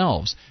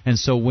ourselves. And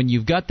so when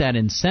you've got that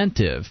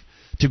incentive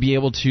to be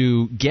able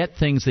to get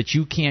things that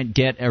you can't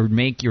get or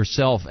make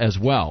yourself as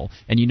well,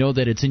 and you know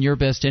that it's in your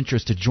best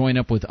interest to join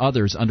up with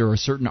others under a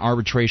certain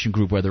arbitration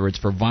group, whether it's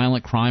for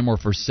violent crime or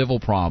for civil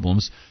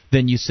problems,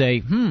 then you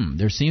say,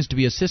 there seems to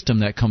be a system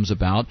that comes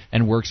about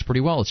and works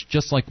pretty well. It's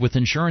just like with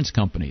insurance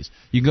companies.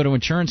 You can go to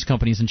insurance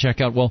companies and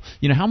check out, well,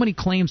 how many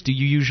claims do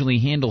you usually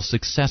handle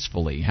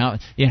successfully? How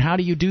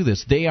do you do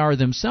this? They are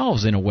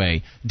themselves, in a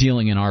way,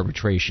 dealing in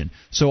arbitration.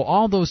 So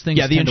all those things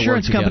tend to work together. Yeah, the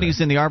insurance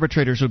companies and the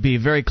arbitrators would be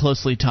very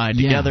closely tied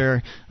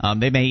together.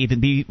 They may even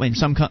be, in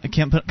some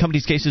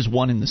companies' cases,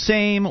 one and the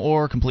same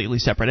or completely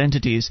separate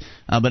entities.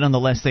 But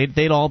nonetheless,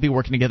 they'd all be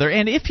working together.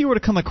 And if you were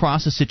to come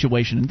across a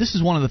situation, and this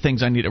is one of the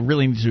things I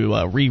really need to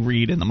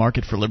reread in The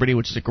Market for Liberty,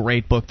 which is a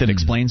great book that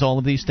explains all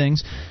of these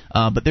things.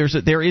 But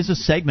there is a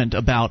segment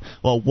about,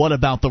 well, what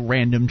about the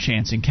random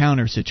chance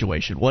encounter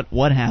situation?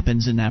 What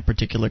happens in that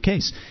particular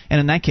case? And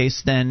in that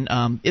case, then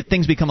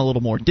things become a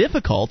little more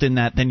difficult in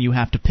that then you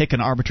have to pick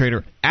an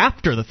arbitrator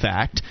after the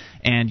fact,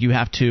 and you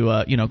have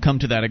to come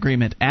to that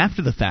agreement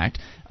after the fact.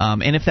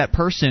 And if that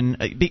person,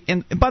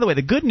 and by the way,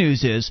 the good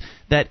news is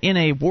that in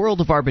a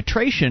world of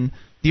arbitration,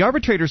 the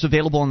arbitrators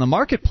available in the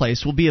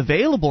marketplace will be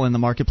available in the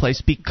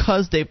marketplace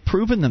because they've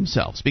proven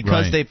themselves,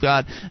 because they've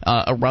got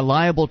a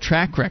reliable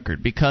track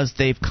record, because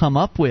they've come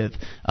up with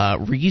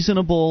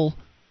reasonable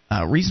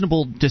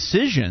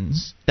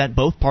decisions that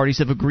both parties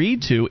have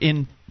agreed to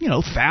in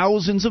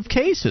thousands of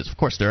cases. Of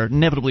course, there are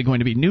inevitably going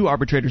to be new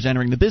arbitrators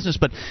entering the business,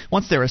 but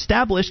once they're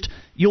established,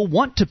 you'll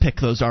want to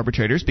pick those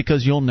arbitrators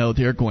because you'll know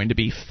they're going to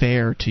be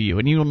fair to you,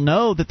 and you'll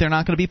know that they're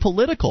not going to be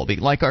political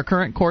like our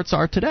current courts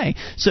are today.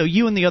 So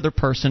you and the other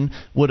person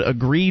would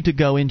agree to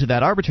go into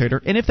that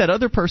arbitrator, and if that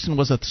other person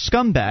was a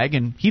scumbag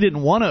and he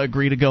didn't want to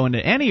agree to go into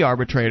any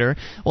arbitrator,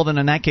 well, then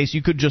in that case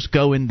you could just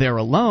go in there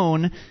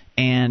alone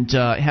and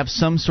have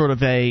some sort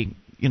of a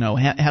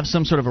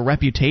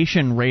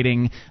reputation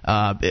rating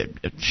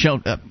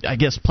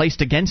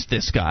placed against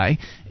this guy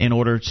in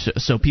order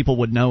so people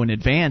would know in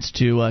advance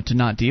to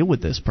not deal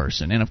with this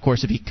person. And of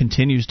course, if he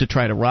continues to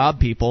try to rob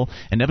people,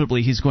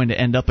 inevitably he's going to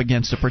end up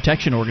against a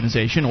protection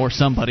organization or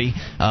somebody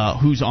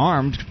who's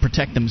armed to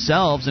protect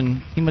themselves,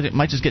 and he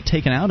might just get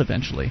taken out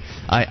eventually.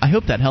 I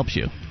hope that helps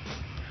you.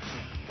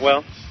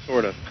 Well,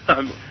 sort of.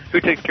 Who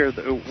takes care of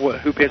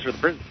who pays for the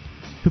prison?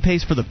 Who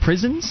pays for the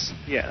prisons?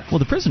 Yeah. Well,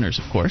 the prisoners,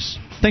 of course.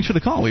 Thanks for the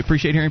call. We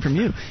appreciate hearing from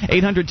you.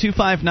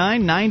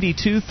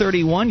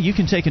 800-259-9231. You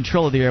can take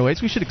control of the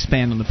airwaves. We should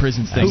expand on the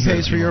prisons thing. Who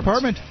pays for your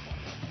apartment?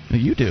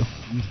 You do.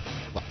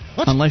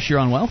 What? Unless you're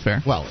on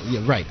welfare. Well,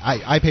 yeah, right.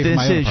 I pay for my own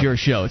This is apartment. your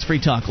show. It's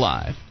Free Talk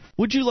Live.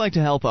 Would you like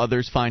to help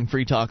others find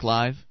Free Talk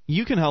Live?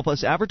 You can help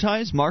us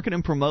advertise, market,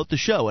 and promote the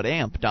show at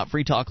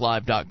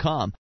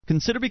amp.freetalklive.com.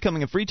 Consider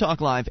becoming a Free Talk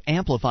Live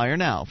amplifier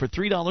now for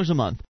 $3 a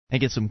month and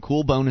get some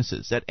cool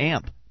bonuses at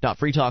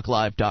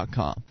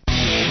amp.freetalklive.com.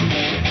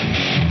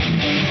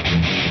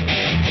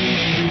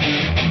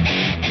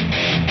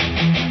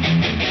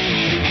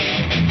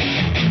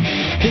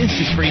 This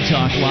is Free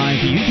Talk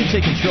Live. You can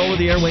take control of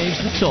the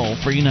airwaves. The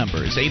toll-free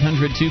number is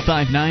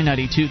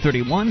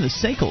 800-259-9231. The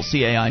SACL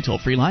CAI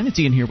toll-free line. It's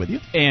Ian here with you.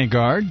 And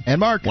Guard. And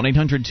Mark.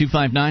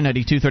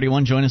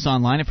 1-800-259-9231. Join us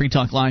online at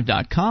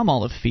freetalklive.com.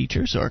 All of the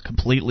features are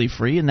completely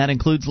free, and that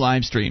includes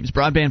live streams,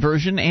 broadband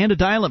version, and a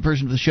dial-up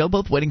version of the show,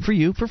 both waiting for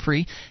you for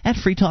free at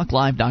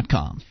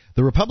freetalklive.com.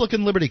 The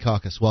Republican Liberty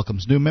Caucus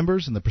welcomes new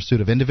members in the pursuit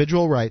of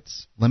individual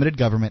rights, limited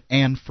government,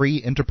 and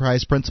free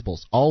enterprise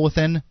principles, all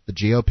within the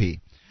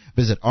GOP.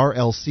 Visit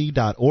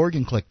rlc.org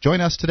and click Join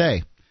Us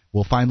today.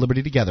 We'll find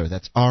liberty together.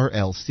 That's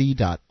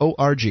rlc.org.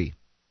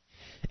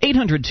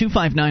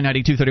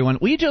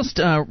 800-259-9231. We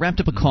just wrapped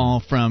up a call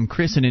from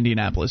Chris in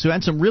Indianapolis, who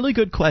had some really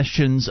good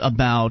questions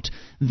about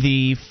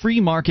the free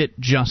market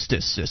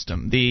justice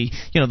system, the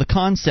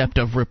concept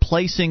of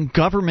replacing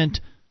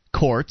government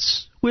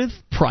courts with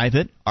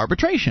private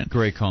arbitration.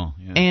 Great call.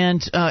 Yeah.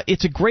 And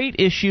it's a great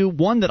issue,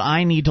 one that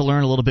I need to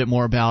learn a little bit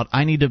more about.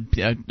 I need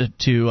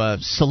to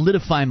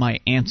solidify my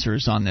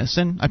answers on this,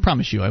 and I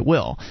promise you I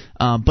will.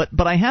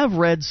 But I have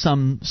read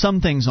some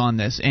things on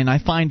this, and I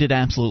find it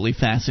absolutely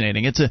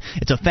fascinating. It's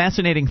a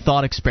fascinating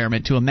thought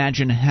experiment to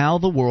imagine how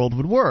the world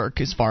would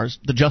work as far as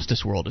the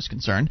justice world is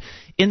concerned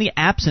in the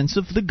absence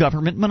of the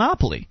government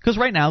monopoly. Because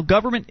right now,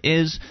 government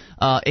is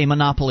a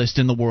monopolist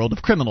in the world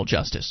of criminal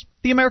justice.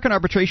 The American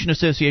Arbitration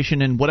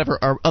Association and whatever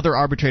other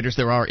arbitrators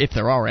there are, if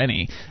there are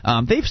any,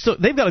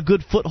 they've got a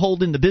good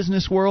foothold in the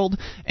business world,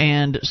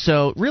 and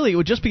so really it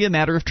would just be a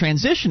matter of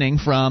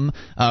transitioning from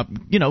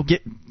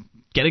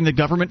getting the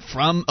government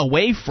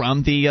away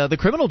from the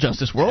criminal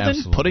justice world.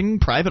 Absolutely. And putting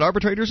private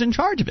arbitrators in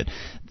charge of it.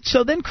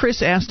 So then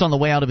Chris asked on the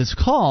way out of his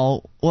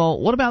call,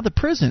 well, what about the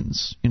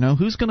prisons?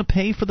 Who's going to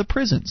pay for the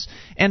prisons?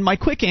 And my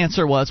quick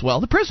answer was,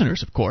 well, the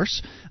prisoners, of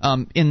course,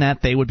 in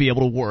that they would be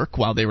able to work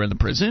while they were in the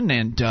prison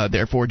and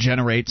therefore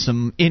generate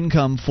some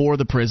income for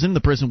the prison.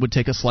 The prison would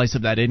take a slice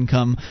of that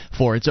income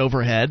for its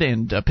overhead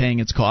and paying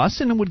its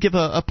costs, and it would give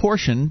a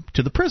portion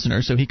to the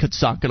prisoner so he could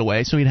sock it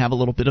away so he'd have a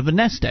little bit of a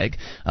nest egg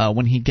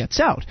when he gets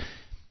out.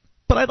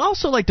 But I'd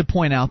also like to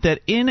point out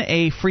that in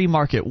a free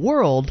market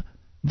world,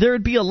 there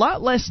would be a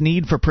lot less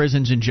need for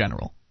prisons in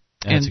general.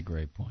 That's a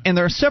great point. And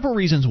there are several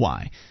reasons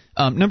why.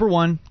 Number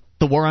one,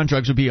 the war on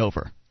drugs would be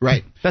over.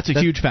 Right. That's a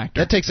huge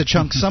factor. That takes a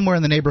chunk somewhere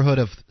in the neighborhood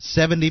of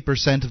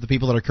 70% of the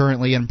people that are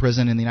currently in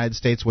prison in the United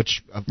States,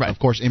 which, of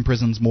course,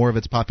 imprisons more of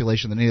its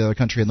population than any other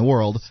country in the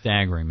world.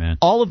 Staggering, man.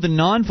 All of the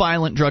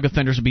nonviolent drug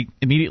offenders would be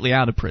immediately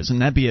out of prison.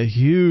 That'd be a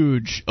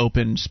huge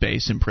open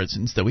space in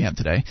prisons that we have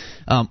today.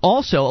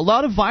 Also, a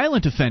lot of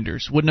violent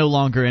offenders would no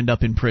longer end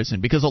up in prison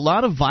because a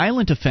lot of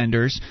violent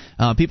offenders,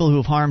 people who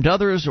have harmed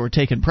others or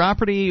taken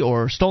property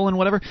or stolen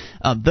whatever,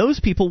 those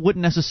people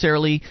wouldn't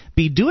necessarily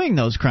be doing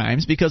those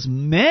crimes because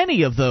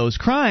many of those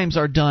crimes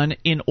are done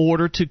in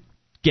order to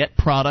get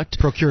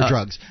procure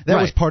drugs. That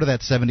was part of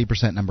that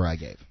 70% number I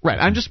gave. Right.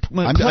 I'm just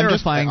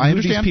clarifying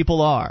who these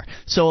people are.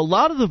 So a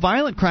lot of the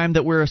violent crime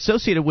that we're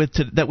associated with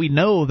that we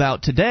know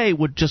about today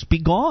would just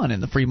be gone in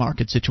the free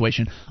market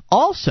situation.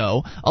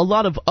 Also, a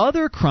lot of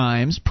other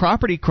crimes,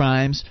 property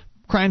crimes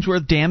where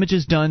damage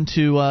is done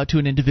to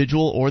an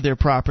individual or their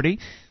property,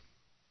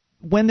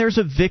 when there's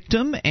a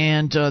victim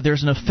and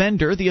there's an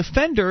offender, the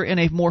offender in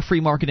a more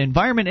free market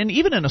environment and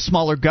even in a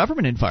smaller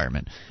government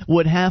environment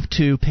would have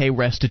to pay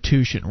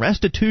restitution.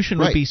 Restitution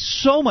would be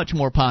so much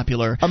more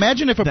popular.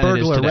 Imagine if a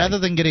burglar, rather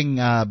than getting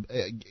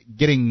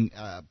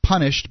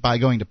punished by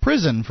going to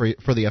prison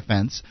for the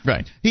offense,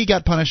 he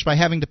got punished by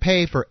having to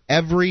pay for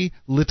every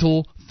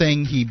little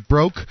thing he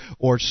broke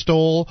or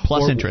stole,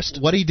 plus interest,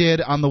 what he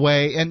did on the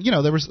way, and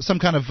there was some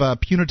kind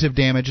of punitive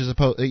damage as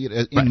opposed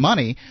in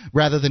money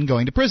rather than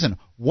going to prison.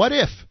 What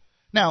if?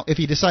 Now, if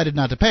he decided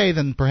not to pay,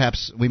 then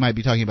perhaps we might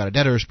be talking about a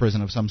debtor's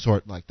prison of some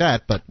sort like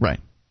that. But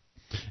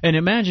And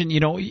imagine,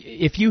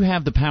 if you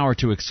have the power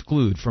to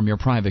exclude from your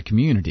private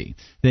community,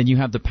 then you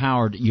have the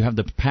power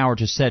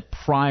to set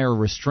prior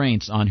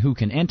restraints on who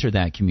can enter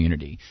that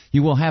community.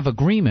 You will have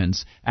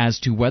agreements as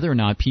to whether or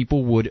not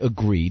people would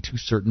agree to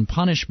certain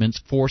punishments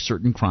for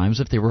certain crimes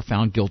if they were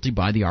found guilty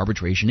by the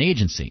arbitration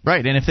agency.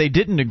 Right, and if they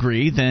didn't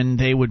agree, then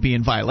they would be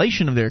in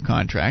violation of their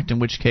contract, in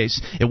which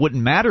case it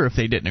wouldn't matter if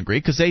they didn't agree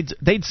because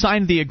they'd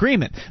signed the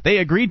agreement. They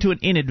agreed to it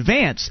in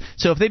advance,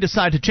 so if they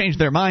decide to change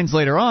their minds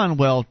later on,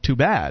 well, too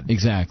bad.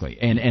 Exactly,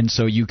 and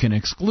so you can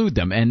exclude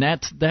them, and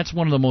that's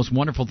one of the most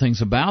wonderful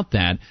things about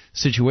that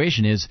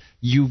situation is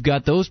you've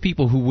got those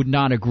people who would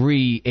not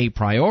agree a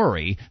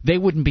priori, they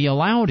wouldn't be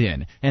allowed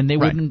in, and they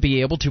wouldn't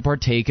be able to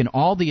partake in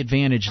all the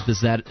advantages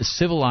that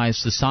civilized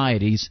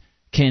societies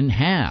can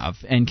have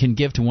and can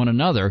give to one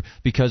another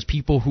because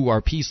people who are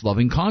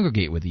peace-loving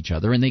congregate with each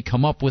other and they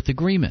come up with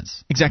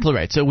agreements. Exactly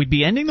right. So we'd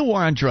be ending the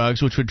war on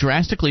drugs, which would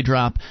drastically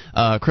drop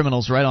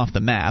criminals right off the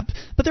map,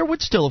 but there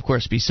would still, of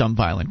course, be some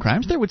violent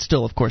crimes. There would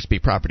still, of course, be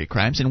property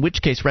crimes, in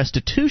which case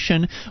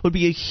restitution would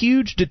be a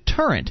huge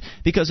deterrent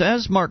because,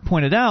 as Mark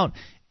pointed out,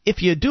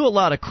 if you do a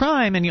lot of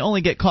crime and you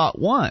only get caught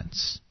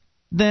once,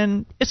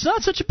 then it's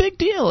not such a big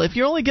deal. If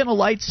you're only getting a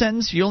light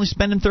sentence, you're only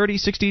spending 30,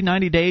 60,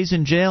 90 days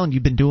in jail, and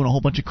you've been doing a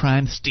whole bunch of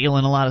crimes,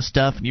 stealing a lot of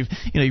stuff, and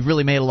you've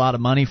really made a lot of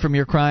money from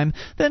your crime,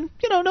 then,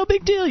 no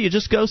big deal. You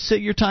just go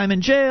sit your time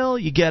in jail,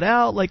 you get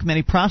out, like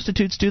many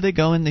prostitutes do. They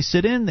go in, they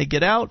sit in, they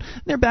get out,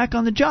 and they're back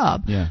on the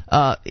job. Yeah.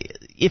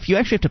 If you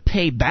actually have to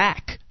pay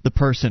back the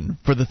person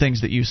for the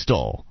things that you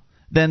stole,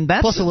 then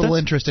that's plus a little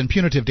interest and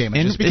punitive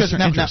damages. Because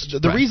now,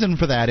 the reason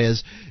for that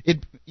is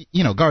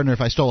Gardner,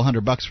 if I stole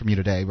 $100 from you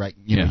today, right?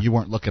 You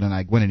weren't looking, and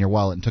I went in your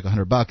wallet and took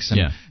 $100,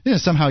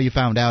 and somehow you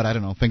found out, I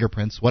don't know,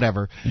 fingerprints,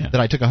 whatever,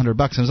 that I took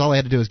 $100, and all I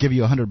had to do is give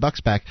you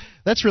 $100 back.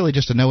 That's really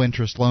just a no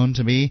interest loan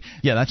to me.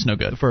 Yeah, that's no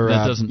good for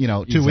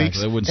 2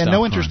 weeks. And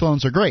no interest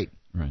loans are great.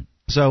 Right.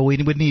 So we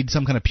would need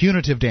some kind of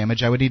punitive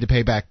damage. I would need to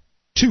pay back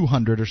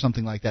 $200 or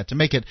something like that to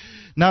make it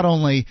not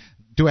only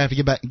do I have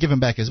to give him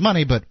back his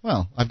money, but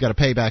I've got to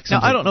pay back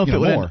something. Now, I don't know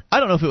if more.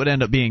 I don't know if it would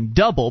end up being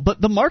double, but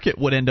the market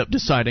would end up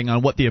deciding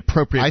on what the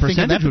appropriate percentage would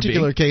be. I think in that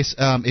particular case,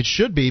 it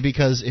should be,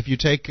 because if you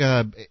take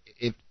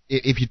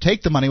if you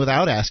take the money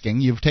without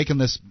asking, you've taken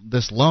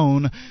this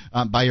loan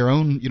by your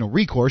own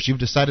recourse. You've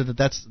decided that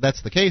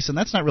that's the case, and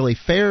that's not really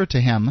fair to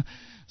him.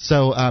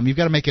 So you've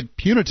got to make it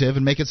punitive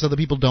and make it so that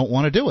people don't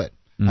want to do it.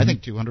 I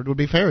think $200 would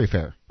be very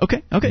fair.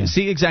 Okay. Yeah.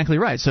 See, exactly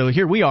right. So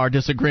here we are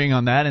disagreeing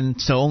on that,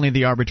 and so only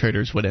the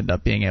arbitrators would end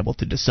up being able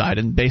to decide,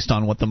 and based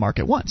on what the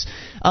market wants.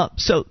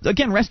 So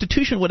again,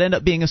 restitution would end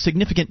up being a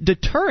significant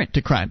deterrent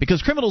to crime,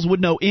 because criminals would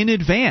know in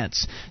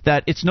advance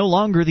that it's no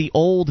longer the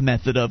old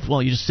method of,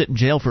 you just sit in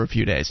jail for a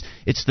few days.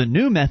 It's the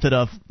new method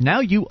of,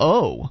 now you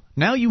owe.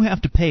 Now you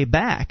have to pay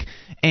back.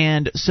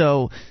 And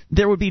so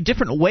there would be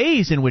different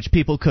ways in which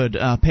people could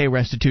pay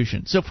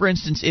restitution. So, for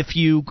instance, if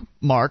you,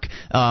 Mark,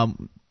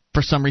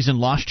 for some reason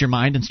lost your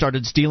mind and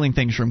started stealing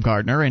things from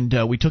Gardner, and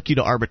we took you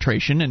to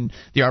arbitration, and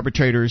the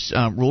arbitrators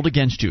ruled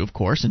against you, of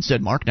course, and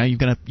said, Mark, now you're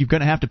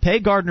gonna have to pay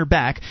Gardner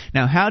back.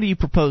 Now, how do you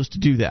propose to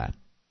do that?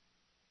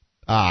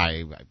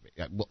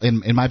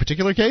 In my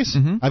particular case,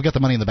 I've got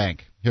the money in the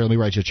bank. Here, let me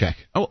write you a check.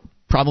 Oh,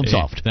 problem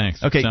solved.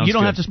 Thanks. Okay, Sounds you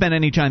don't good. have to spend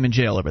any time in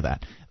jail over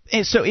that.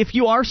 And so if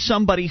you are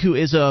somebody who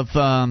is of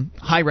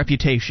high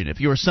reputation, if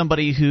you are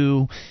somebody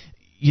who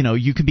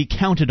you can be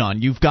counted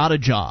on, you've got a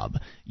job,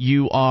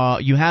 you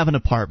have an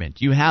apartment,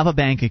 you have a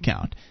bank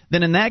account,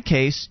 then in that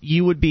case,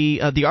 you would be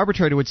the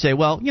arbitrator would say,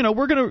 we're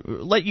going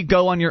to let you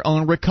go on your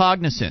own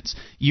recognizance.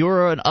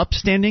 You're an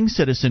upstanding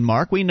citizen,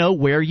 Mark. We know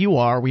where you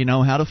are. We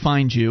know how to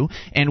find you,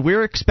 and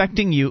we're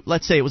expecting you.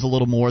 Let's say it was a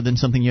little more than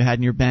something you had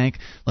in your bank.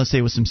 Let's say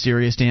it was some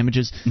serious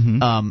damages.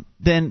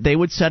 Then they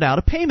would set out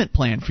a payment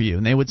plan for you,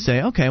 and they would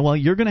say, okay,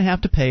 you're going to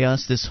have to pay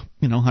us this,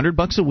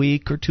 $100 a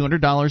week or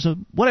 $200 or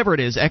whatever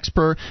it is, X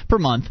per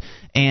month,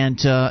 and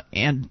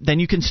then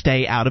you can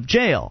stay out of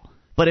jail.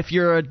 But if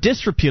you're a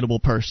disreputable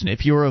person,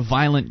 if you're a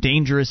violent,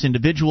 dangerous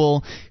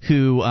individual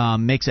who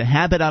makes a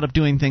habit out of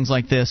doing things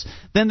like this,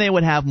 then they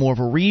would have more of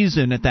a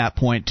reason at that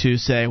point to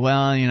say, we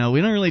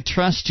don't really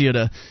trust you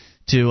to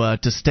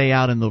stay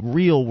out in the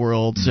real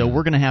world, so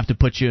we're going to have to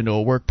put you into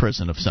a work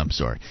prison of some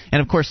sort.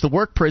 And of course, the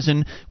work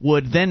prison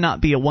would then not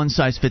be a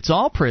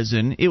one-size-fits-all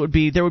prison.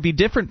 There would be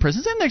different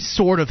prisons, and they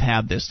sort of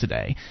have this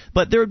today.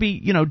 But there would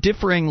be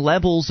differing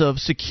levels of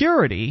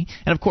security,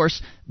 and of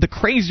course, the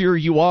crazier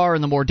you are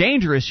and the more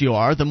dangerous you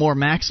are, the more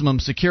maximum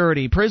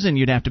security prison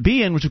you'd have to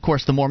be in, which of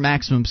course the more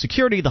maximum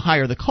security, the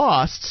higher the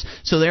costs.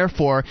 So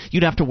therefore,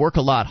 you'd have to work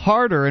a lot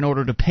harder in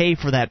order to pay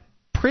for that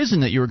prison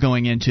that you were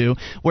going into,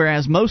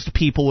 whereas most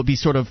people would be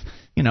sort of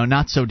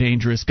not so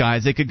dangerous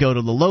guys. They could go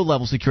to the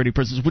low-level security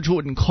prisons, which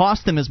wouldn't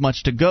cost them as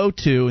much to go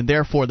to, and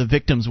therefore the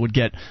victims would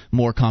get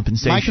more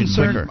compensation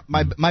quicker.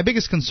 My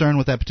biggest concern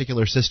with that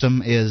particular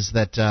system is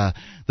that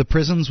the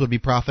prisons would be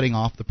profiting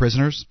off the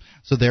prisoners,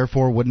 so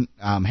therefore wouldn't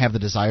have the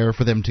desire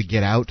for them to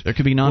get out. There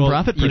could be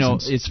non-profit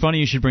prisons. It's funny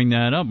you should bring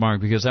that up, Mark,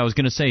 because I was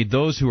going to say,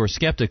 those who are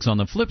skeptics on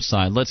the flip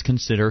side, let's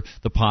consider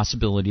the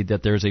possibility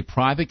that there's a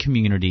private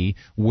community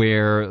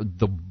where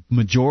the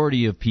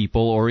majority of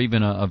people, or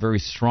even a very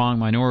strong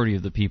minority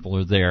of the people,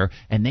 are there,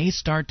 and they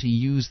start to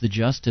use the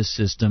justice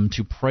system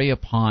to prey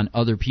upon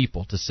other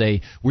people, to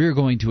say, we're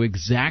going to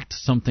exact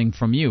something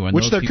from you. And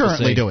which they're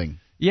currently doing.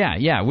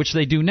 Yeah, which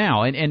they do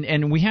now.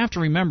 And we have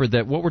to remember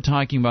that what we're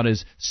talking about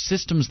is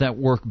systems that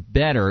work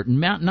better,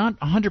 not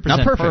 100%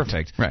 not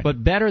perfect, right,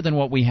 but better than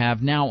what we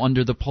have now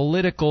under the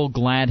political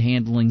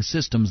glad-handling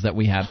systems that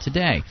we have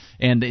today.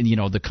 And,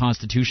 the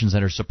constitutions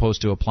that are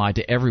supposed to apply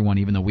to everyone,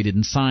 even though we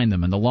didn't sign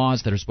them, and the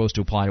laws that are supposed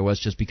to apply to us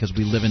just because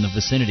we live in the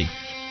vicinity.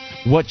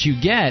 What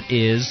you get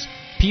is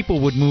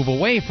people would move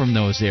away from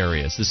those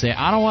areas to say,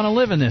 I don't want to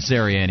live in this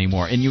area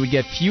anymore. And you would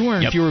get fewer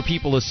and fewer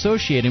people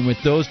associating with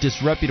those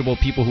disreputable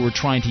people who are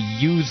trying to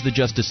use the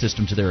justice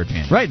system to their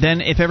advantage. Right.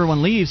 Then if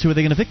everyone leaves, who are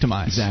they going to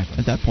victimize? Exactly.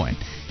 At that point.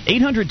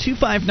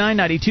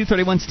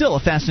 800-259-9231. Still a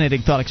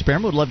fascinating thought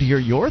experiment. Would love to hear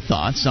your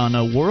thoughts on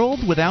a world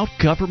without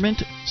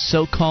government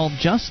so-called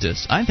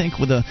justice. I think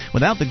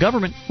without the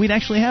government, we'd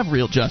actually have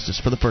real justice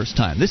for the first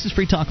time. This is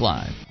Free Talk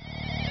Live.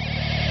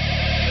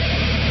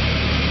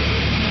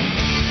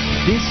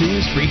 This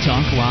is Free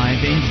Talk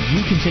Live, and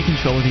you can take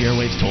control of the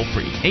airwaves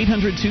toll-free.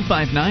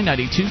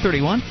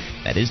 800-259-9231.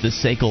 That is the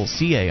SACL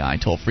CAI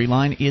toll-free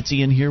line. It's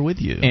Ian here with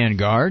you. And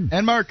Guard.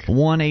 And Mark.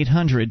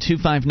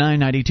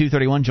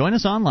 1-800-259-9231. Join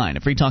us online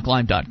at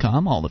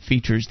freetalklive.com. All the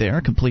features there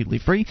are completely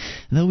free.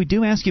 Though we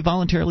do ask you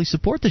voluntarily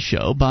support the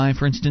show by,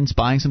 for instance,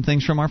 buying some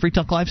things from our Free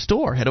Talk Live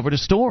store. Head over to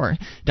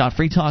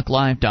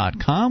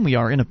store.freetalklive.com. We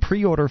are in a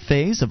pre-order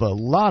phase of a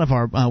lot of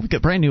our we've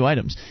got brand new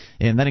items,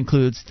 and that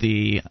includes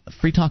the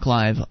Free Talk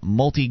Live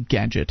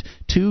multi-gadget,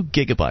 2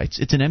 gigabytes.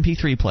 It's an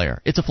MP3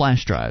 player. It's a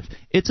flash drive.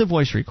 It's a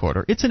voice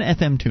recorder. It's an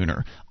FM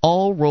tuner,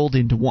 all rolled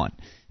into one.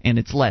 And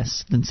it's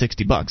less than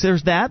 $60.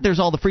 There's that. There's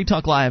all the Free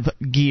Talk Live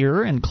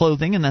gear and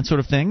clothing and that sort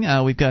of thing.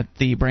 We've got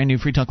the brand new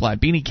Free Talk Live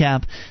beanie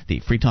cap, the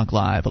Free Talk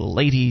Live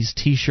ladies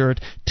T-shirt,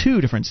 2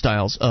 different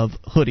styles of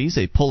hoodies,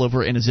 a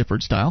pullover and a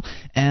zippered style,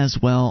 as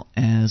well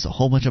as a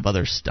whole bunch of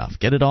other stuff.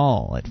 Get it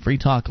all at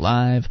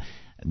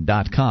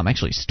freetalklive.com.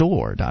 Actually,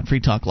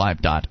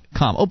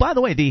 store.freetalklive.com. Oh, by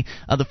the way, the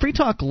Free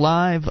Talk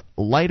Live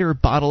lighter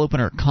bottle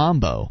opener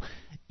combo,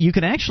 you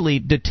can actually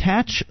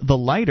detach the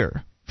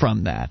lighter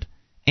from that.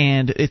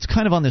 And it's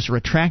kind of on this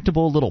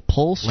retractable little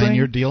pull string.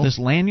 Lanyard deal. This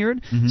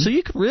lanyard. Mm-hmm. So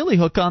you could really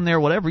hook on there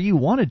whatever you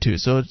wanted to.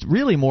 So it's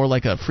really more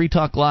like a Free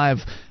Talk Live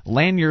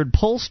lanyard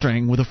pull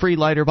string with a free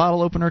lighter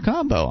bottle opener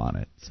combo on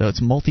it. So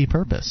it's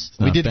multi-purpose.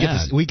 We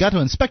got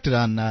to inspect it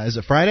on, is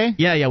it Friday?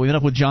 Yeah, we met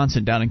up with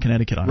Johnson down in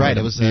Connecticut on Right,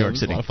 it was New York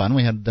City. A lot of fun.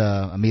 We had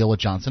a meal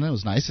with Johnson. It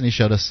was nice, and he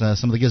showed us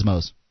some of the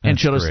gizmos. And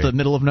showed us the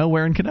middle of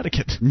nowhere in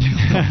Connecticut.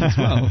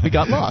 Well, we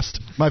got lost.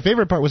 My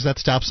favorite part was that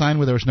stop sign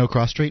where there was no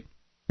cross street.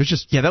 It was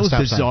just that was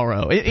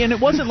bizarro. And it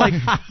wasn't like,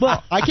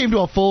 well, I came to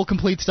a full,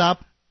 complete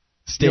stop.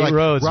 State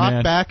roads, rock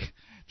man. back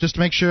just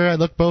to make sure I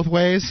looked both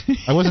ways.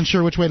 I wasn't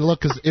sure which way to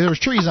look because there was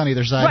trees on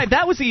either side. Right,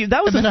 that was the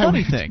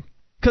funny thing.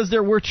 Because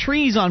there were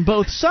trees on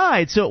both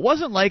sides, so it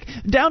wasn't like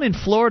down in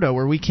Florida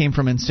where we came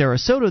from in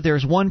Sarasota,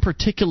 there's one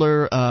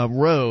particular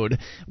road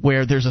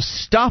where there's a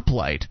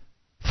stoplight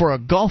for a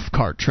golf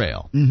cart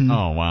trail. Mm-hmm.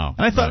 Oh, wow.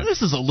 And I thought,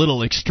 this is a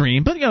little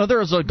extreme, but,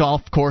 there's a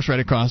golf course right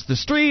across the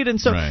street, and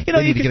so, you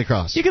need to get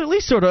across. You can at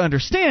least sort of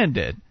understand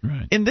it.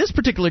 Right. In this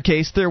particular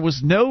case, there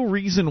was no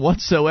reason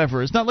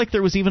whatsoever. It's not like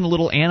there was even a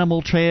little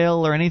animal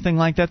trail or anything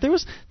like that. There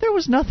was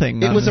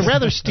nothing. It was a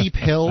rather steep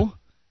hill,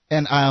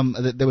 and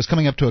that was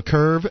coming up to a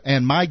curve,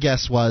 and my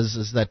guess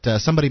is that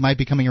somebody might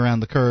be coming around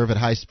the curve at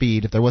high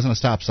speed if there wasn't a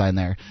stop sign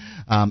there,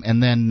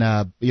 and then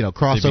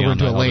cross over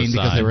into a lane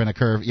because they were in a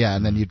curve,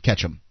 and then you'd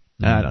catch them.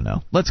 I don't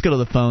know. Let's go to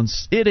the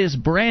phones. It is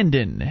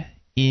Brandon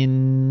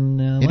in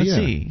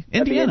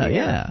Indiana.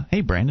 Yeah.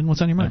 Hey, Brandon,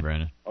 what's on your mind? Hi,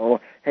 Brandon.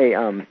 Oh, hey.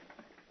 I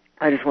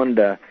just wanted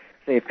to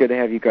say it's good to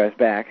have you guys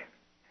back.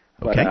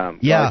 But, okay.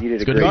 you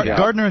did a great job.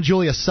 Gardner and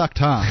Julia sucked,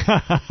 huh?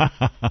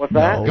 What's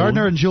that? No.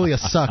 Gardner and Julia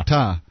sucked,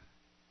 huh?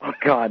 Oh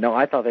God, no!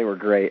 I thought they were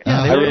great.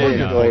 Yeah, I really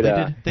enjoyed.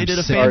 They did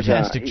a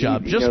fantastic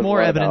job. Just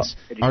more evidence.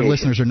 Our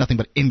listeners are nothing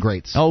but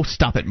ingrates. Oh,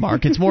 stop it,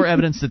 Mark! It's more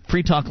evidence that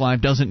Free Talk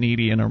Live doesn't need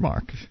Ian or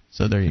Mark.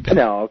 So there you go.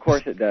 No, of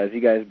course it does. You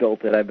guys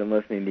built it. I've been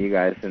listening to you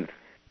guys since.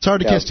 It's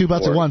hard to kiss 2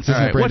 butts at once,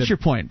 isn't it, Brandon? What's your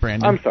point,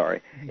 Brandon? I'm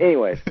sorry.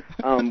 Anyways,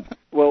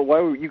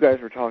 while you guys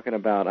were talking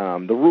about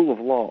the rule of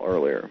law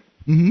earlier,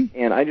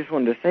 and I just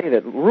wanted to say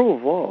that the rule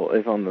of law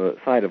is on the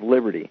side of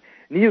liberty.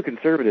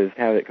 Neoconservatives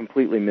have it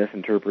completely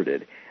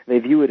misinterpreted. They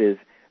view it as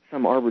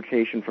some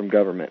arbitration from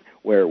government,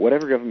 where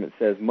whatever government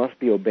says must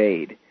be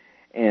obeyed.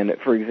 And,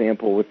 for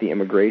example, with the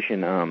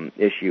immigration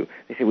issue,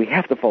 they say we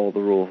have to follow the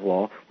rule of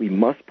law. We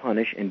must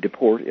punish and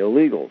deport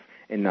illegals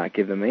and not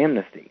give them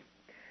amnesty.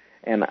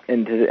 And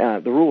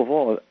the rule of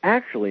law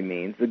actually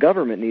means the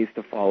government needs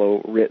to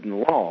follow written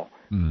law.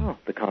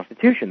 The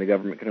Constitution. The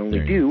government can only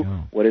do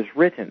what is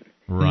written.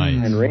 Right.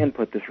 And Rand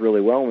put this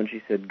really well when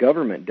she said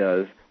government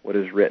does what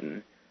is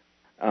written.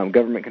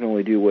 Government can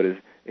only do what is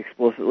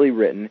explicitly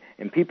written,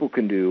 and people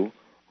can do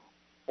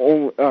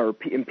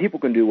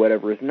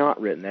whatever is not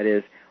written. That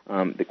is,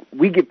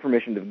 we give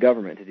permission to the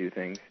government to do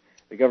things.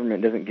 The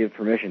government doesn't give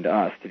permission to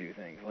us to do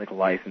things like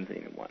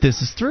licensing and whatnot.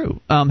 This is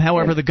true.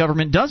 However, the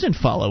government doesn't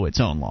follow its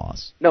own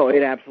laws. No,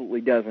 it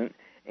absolutely doesn't,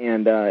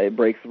 and it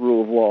breaks the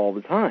rule of law all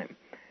the time.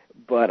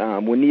 But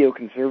when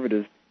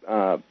neoconservatives,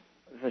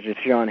 such as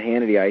Sean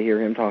Hannity, I hear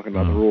him talking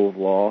about the rule of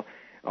law.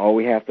 Oh,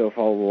 we have to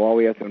follow the law.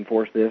 We have to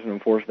enforce this and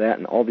enforce that,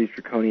 and all these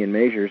draconian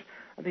measures.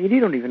 I mean, you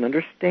don't even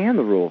understand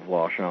the rule of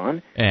law,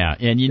 Sean. Yeah,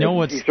 and you know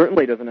what? He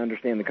certainly doesn't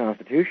understand the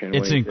Constitution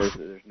when he says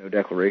there's no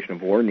declaration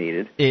of war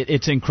needed.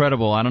 It's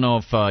incredible. I don't know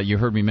if you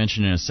heard me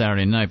mention it on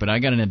Saturday night, but I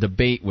got in a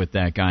debate with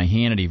that guy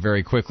Hannity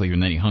very quickly,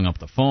 and then he hung up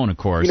the phone, of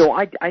course.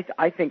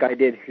 I think I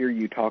did hear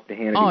you talk to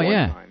Hannity one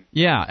time.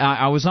 Yeah,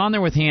 I was on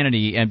there with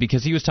Hannity, and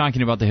because he was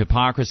talking about the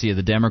hypocrisy of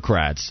the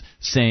Democrats,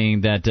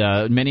 saying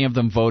that many of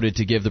them voted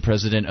to give the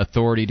president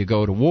authority to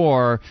go to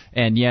war,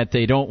 and yet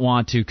they don't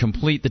want to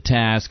complete the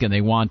task, and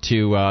they want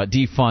to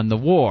defund the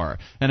war.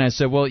 And I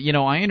said, well,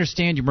 I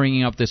understand you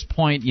bringing up this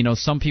point.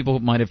 Some people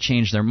might have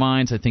changed their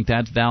minds. I think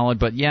that's valid.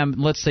 But, yeah,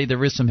 let's say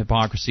there is some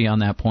hypocrisy on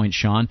that point,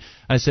 Sean.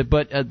 I said,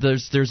 but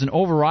there's an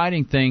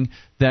overriding thing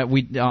that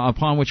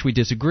upon which we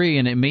disagree,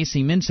 and it may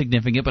seem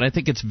insignificant, but I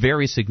think it's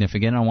very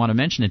significant. I want to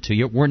mention it to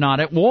you. We're not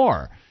at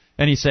war.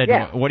 And he said,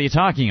 what are you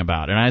talking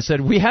about? And I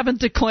said, we haven't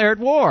declared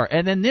war.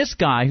 And then this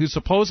guy, who's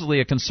supposedly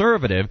a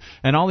conservative,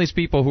 and all these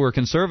people who are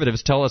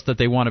conservatives tell us that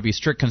they want to be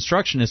strict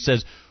constructionists,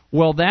 says,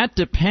 well, that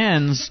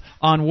depends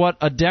on what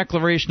a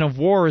declaration of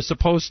war is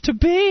supposed to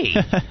be.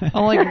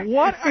 I'm like,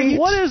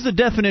 what is the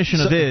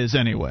definition of is,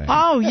 anyway?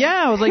 Oh,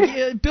 yeah. I was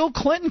like, Bill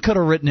Clinton could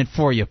have written it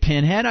for you,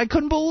 Pinhead. I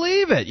couldn't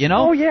believe it,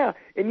 Oh, yeah.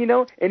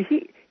 And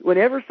he,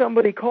 whenever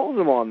somebody calls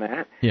him on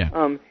that,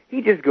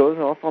 he just goes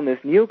off on this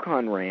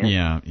neocon rant.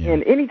 Yeah.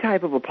 And any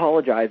type of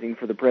apologizing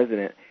for the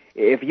president,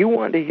 if you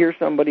want to hear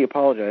somebody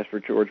apologize for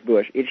George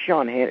Bush, it's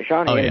Sean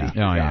Hannity.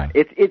 Yeah.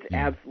 It's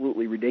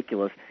absolutely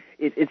ridiculous.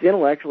 It's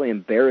intellectually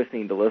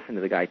embarrassing to listen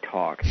to the guy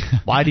talk.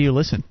 Why do you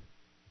listen?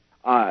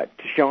 To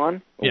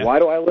Sean? Yeah. Why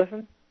do I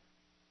listen?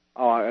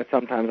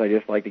 Sometimes I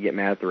just like to get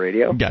mad at the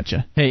radio.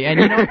 Gotcha. Hey, and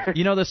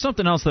there's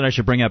something else that I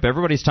should bring up.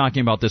 Everybody's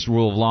talking about this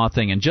rule of law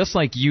thing, and just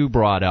like you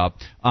brought up,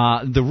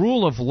 the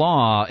rule of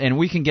law, and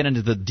we can get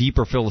into the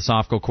deeper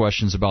philosophical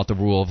questions about the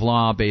rule of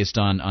law based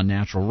on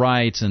natural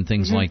rights and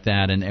things like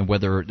that, and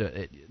whether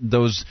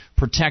those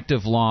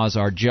protective laws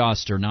are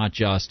just or not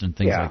just and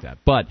things like that.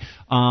 But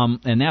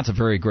and that's a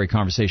very great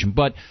conversation.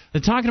 But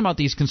talking about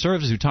these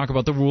conservatives who talk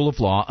about the rule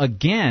of law,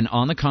 again,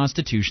 on the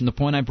Constitution, the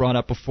point I brought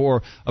up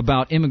before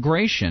about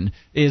immigration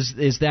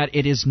is that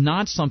it is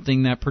not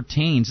something that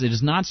pertains, it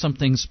is not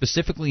something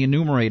specifically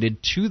enumerated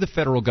to the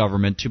federal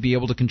government to be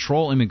able to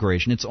control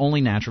immigration. It's only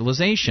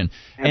naturalization.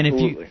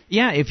 Absolutely.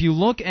 And if you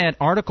look at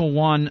Article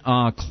 1,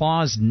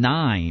 Clause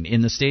 9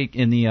 in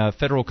the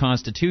federal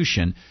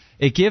Constitution,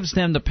 it gives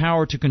them the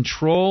power to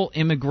control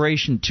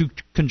immigration, to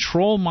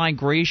control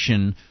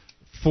migration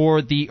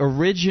for the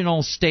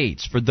original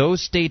states, for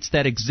those states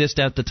that exist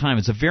at the time.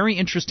 It's a very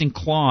interesting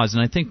clause,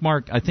 and I think,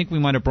 Mark, we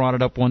might have brought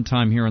it up one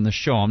time here on the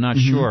show. I'm not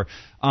sure.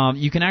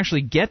 You can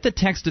actually get the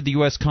text of the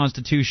U.S.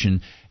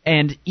 Constitution,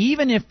 and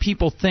even if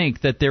people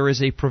think that there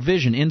is a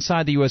provision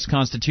inside the U.S.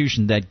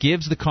 Constitution that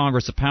gives the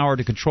Congress the power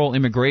to control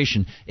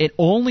immigration, it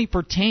only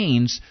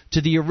pertains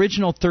to the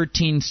original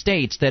 13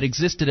 states that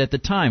existed at the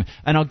time.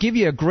 And I'll give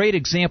you a great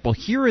example.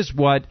 Here is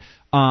what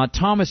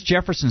Thomas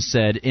Jefferson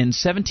said in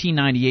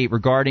 1798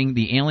 regarding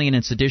the Alien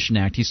and Sedition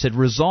Act. He said,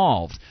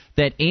 resolved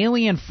that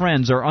alien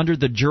friends are under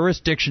the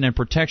jurisdiction and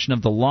protection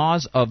of the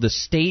laws of the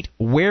state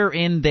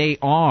wherein they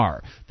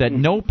are, that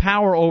no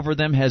power over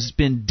them has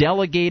been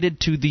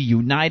delegated to the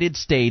United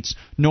States,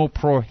 nor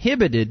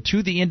prohibited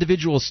to the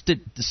individual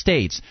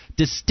states,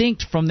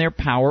 distinct from their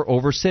power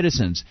over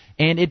citizens.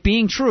 And it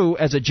being true,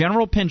 as a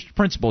general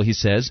principle, he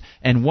says,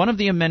 and one of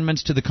the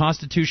amendments to the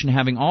Constitution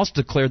having also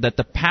declared that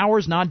the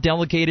powers not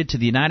delegated to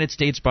the United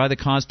States by the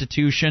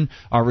Constitution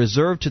are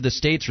reserved to the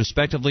states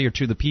respectively or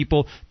to the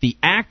people, the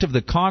act of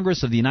the Congress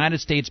of the United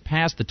States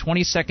passed the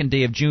 22nd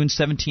day of June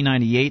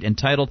 1798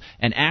 entitled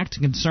An Act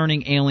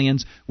Concerning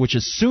Aliens, which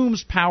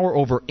assumes power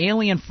over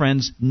alien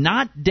friends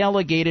not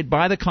delegated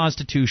by the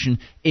Constitution,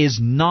 is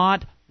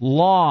not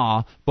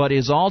law, but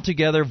is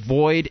altogether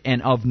void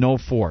and of no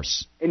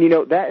force. And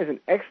that is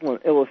an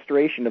excellent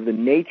illustration of the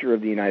nature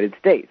of the United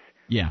States.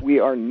 Yeah. We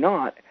are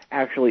not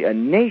actually a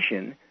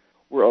nation.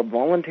 We're a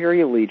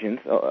voluntary allegiance,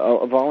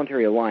 a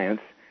voluntary alliance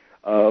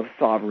of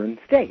sovereign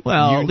states.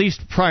 Well, at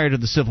least prior to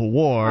the Civil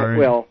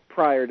War.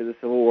 Prior to the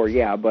Civil War,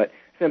 yeah, but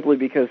simply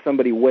because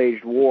somebody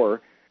waged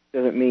war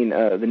doesn't mean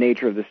the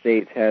nature of the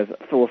states has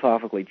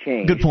philosophically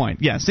changed. Good point.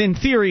 Yes, in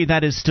theory,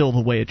 that is still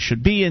the way it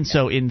should be, and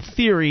so in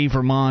theory,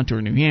 Vermont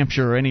or New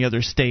Hampshire or any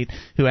other state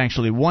who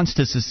actually wants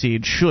to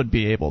secede should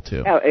be able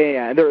to.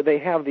 Yeah, they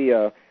have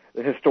the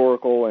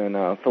historical and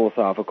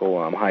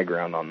philosophical high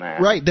ground on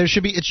that. Right. It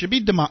should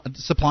be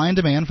supply and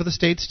demand for the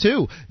states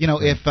too.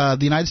 If the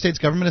United States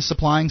government is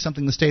supplying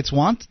something the states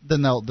want,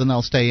 then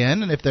they'll stay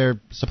in, and if they're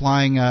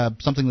supplying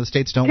something the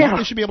states don't want,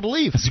 they should be able to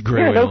leave. That's a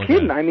great way no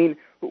kidding. I mean,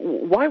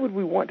 why would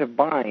we want to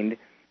bind?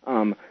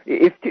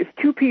 If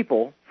two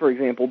people, for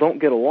example, don't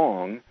get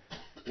along,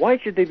 why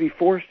should they be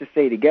forced to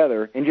stay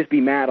together and just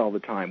be mad all the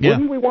time? Yeah.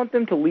 Wouldn't we want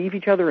them to leave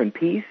each other in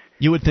peace?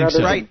 You would think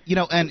so. Right.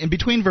 And in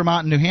between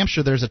Vermont and New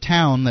Hampshire, there's a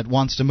town that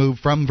wants to move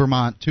from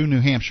Vermont to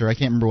New Hampshire. I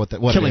can't remember what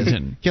Killington.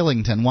 It is.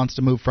 Killington wants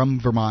to move from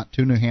Vermont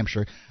to New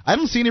Hampshire. I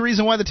don't see any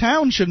reason why the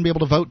town shouldn't be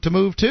able to vote to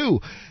move too.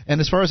 And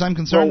as far as I'm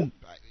concerned,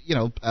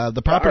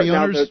 the property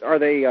owners... Are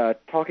they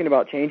talking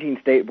about changing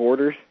state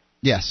borders?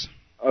 Yes.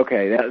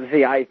 Okay.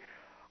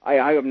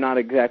 I am not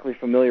exactly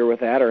familiar with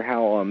that or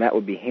how that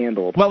would be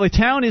handled. Well, the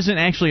town isn't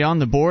actually on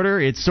the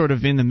border. It's sort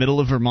of in the middle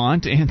of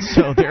Vermont, and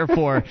so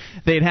therefore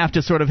they'd have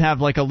to sort of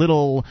have like a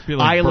little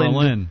island,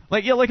 Berlin.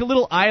 like a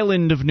little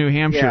island of New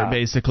Hampshire,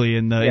 basically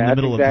in the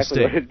middle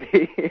exactly of the state.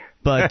 What it'd be.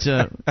 But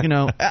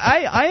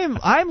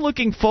I'm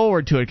looking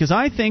forward to it because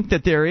I think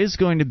that there is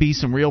going to be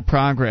some real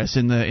progress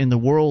in the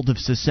world of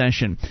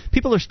secession.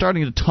 People are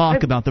starting to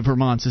talk about the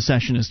Vermont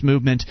secessionist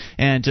movement,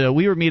 and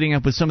we were meeting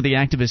up with some of the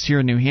activists here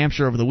in New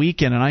Hampshire over the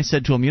weekend, and I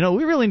said to them,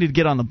 we really need to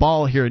get on the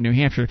ball here in New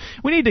Hampshire.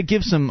 We need to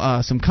give some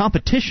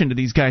competition to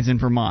these guys in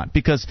Vermont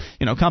because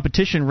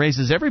competition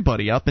raises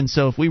everybody up, and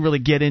so if we really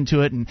get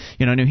into it, and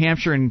New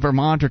Hampshire and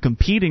Vermont are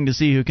competing to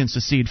see who can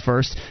secede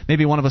first,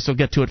 maybe one of us will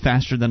get to it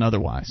faster than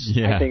otherwise.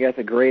 Yeah. I think that's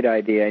a great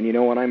idea,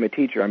 and when I'm a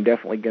teacher, I'm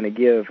definitely going to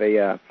give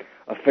a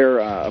fair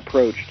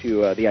approach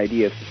to the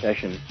idea of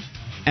secession.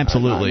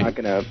 Absolutely. I'm not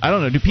gonna I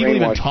don't know. Do people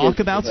even talk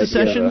about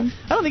secession?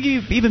 I don't think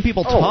even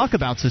people talk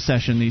about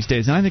secession these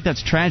days, and I think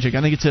that's tragic.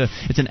 I think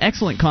it's an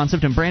excellent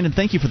concept. And Brandon,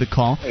 thank you for the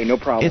call. Hey, no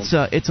problem.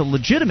 It's a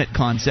legitimate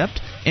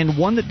concept and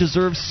one that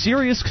deserves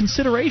serious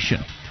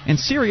consideration and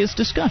serious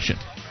discussion.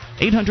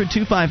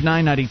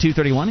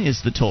 800-259-9231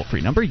 is the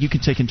toll-free number. You can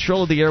take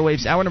control of the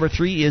airwaves. Hour number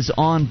 3 is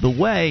on the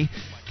way.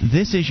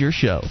 This is your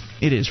show.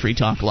 It is Free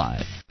Talk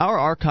Live. Our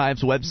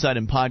archives, website,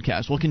 and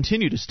podcast will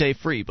continue to stay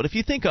free, but if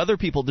you think other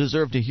people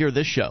deserve to hear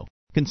this show,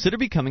 consider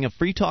becoming a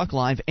Free Talk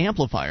Live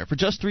amplifier for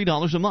just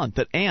 $3 a month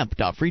at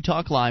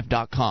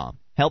amp.freetalklive.com.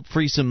 Help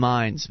free some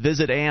minds.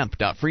 Visit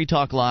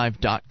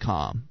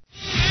amp.freetalklive.com.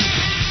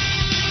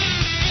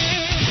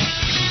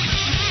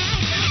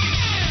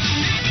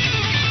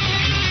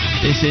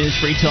 This is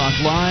Free Talk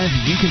Live.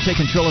 You can take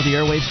control of the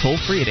airwaves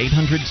toll-free at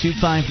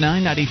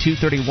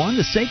 800-259-9231,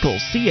 the SACL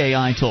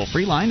CAI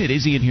toll-free line. It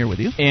is Ian here with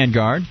you. And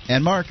Guard.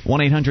 And Mark.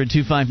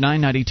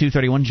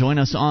 1-800-259-9231. Join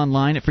us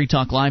online at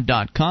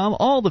freetalklive.com.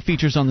 All the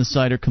features on the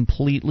site are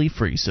completely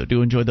free, so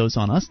do enjoy those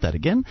on us. That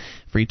again,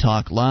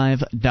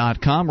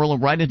 freetalklive.com.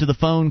 Rolling right into the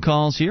phone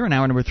calls here in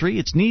hour number 3.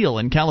 It's Neil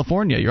in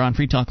California. You're on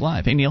Free Talk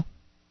Live. Hey, Neil.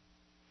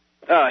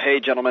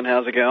 Hey, gentlemen.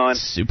 How's it going?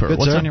 Super. Good,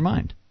 What's sir. on your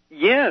mind?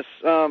 Yes,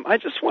 I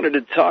just wanted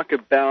to talk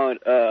about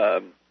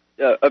the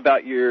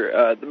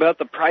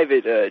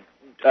private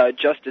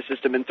justice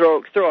system and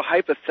throw a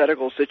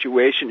hypothetical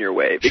situation your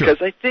way, because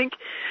Sure. I think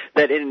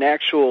that in an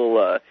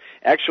actual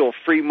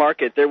free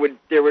market there would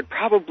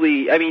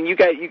probably, you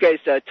guys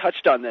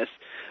touched on this,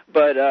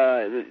 but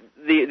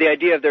the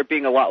idea of there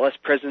being a lot less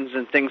prisons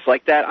and things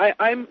like that,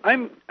 I'm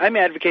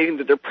advocating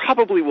that there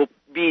probably will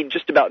be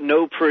just about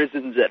no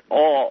prisons at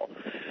all,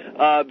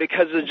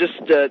 because of just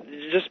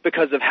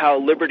because of how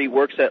liberty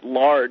works at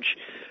large.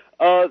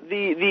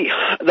 The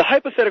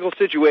hypothetical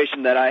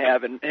situation that I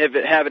have in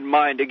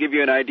mind, to give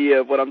you an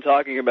idea of what I'm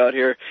talking about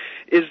here,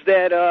 is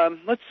that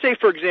let's say,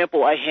 for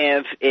example, I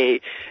have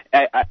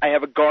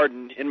a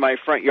garden in my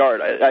front yard.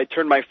 I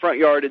turn my front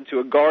yard into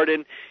a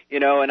garden,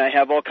 and I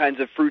have all kinds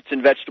of fruits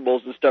and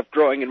vegetables and stuff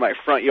growing in my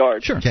front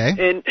yard. Sure.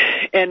 Okay.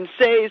 And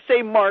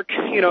say Mark,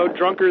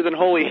 drunker than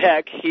holy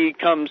heck, he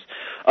comes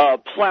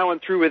plowing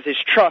through with his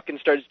truck and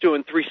starts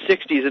doing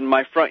 360s in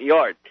my front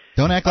yard.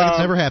 Don't act like it's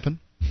never happened.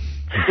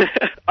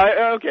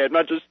 Okay,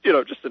 not just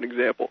just an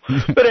example.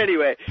 But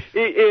anyway,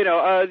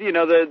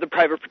 the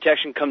private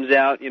protection comes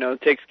out,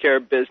 takes care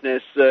of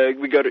business.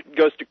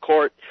 Goes to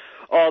court,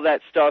 all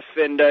that stuff,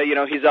 and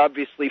he's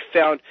obviously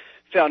found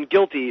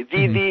guilty.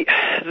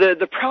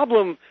 The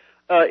problem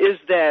is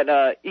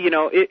that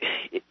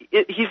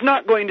he's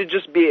not going to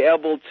just be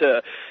able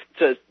to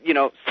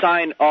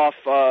sign off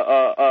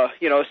a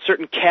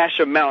certain cash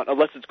amount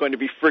unless it's going to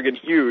be friggin'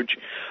 huge,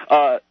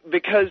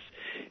 because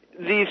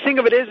the thing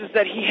of it is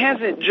that he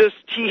hasn't just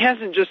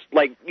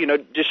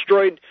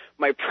destroyed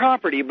my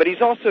property, but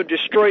he's also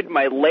destroyed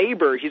my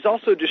labor. He's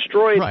also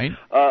destroyed, right.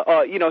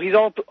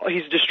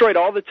 He's destroyed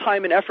all the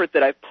time and effort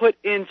that I put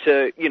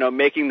into,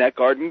 making that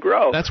garden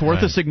grow. That's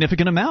worth a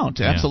significant amount.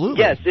 Yeah. Absolutely.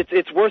 Yes,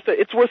 it's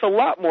worth a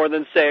lot more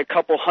than, say, a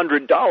couple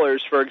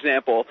 $100, for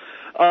example.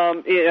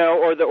 Or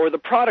the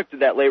product of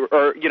that labor,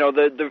 or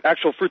the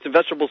actual fruits and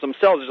vegetables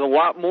themselves. There's a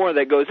lot more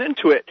that goes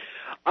into it.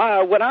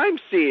 What I'm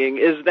seeing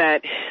is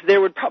that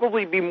there would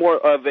probably be more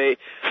of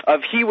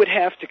he would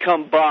have to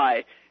come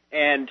by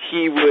and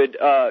he would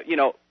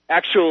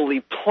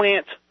actually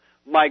plant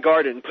my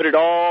garden, put it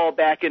all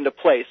back into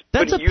place,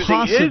 That's but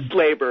using his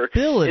labor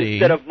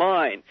instead of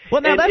mine.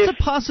 Well, now that's a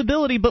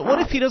possibility, but what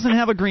if he doesn't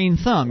have a green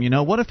thumb?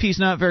 What if he's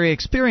not very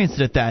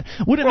experienced at that?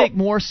 Would it make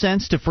more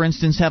sense to, for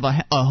instance, have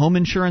a home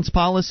insurance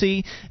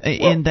policy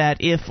in that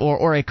if,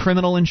 or a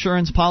criminal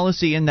insurance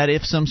policy in that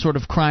if some sort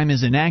of crime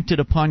is enacted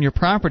upon your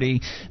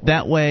property,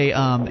 that way,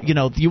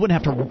 you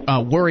wouldn't have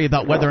to worry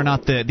about whether or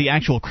not the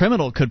actual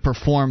criminal could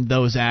perform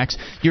those acts.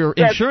 Your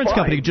insurance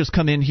company could just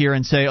come in here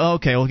and say,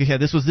 okay,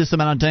 this was this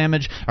amount of damage.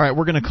 All right,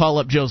 we're going to call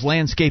up Joe's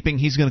Landscaping.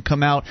 He's going to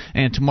come out,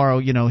 and tomorrow,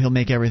 he'll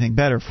make everything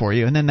better for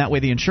you. And then that way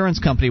the insurance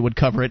company would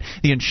cover it.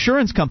 The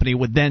insurance company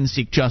would then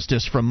seek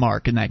justice from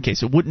Mark in that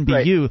case. It wouldn't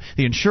be you.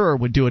 The insurer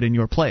would do it in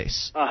your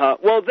place.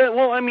 Well,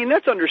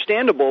 that's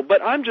understandable,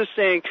 but I'm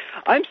saying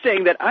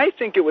that I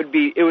think it would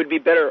be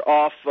better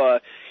off,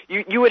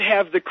 you would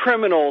have the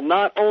criminal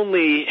not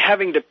only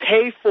having to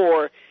pay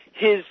for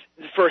his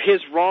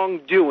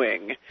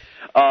wrongdoing,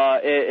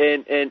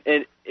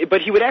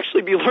 but he would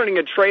actually be learning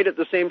a trade at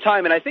the same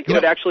time, and I think it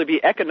would actually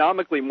be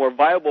economically more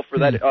viable for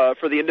that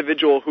for the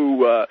individual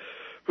who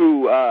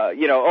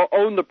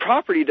own the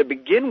property to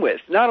begin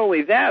with. Not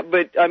only that,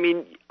 but I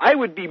mean, I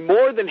would be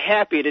more than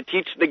happy to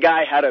teach the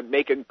guy how to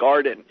make a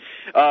garden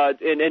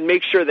and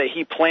make sure that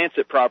he plants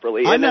it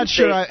properly. I'm not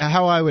sure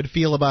how I would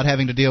feel about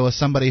having to deal with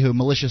somebody who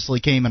maliciously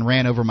came and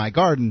ran over my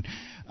garden.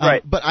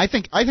 Right. But I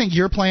think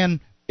your plan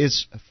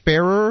is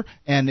fairer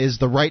and is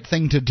the right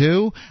thing to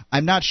do.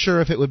 I'm not sure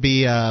if it would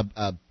be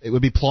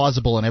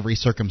plausible in every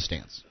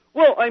circumstance.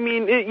 Well, I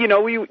mean,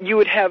 you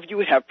would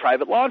have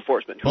private law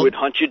enforcement who would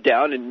hunt you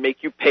down and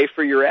make you pay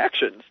for your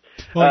actions.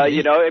 I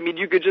mean,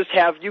 you could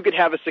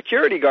have a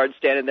security guard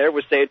standing there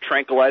with, say, a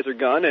tranquilizer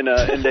gun and a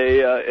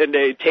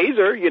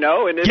taser,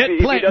 and if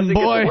he doesn't get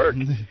to work,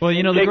 well,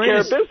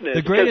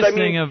 the greatest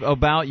thing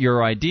about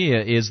your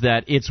idea is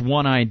that it's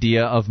one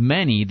idea of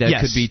many that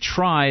could be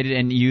tried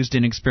and used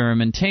in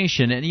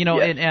experimentation, and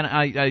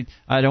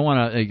I don't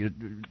want to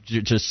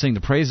just sing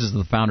the praises of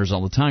the founders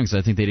all the time because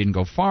I think they didn't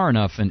go far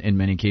enough in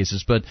many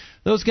cases, but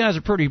those guys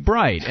are pretty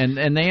bright,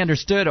 and they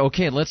understood,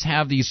 okay, let's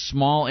have these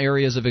small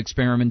areas of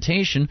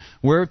experimentation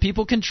where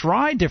people can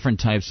try different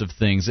types of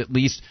things. At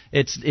least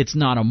it's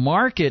not a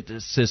market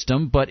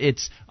system, but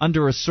it's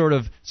under a sort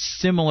of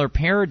similar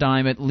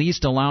paradigm, at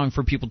least allowing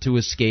for people to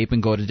escape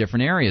and go to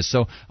different areas.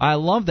 So I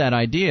love that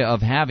idea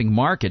of having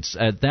markets.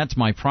 That's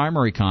my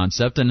primary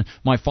concept, and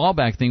my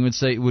fallback thing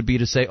would be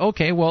to say,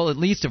 okay, well, at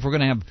least if we're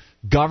going to have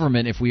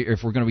government, if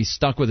we're going to be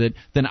stuck with it,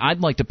 then I'd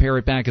like to pare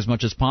it back as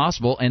much as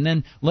possible, and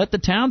then let the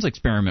towns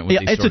experiment with these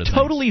sort of things. It's a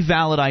totally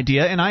valid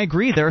idea, and I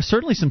agree. There are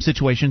certainly some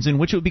situations in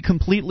which it would be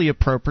completely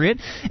appropriate,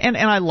 and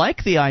I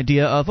like the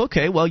idea of,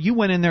 okay, well, you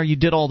went in there, you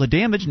did all the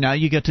damage, now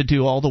you get to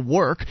do all the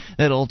work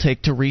that it'll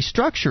take to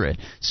restructure it.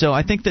 So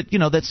I think that,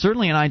 that's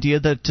certainly an idea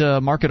that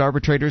market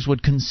arbitrators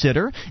would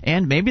consider,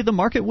 and maybe the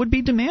market would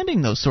be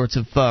demanding those sorts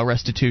of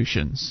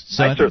restitutions.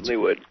 So I certainly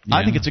would.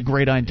 I think it's a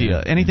great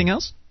idea. Anything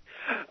else?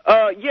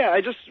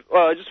 I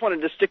just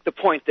wanted to stick the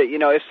point that,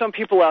 if some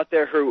people out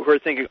there who are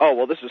thinking, oh,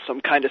 well, this is some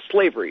kind of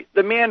slavery,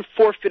 the man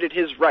forfeited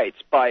his rights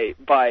by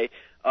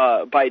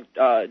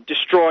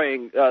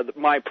destroying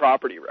my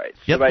property rights,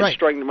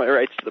 destroying my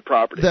rights to the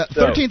property. The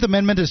 13th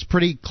Amendment is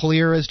pretty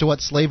clear as to what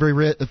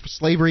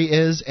slavery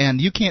is, and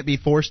you can't be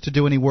forced to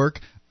do any work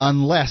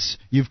unless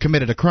you've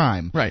committed a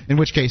crime. Right. In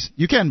which case,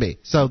 you can be.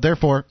 So,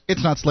 therefore,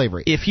 it's not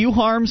slavery. If you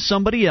harm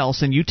somebody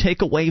else and you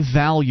take away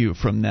value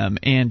from them,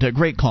 and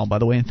great call, by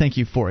the way, and thank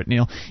you for it,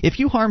 Neil. If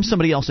you harm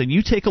somebody else and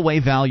you take away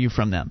value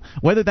from them,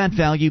 whether that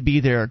value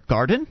be their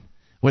garden,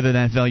 whether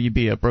that value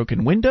be a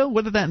broken window,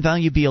 whether that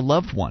value be a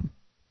loved one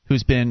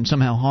who's been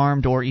somehow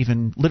harmed or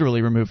even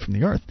literally removed from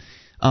the earth,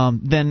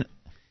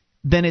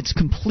 then it's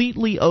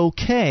completely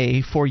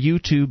okay for you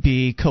to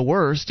be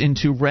coerced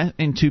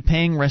into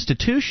paying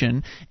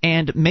restitution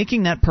and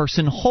making that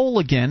person whole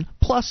again,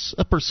 plus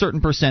a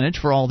certain percentage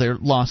for all their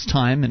lost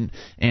time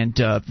and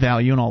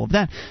value and all of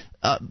that.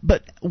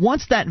 But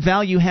once that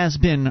value has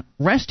been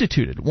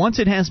restituted, once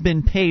it has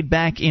been paid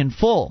back in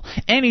full,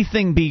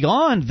 anything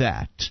beyond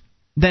that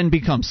then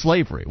becomes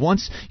slavery.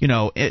 Once,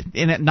 not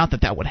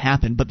that would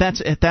happen, but that's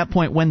at that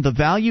point when the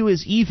value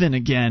is even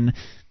again,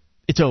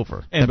 it's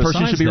over. And the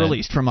person should be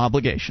released from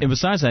obligation. And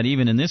besides that,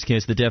 even in this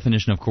case, the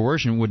definition of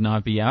coercion would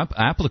not be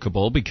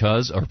applicable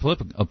because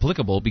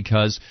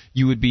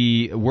you would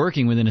be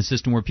working within a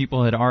system where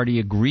people had already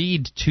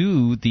agreed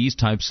to these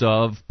types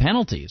of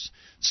penalties.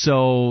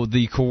 So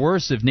the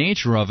coercive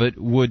nature of it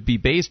would be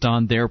based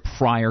on their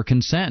prior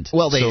consent.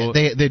 Well,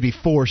 they'd be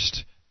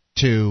forced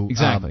to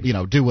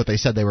do what they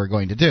said they were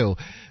going to do.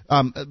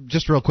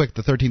 Just real quick,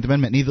 the 13th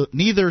Amendment,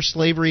 neither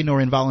slavery nor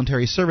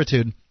involuntary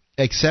servitude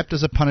except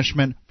as a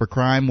punishment for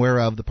crime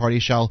whereof the party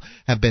shall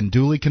have been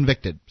duly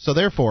convicted. So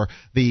therefore,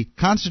 the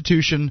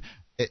Constitution,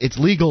 it's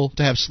legal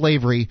to have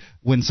slavery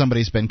when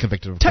somebody's been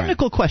convicted of crime.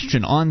 Technical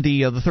question on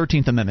the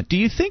 13th Amendment. Do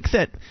you think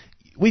that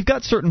we've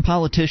got certain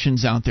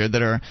politicians out there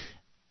that are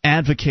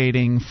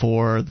advocating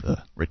for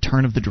the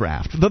return of the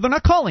draft? Though they're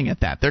not calling it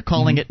that. They're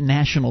calling it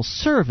national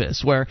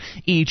service, where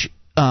each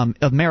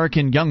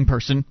American young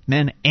person,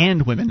 men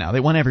and women now, they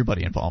want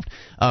everybody involved,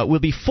 will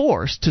be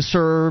forced to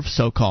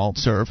so-called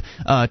serve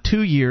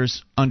 2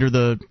 years under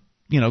the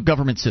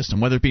government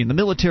system, whether it be in the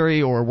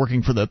military or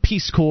working for the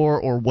Peace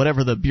Corps or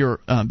whatever the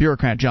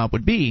bureaucrat job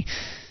would be.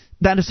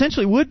 That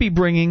essentially would be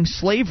bringing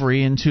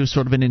slavery into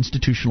sort of an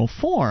institutional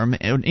form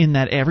in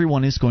that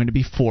everyone is going to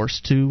be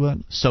forced to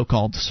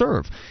so-called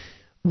serve.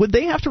 Would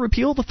they have to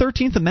repeal the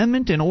 13th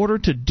Amendment in order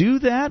to do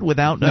that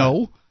without...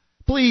 No.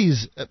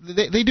 Please.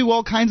 They do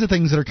all kinds of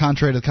things that are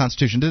contrary to the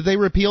Constitution. Did they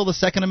repeal the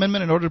Second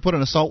Amendment in order to put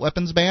an assault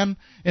weapons ban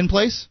in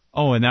place?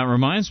 Oh, and that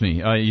reminds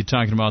me. You're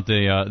talking about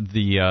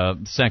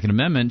the Second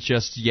Amendment.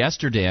 Just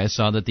yesterday I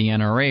saw that the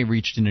NRA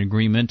reached an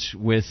agreement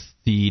with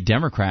the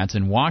Democrats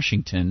in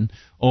Washington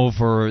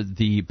over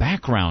the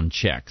background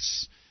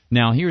checks.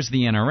 Now, here's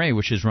the NRA,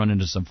 which has run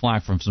into some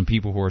flack from some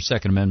people who are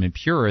Second Amendment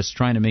purists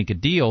trying to make a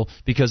deal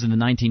because in the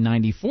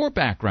 1994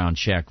 background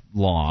check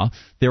law,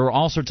 there were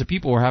all sorts of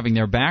people who were having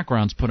their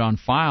backgrounds put on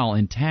file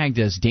and tagged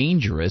as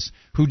dangerous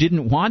who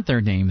didn't want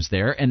their names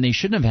there, and they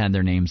shouldn't have had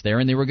their names there,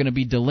 and they were going to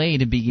be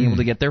delayed in being able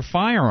to get their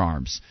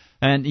firearms.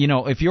 And,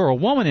 if you're a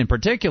woman in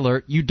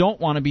particular, you don't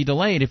want to be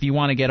delayed if you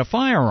want to get a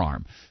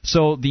firearm.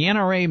 So the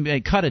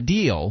NRA cut a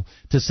deal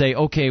to say,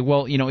 okay,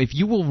 well, if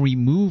you will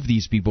remove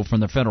these people from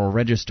the federal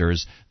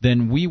registers,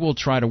 then we will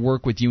try to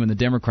work with you and the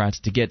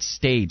Democrats to get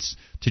states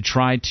to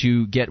try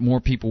to get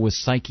more people with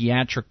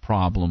psychiatric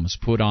problems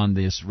put on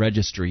this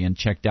registry and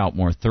checked out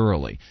more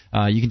thoroughly.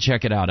 You can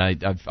check it out.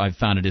 I've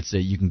found it.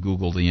 You can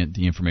Google the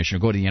information or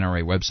go to the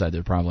NRA website.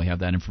 They'll probably have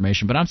that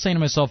information. But I'm saying to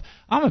myself,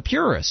 I'm a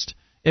purist.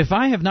 If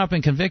I have not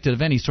been convicted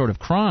of any sort of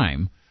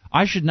crime,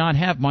 I should not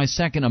have my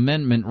Second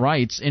Amendment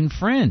rights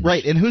infringed.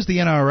 Right, and who's the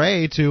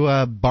NRA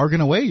to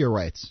bargain away your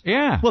rights?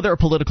 Yeah. Well, they're a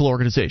political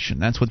organization.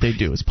 That's what they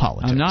do is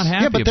politics. I'm not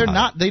happy but they're about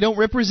not. it. They don't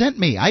represent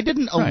me. I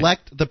didn't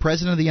elect the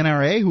president of the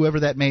NRA,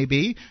 whoever that may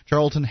be,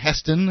 Charlton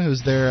Heston,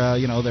 who's their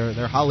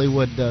their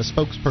Hollywood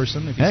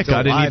spokesperson. If he's Heck,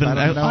 still alive,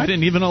 I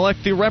didn't even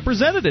elect the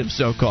representative,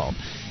 so-called.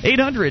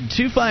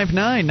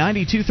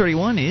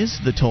 800-259-9231 is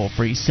the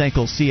toll-free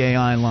SACL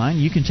CAI line.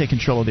 You can take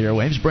control of the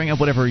airwaves, bring up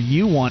whatever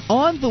you want.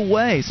 On the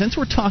way, since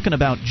we're talking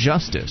about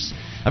justice,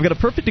 I've got a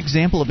perfect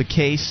example of a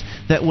case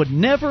that would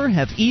never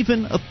have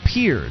even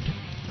appeared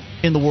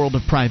in the world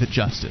of private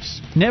justice.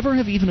 Never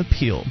have even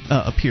appeared.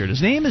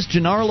 His name is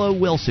Gennaro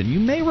Wilson. You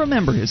may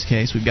remember his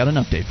case. We've got an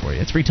update for you.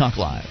 It's Free Talk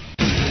Live.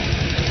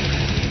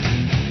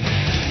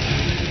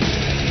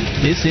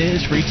 This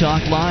is Free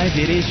Talk Live.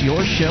 It is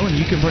your show, and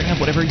you can bring up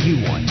whatever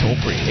you want. Toll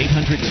free,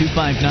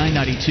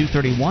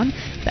 800-259-9231.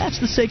 That's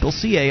the SACL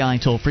CAI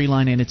toll-free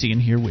line, and it's Ian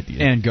here with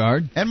you. And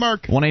Guard. And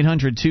Mark.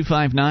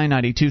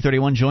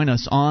 1-800-259-9231. Join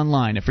us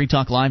online at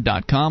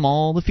freetalklive.com.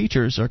 All the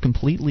features are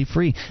completely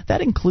free.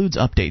 That includes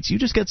updates. You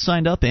just get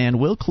signed up, and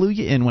we'll clue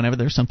you in whenever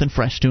there's something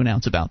fresh to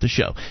announce about the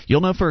show.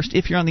 You'll know first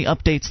if you're on the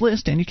updates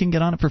list, and you can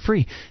get on it for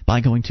free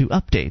by going to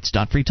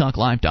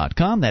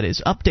updates.freetalklive.com. That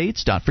is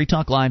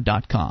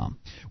updates.freetalklive.com.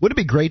 Would it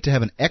be great to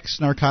have an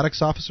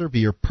ex-narcotics officer be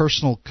your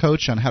personal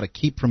coach on how to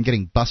keep from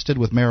getting busted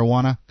with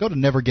marijuana? Go to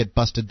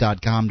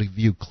nevergetbusted.com to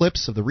view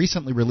clips of the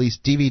recently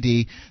released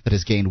DVD that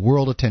has gained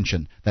world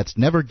attention. That's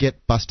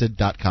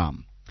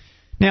nevergetbusted.com.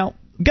 Now,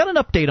 got an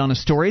update on a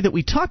story that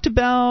we talked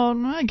about,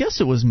 I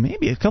guess it was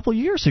maybe a couple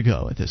years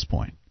ago at this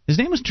point. His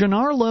name was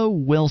Gennaro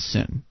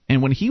Wilson,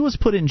 and when he was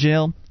put in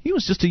jail, he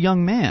was just a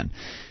young man.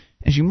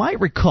 As you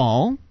might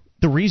recall,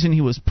 the reason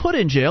he was put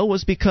in jail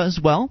was because,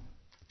 well,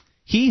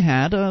 he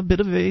had a bit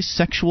of a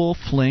sexual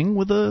fling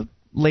with a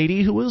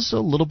lady who was a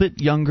little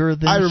bit younger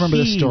than he was. I remember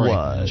this story.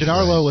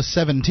 Gennaro was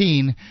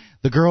 17.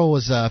 The girl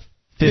was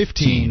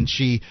 15.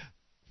 She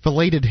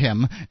filleted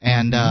him,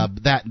 and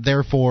that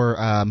therefore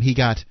he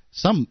got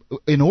some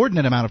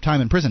inordinate amount of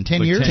time in prison.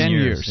 10 years? 10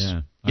 years.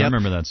 Yeah. I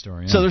remember that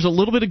story. Yeah. So there's a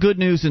little bit of good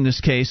news in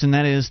this case, and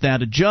that is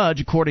that a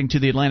judge, according to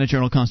the Atlanta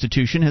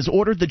Journal-Constitution, has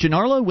ordered that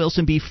Gennaro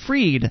Wilson be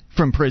freed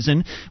from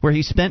prison, where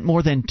he spent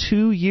more than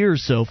 2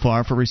 years so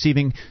far for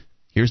receiving,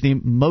 here's the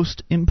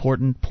most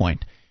important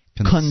point,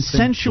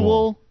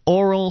 consensual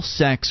oral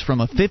sex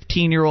from a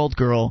 15-year-old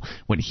girl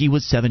when he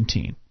was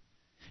 17.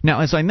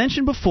 Now, as I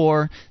mentioned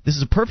before, this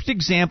is a perfect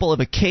example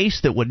of a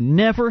case that would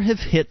never have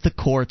hit the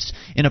courts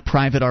in a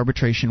private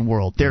arbitration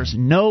world. There's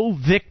no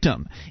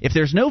victim. If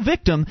there's no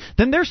victim,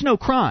 then there's no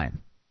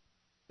crime.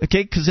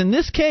 Okay? Because in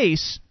this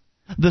case,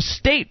 the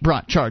state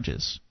brought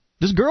charges.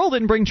 This girl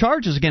didn't bring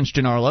charges against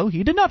Gennaro.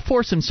 He did not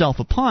force himself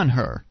upon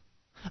her.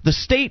 The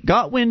state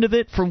got wind of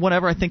it from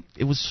whatever, I think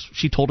it was,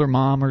 she told her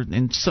mom,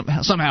 and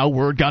somehow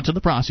word got to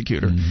the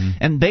prosecutor.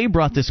 And they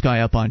brought this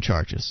guy up on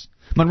charges.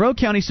 Monroe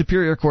County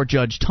Superior Court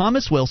Judge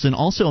Thomas Wilson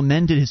also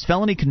amended his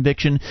felony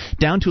conviction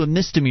down to a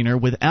misdemeanor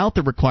without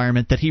the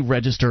requirement that he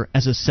register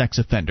as a sex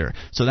offender.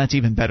 So that's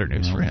even better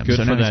news for him.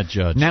 Good for that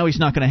judge. Now he's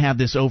not going to have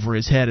this over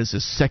his head as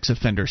a sex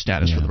offender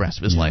status for the rest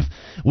of his life.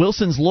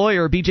 Wilson's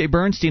lawyer, B.J.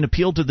 Bernstein,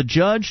 appealed to the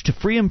judge to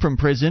free him from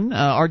prison,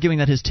 arguing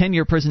that his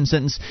 10-year prison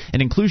sentence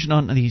and inclusion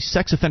on the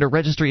sex offender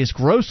registry is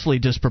grossly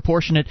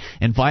disproportionate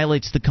and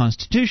violates the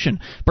Constitution.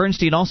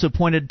 Bernstein also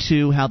pointed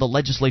to how the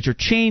legislature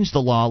changed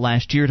the law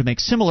last year to make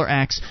similar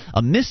acts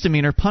a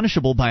misdemeanor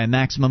punishable by a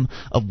maximum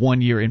of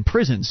 1 year in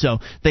prison. So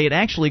they had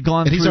actually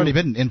gone through... And he's already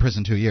been in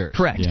prison 2 years.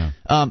 Correct. Yeah.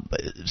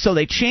 So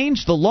they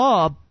changed the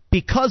law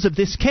because of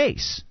this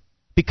case.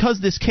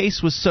 Because this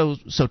case was so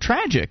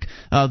tragic,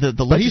 the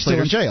legislators... But he's still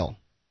in jail.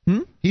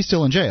 He's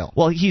still in jail.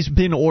 Well, he's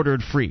been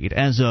ordered freed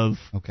as of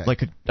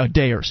like a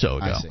day or so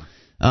ago. I see.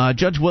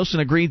 Judge Wilson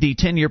agreed the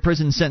 10-year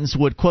prison sentence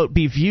would, quote,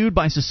 be viewed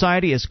by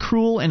society as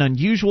cruel and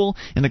unusual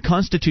in the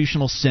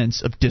constitutional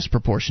sense of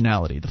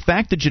disproportionality. The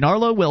fact that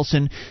Gennaro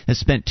Wilson has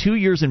spent 2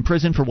 years in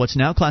prison for what's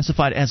now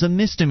classified as a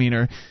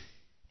misdemeanor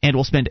and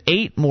will spend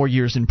 8 more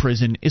years in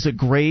prison is a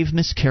grave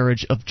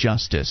miscarriage of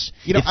justice.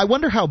 You know, I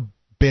wonder how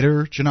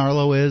bitter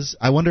Gennaro is.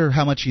 I wonder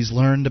how much he's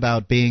learned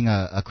about being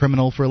a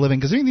criminal for a living,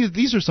 because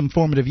these are some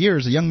formative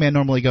years. A young man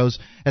normally goes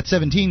at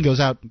 17, goes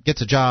out,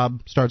 gets a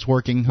job, starts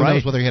working. Who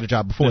knows whether he had a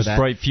job before that? There's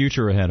a bright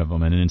future ahead of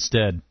him, and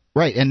instead...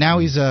 Right, and now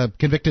he's a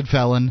convicted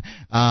felon.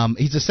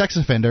 He's a sex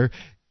offender.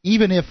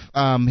 Even if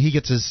he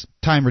gets his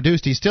time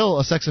reduced, he's still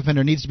a sex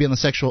offender. Needs to be on the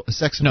sex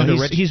offender.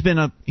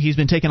 No, he's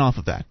been taken off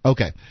of that.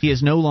 Okay, he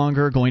is no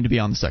longer going to be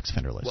on the sex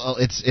offender list. Well,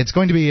 it's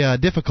going to be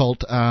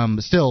difficult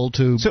still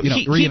to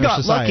he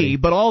got society. Lucky,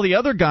 but all the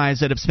other guys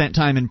that have spent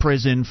time in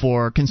prison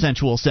for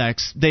consensual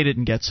sex, they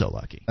didn't get so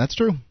lucky. That's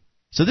true.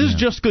 So this is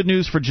just good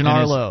news for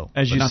Gennaro.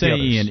 As you say,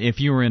 Ian, if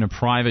you were in a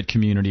private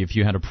community, if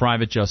you had a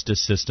private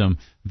justice system,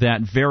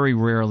 that very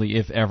rarely,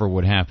 if ever,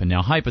 would happen.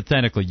 Now,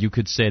 hypothetically, you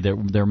could say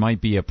that there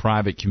might be a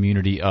private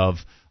community of,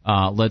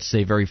 let's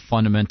say, very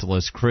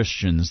fundamentalist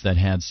Christians that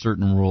had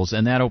certain rules,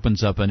 and that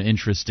opens up an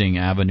interesting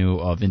avenue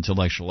of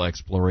intellectual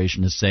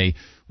exploration to say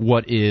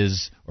what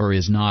is or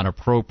is not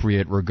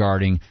appropriate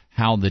regarding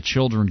how the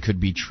children could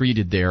be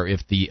treated there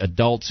if the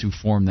adults who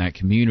form that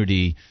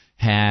community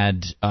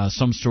had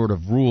some sort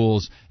of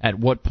rules. At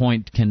what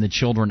point can the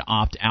children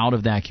opt out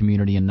of that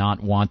community and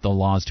not want the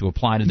laws to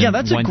apply to them?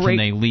 Yeah, when can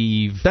they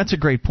leave? That's a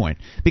great point,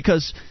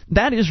 because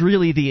that is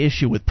really the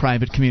issue with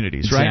private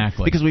communities, right?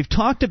 Exactly. Because we've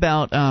talked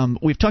about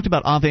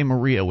Ave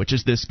Maria, which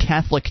is this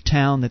Catholic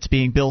town that's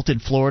being built in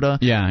Florida.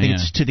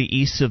 It's to the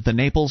east of the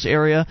Naples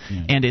area,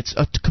 and it's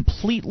a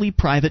completely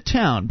private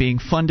town being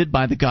funded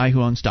by the guy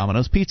who owns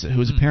Domino's Pizza,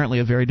 who is apparently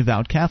a very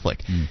devout Catholic.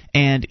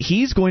 And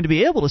he's going to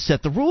be able to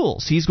set the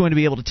rules. He's going to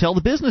be able to tell the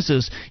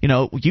businesses,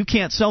 you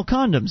can't sell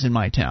condoms in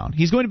my town.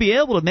 He's going to be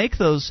able to make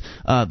those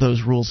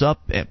rules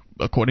up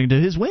according to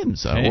his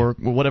whims, or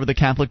whatever the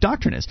Catholic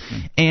doctrine is.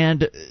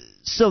 And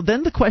so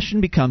then the question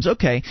becomes,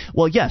 okay,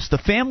 well, yes, the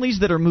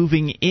families that are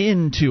moving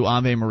into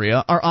Ave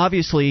Maria are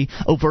obviously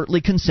overtly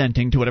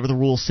consenting to whatever the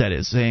rule set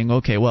is, saying,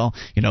 okay, well,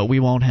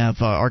 we won't have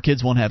our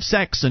kids won't have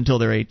sex until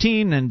they're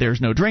 18, and there's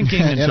no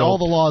drinking. And all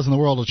the laws in the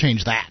world will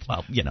change that.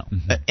 Well,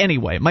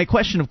 Anyway, my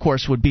question, of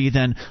course, would be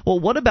then, well,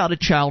 what about a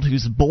child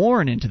who's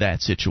born into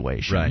that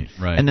situation?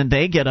 Right. And then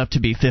they get up to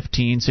be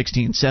 15,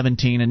 16,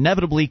 17.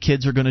 Inevitably,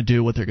 kids are going to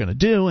do what they're going to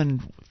do,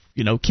 and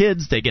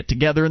kids, they get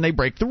together and they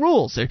break the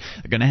rules. They're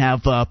going to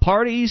have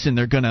parties, and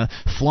they're going to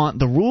flaunt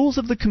the rules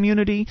of the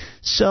community.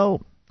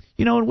 So,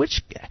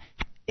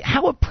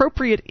 how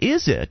appropriate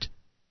is it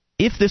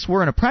if this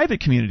were in a private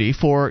community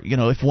for,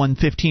 if one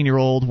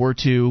 15-year-old were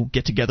to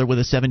get together with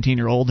a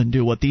 17-year-old and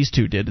do what these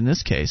two did in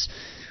this case?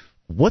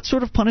 What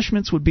sort of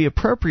punishments would be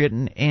appropriate?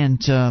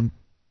 And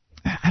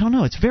I don't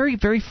know. It's very,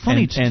 very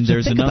funny to think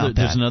about that.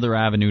 There's another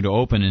avenue to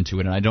open into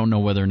it, and I don't know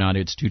whether or not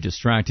it's too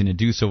distracting to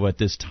do so at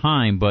this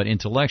time, but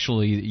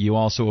intellectually you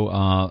also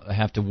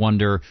have to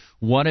wonder,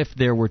 what if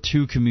there were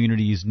two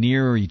communities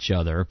near each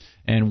other,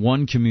 and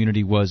one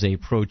community was a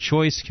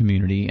pro-choice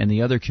community and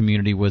the other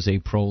community was a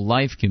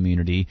pro-life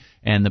community,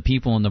 and the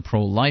people in the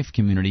pro-life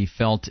community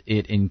felt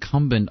it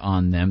incumbent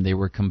on them, they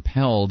were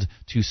compelled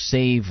to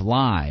save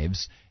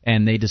lives,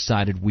 and they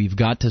decided we've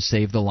got to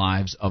save the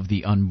lives of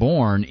the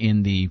unborn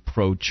in the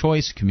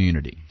pro-choice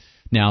community.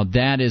 Now,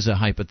 that is a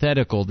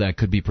hypothetical that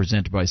could be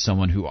presented by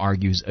someone who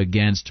argues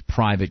against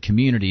private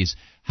communities.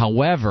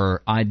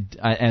 However,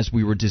 as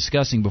we were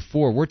discussing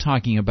before, we're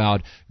talking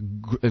about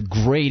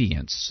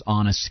gradients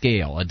on a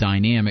scale, a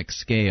dynamic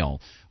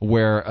scale,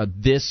 where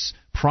this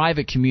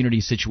private community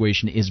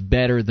situation is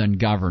better than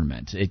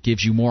government. It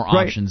gives you more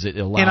options. It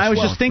allows. And I was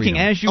just thinking,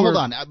 freedom. as you were...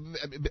 Hold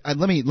on.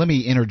 Let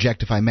me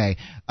interject, if I may.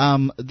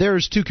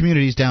 There's two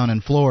communities down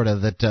in Florida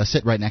that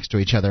sit right next to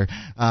each other.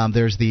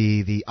 There's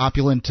the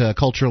opulent,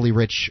 culturally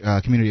rich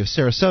community of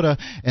Sarasota,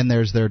 and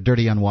there's their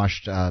dirty,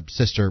 unwashed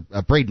sister,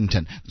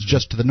 Bradenton,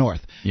 just to the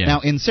north. Yeah. Now,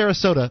 in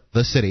Sarasota,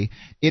 the city,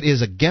 it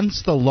is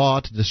against the law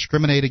to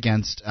discriminate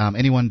against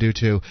anyone due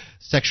to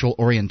sexual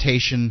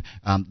orientation,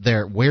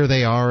 where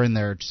they are in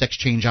their sex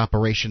change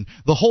operation,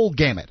 the whole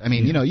gamut. I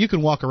mean, you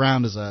can walk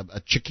around as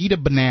a Chiquita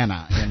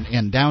banana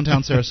in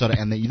downtown Sarasota,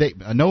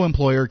 and no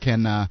employer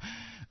can,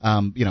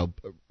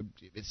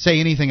 say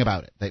anything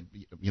about it.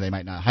 They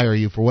might not hire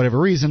you for whatever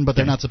reason, but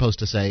they're not supposed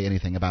to say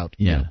anything about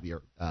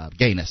your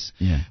gayness.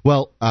 Yeah.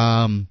 Well,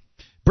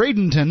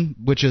 Bradenton,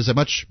 which is a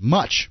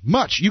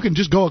much, you can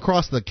just go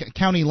across the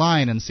county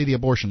line and see the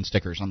abortion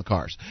stickers on the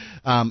cars.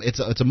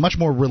 It's a much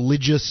more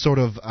religious sort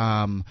of,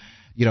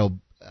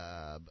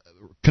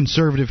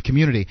 conservative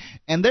community,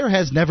 and there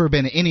has never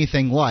been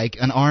anything like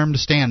an armed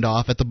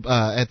standoff at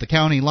the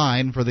county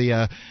line for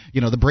the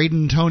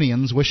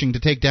Bradentonians wishing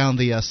to take down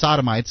the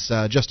Sodomites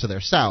just to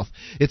their south.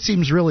 It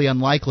seems really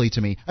unlikely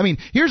to me. I mean,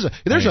 there's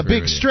a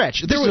big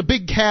stretch. There's a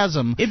big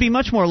chasm. It'd be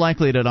much more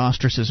likely that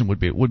ostracism would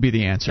be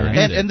the answer.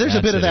 And there's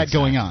a bit of that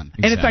going on.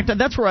 Exactly. And in fact,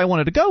 that's where I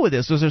wanted to go with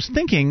this. Was I was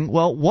thinking,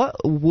 well, what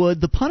would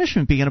the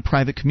punishment be in a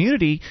private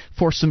community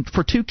for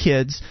two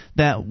kids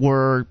that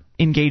were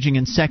engaging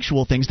in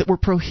sexual things that were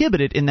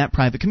prohibited in that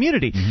private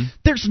community?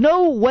 There's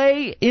no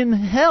way in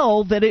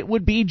hell that it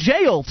would be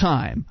jail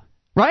time.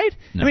 Right?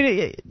 No. I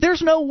mean,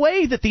 there's no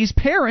way that these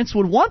parents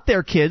would want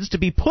their kids to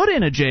be put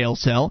in a jail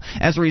cell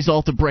as a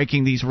result of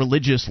breaking these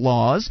religious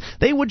laws.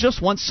 They would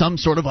just want some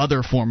sort of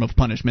other form of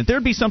punishment.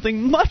 There'd be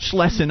something much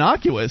less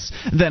innocuous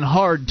than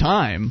hard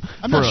time.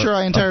 I'm not sure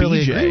I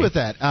entirely agree with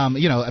that.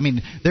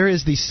 There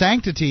is the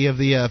sanctity of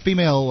the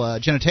female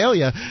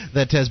genitalia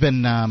that has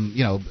been,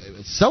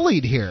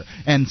 sullied here,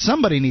 and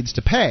somebody needs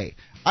to pay.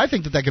 I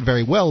think that could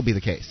very well be the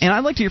case. And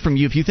I'd like to hear from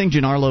you if you think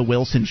Gennaro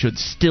Wilson should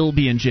still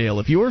be in jail.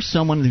 If you're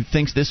someone who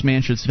thinks this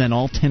man should spend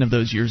all 10 of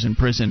those years in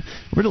prison,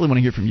 we really want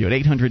to hear from you at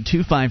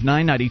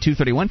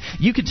 800-259-9231.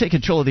 You can take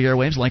control of the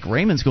airwaves like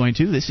Raymond's going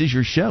to. This is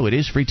your show. It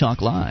is Free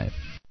Talk Live.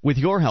 With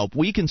your help,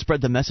 we can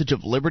spread the message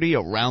of liberty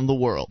around the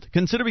world.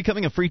 Consider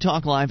becoming a Free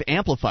Talk Live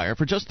amplifier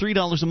for just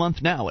 $3 a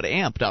month now at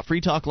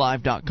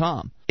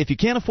amp.freetalklive.com. If you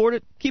can't afford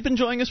it, keep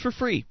enjoying us for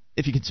free.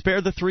 If you can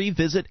spare the $3,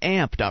 visit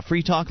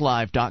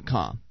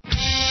amp.freetalklive.com.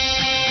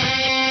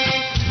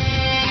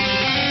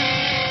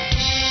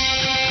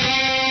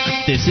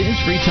 This is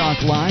Free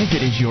Talk Live.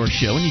 It is your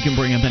show, and you can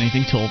bring up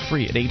anything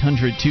toll-free at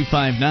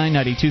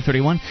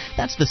 800-259-9231.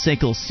 That's the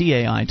SACL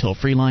CAI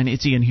toll-free line.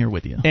 It's Ian here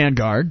with you. And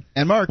Guard.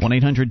 And Mark.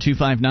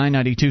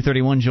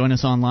 1-800-259-9231. Join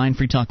us online,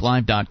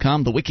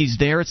 freetalklive.com. The wiki's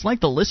there. It's like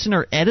the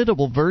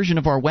listener-editable version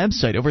of our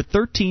website. Over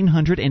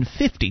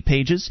 1,350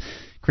 pages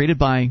created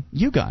by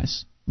you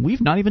guys.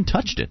 We've not even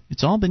touched it.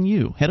 It's all been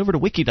you. Head over to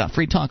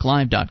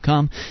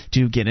wiki.freetalklive.com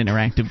to get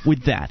interactive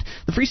with that.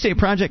 The Free State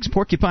Project's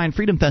Porcupine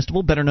Freedom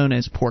Festival, better known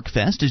as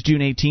PorcFest, is June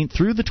 18th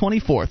through the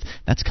 24th.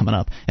 That's coming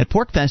up. At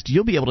PorcFest,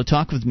 you'll be able to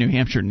talk with New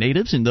Hampshire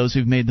natives and those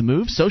who've made the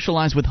move,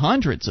 socialize with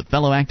hundreds of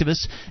fellow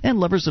activists and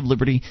lovers of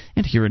liberty,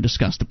 and hear and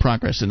discuss the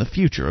progress and the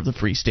future of the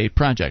Free State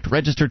Project.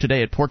 Register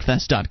today at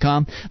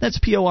porcfest.com. That's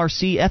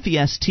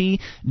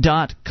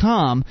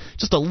PORCFEST.com.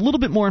 Just a little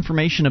bit more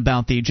information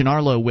about the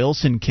Gennaro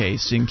Wilson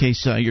case, in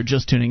case you're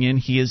just tuning in.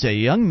 He is a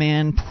young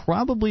man,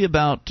 probably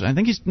about, I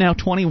think he's now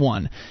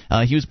 21.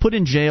 He was put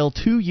in jail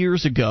 2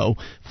 years ago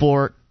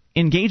for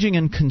engaging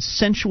in a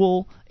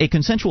consensual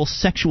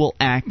sexual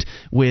act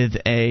with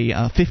a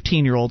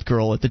 15-year-old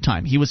girl at the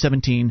time. He was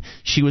 17,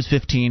 she was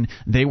 15.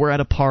 They were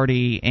at a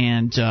party,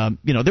 and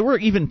there were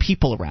even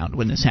people around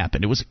when this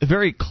happened. It was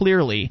very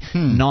clearly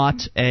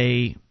not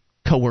a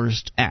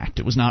coerced act.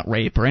 It was not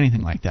rape or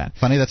anything like that.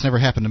 Funny, that's never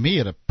happened to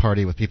me at a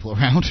party with people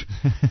around.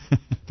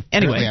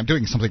 Anyway, apparently I'm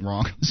doing something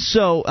wrong.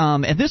 So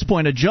at this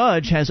point, a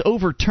judge has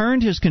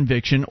overturned his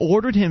conviction,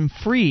 ordered him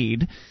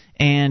freed,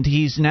 and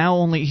he's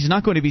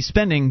not going to be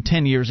spending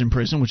 10 years in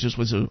prison, which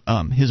was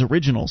his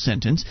original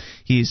sentence.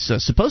 He's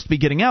supposed to be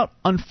getting out.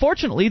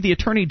 Unfortunately, the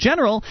Attorney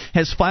General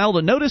has filed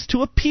a notice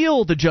to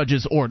appeal the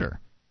judge's order,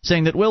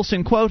 saying that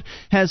Wilson, quote,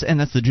 has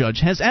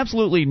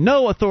absolutely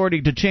no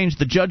authority to change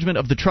the judgment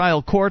of the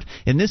trial court,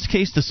 in this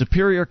case the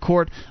Superior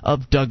Court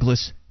of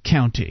Douglas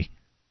County.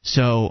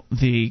 So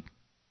the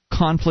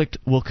conflict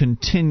will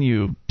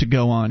continue to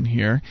go on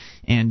here,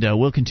 and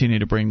we'll continue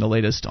to bring the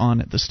latest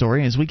on the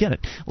story as we get it.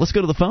 Let's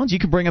go to the phones. You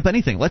can bring up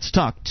anything. Let's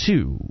talk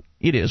to,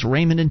 it is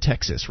Raymond in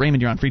Texas. Raymond,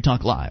 you're on Free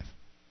Talk Live.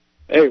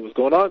 Hey, what's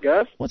going on,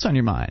 guys? What's on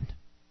your mind?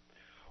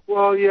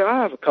 Well, yeah,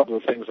 I have a couple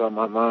of things on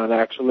my mind,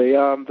 actually.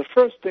 The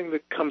first thing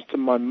that comes to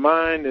my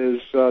mind is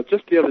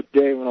just the other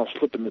day when I was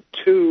flipping the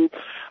tube,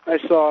 I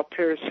saw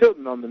Paris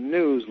Hilton on the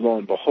news, lo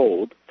and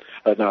behold.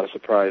 Not a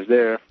surprise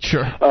there.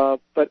 Sure.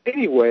 But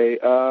anyway,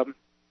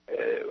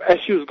 as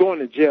she was going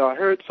to jail, I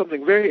heard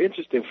something very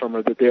interesting from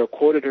her that they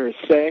quoted her as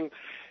saying,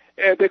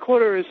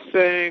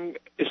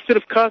 instead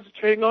of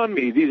concentrating on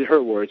me, these are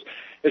her words,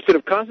 instead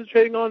of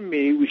concentrating on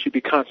me, we should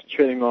be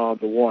concentrating on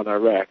the war in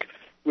Iraq,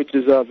 which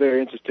is a very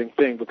interesting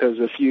thing, because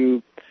if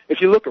you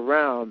look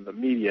around the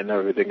media and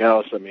everything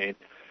else,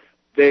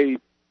 they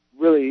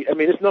really,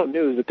 it's no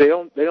news that they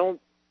don't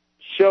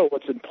show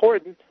what's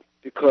important,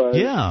 because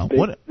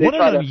what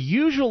an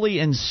unusually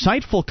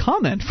insightful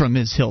comment from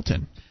Ms.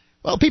 Hilton.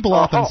 Well, people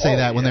often say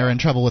that when they're in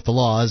trouble with the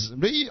laws.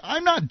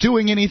 I'm not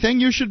doing anything.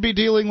 You should be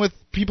dealing with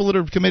people that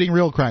are committing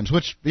real crimes,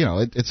 which,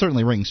 it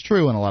certainly rings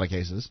true in a lot of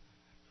cases.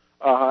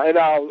 And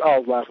I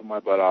was laughing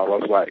my butt off. I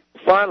was like,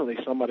 finally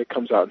somebody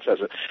comes out and says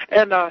it.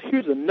 And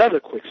here's another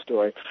quick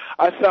story.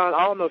 I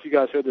don't know if you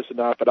guys heard this or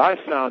not, but I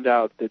found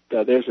out that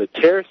there's a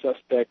terror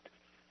suspect,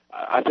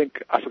 I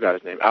forgot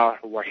his name,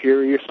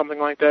 Al-Wahiri or something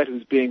like that,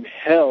 who's being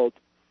held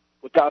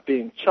without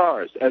being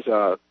charged as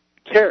a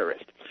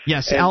terrorist.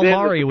 Yes,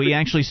 Al-Mari, we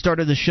actually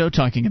started the show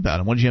talking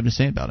about him. What did you have to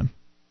say about him?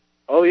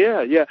 Oh,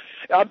 yeah.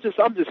 I'm just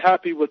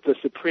happy with the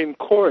Supreme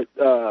Court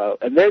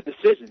and their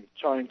decision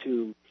trying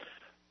to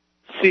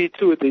see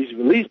to it that he's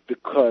released,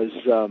 because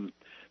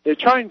they're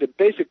trying to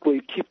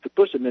basically keep the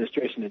Bush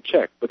administration in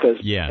check,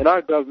 because in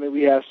our government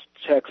we have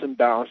checks and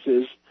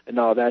balances and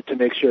all that to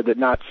make sure that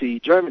Nazi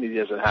Germany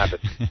doesn't happen.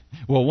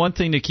 Well, one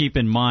thing to keep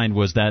in mind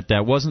was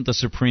that wasn't the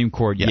Supreme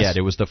Court yet.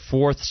 It was the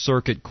Fourth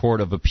Circuit Court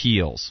of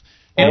Appeals.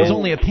 And it was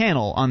only a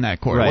panel on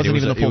that court. Right, it wasn't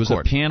even the full court.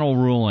 It was a panel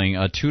ruling,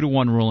 a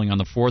 2-1 ruling on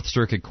the Fourth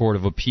Circuit Court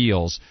of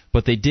Appeals,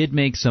 but they did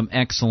make some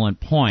excellent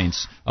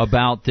points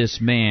about this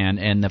man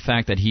and the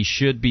fact that he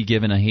should be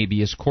given a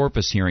habeas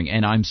corpus hearing.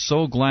 And I'm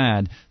so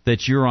glad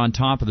that you're on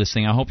top of this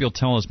thing. I hope you'll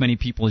tell as many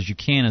people as you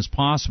can as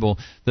possible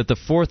that the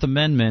Fourth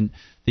Amendment,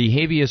 the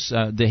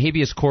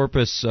habeas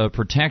corpus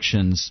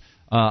protections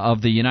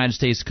of the United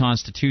States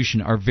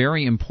Constitution are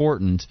very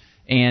important.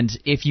 And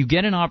if you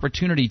get an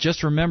opportunity,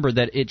 just remember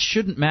that it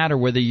shouldn't matter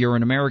whether you're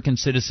an American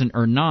citizen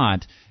or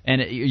not,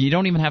 and you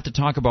don't even have to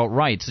talk about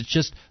rights. It's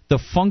just the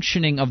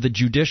functioning of the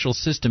judicial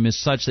system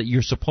is such that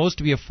you're supposed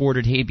to be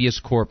afforded habeas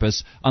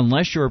corpus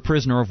unless you're a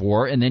prisoner of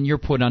war, and then you're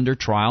put under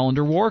trial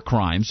under war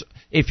crimes.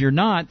 If you're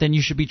not, then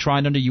you should be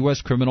tried under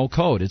U.S. Criminal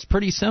Code. It's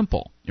pretty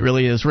simple. It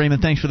really is.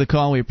 Raymond, thanks for the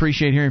call. We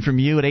appreciate hearing from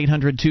you at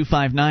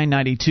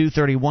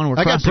 800-259-9231.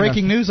 I got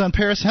breaking news on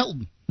Paris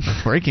Hilton.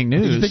 Breaking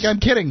news. You think I'm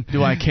kidding?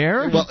 Do I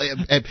care? Well,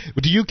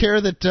 do you care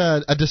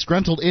that a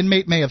disgruntled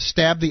inmate may have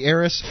stabbed the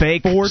heiress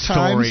Fake 4 story,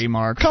 times?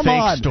 Mark. Come Fake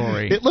on.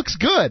 Story. It looks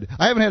good.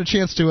 I haven't had a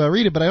chance to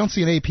read it, but I don't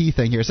see an AP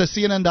thing here. It says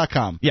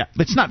CNN.com. Yeah,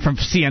 but it's not from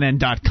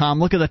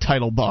CNN.com. Look at the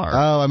title bar.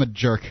 Oh, I'm a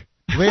jerk.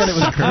 Man, it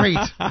was great.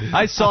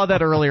 I saw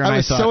that earlier, and I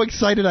was so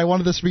excited. I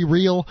wanted this to be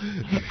real.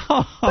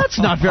 That's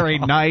not very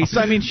nice.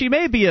 I mean, she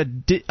may be a,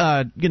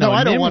 No,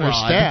 I don't want her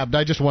stabbed.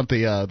 I just want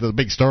the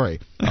big story.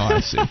 Oh,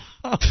 I see.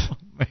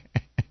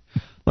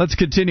 Let's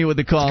continue with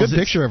the calls. It's a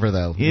good picture of her,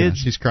 though. Yeah,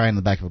 she's crying in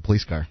the back of a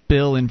police car.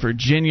 Bill in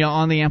Virginia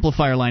on the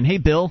amplifier line. Hey,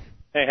 Bill.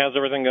 Hey, how's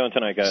everything going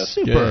tonight, guys?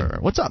 Super.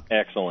 Good. What's up?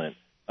 Excellent.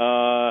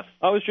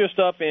 I was just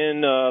up in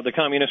the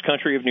communist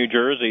country of New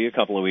Jersey a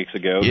couple of weeks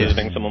ago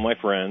visiting some of my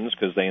friends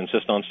because they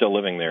insist on still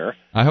living there.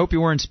 I hope you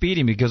weren't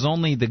speeding because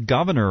only the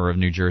governor of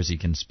New Jersey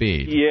can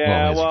speed.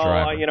 Yeah,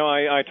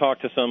 I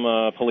talked to some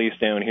police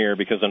down here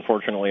because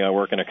unfortunately I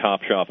work in a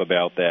cop shop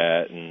about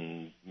that,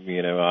 and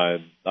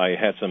I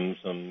had some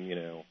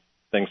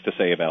things to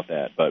say about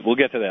that, but we'll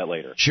get to that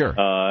later. Sure.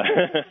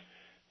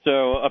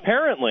 So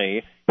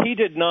apparently he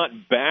did not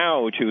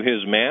bow to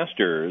his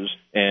masters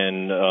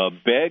and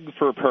beg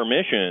for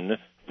permission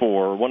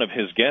for one of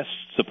his guests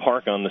to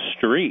park on the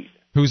street.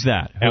 Who's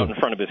that? Out in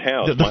front of his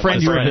house. The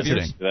friend you were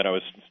visiting. That I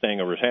was staying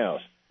over his house.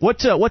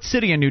 What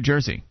city in New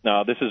Jersey?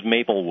 This is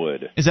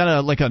Maplewood. Is that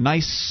a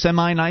nice,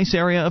 semi-nice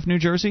area of New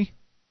Jersey?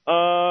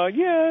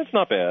 Yeah, it's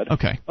not bad.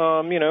 Okay.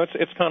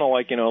 It's kind of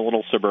like, a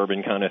little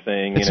suburban kind of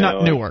thing. It's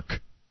not Newark.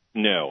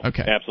 No.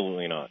 Okay.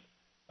 Absolutely not.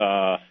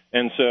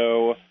 And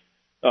so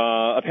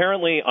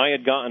apparently I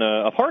had gotten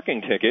a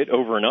parking ticket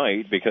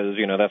overnight because,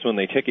 that's when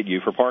they ticket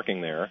you for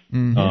parking there.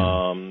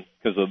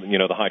 Because of,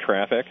 the high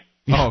traffic.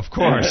 Oh, of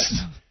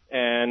course.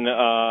 And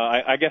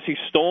I guess he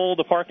stole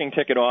the parking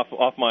ticket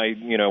off my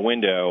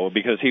window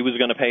because he was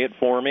going to pay it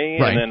for me,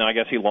 right. And then I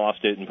guess he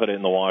lost it and put it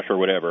in the wash or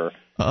whatever.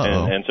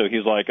 And so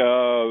he's like,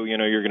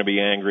 you're going to be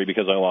angry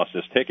because I lost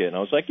this ticket. And I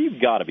was like, you've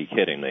got to be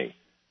kidding me.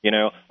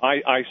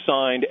 I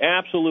signed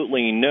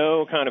absolutely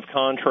no kind of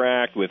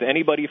contract with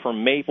anybody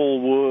from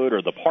Maplewood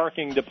or the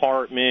parking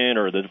department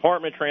or the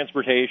Department of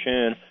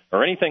Transportation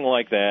or anything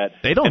like that.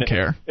 They don't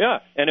care. Yeah,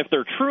 and if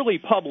they're truly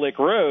public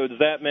roads,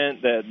 that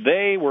meant that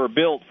they were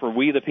built for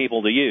we the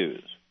people to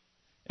use.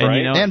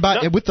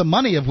 Right? With the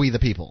money of we the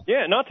people.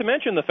 Yeah, not to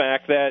mention the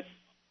fact that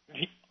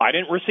I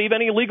didn't receive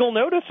any legal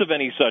notice of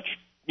any such,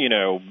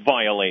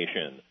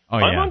 violation. Oh,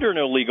 yeah. I'm under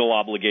no legal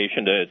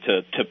obligation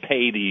to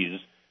pay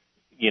these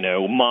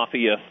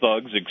mafia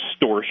thugs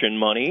extortion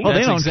money. Well,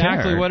 that's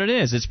exactly what it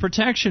is. It's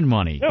protection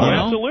money. No,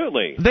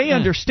 absolutely. They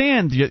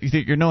understand that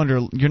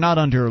you're not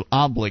under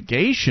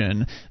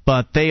obligation,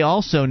 but they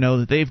also know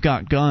that they've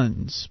got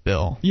guns,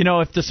 Bill.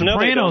 If the Sopranos... No,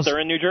 they don't.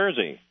 They're in New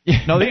Jersey.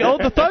 No,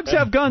 the thugs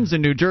have guns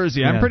in New Jersey.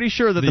 Yeah. I'm pretty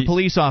sure that the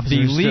police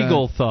officers... The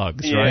legal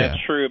thugs, right? Yeah,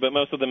 it's true, but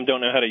most of them don't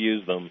know how to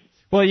use them.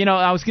 Well,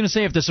 I was going to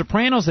say, if the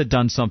Sopranos had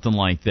done something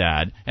like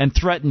that and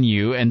threatened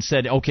you and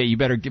said, okay, you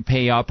better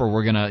pay up or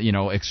we're going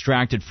to,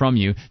 extract it from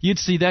you, you'd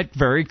see that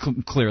very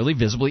clearly,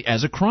 visibly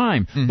as a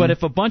crime. Mm-hmm. But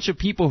if a bunch of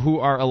people who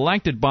are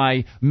elected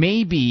by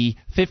maybe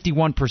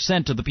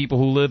 51% of the people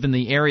who live in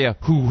the area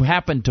who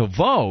happen to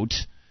vote...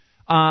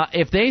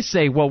 if they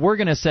say, well, we're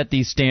going to set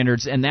these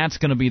standards and that's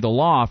going to be the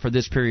law for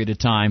this period of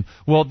time,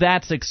 well,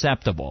 that's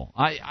acceptable.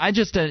 I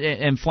just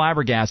am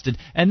flabbergasted.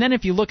 And then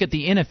if you look at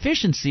the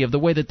inefficiency of the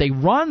way that they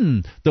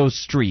run those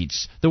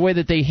streets, the way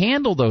that they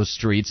handle those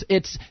streets,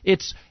 it's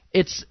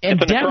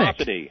endemic. An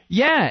atrocity.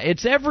 Yeah,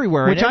 it's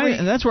everywhere.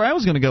 And that's where I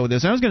was going to go with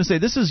this. I was going to say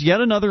this is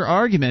yet another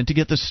argument to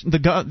get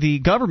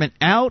the government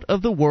out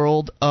of the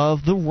world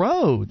of the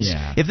roads.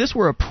 Yeah. If this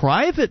were a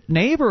private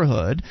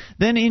neighborhood,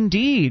 then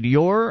indeed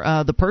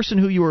the person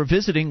who you were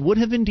visiting would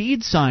have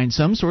indeed signed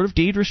some sort of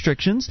deed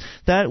restrictions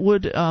that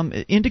would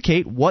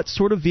indicate what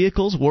sort of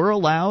vehicles were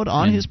allowed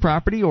on his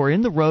property or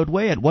in the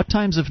roadway at what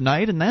times of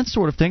night and that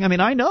sort of thing. I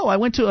mean, I know I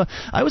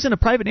was in a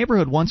private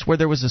neighborhood once where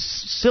there was a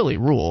silly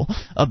rule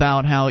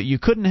about how you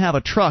couldn't have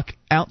a truck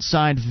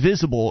outside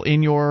visible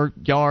in your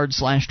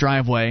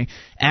yard/driveway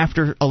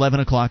after 11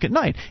 o'clock at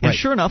night. And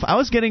sure enough, I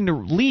was getting to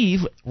leave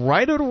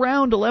right at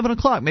around 11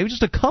 o'clock, maybe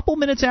just a couple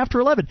minutes after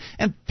 11,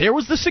 and there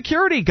was the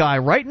security guy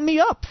writing me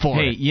up for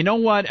it. Hey, you know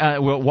what?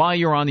 While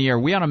you're on the air,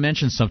 we ought to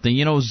mention something.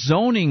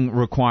 Zoning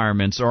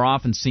requirements are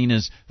often seen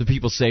as, the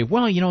people say,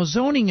 well,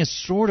 zoning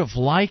is sort of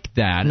like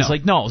that. No. It's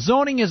like, no,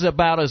 zoning is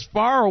about as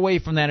far away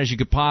from that as you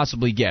could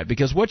possibly get,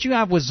 because what you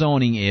have with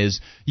zoning is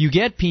you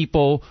get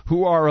people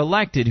who are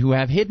elected who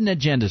have hidden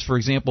agendas. For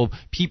example,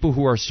 people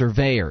who are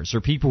surveyors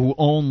or people who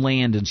own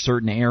land in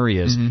certain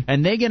areas,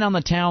 and they get on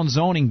the town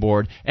zoning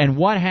board, and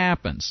what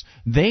happens?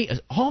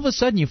 All of a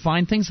sudden you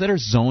find things that are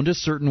zoned a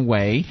certain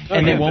way,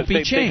 and they won't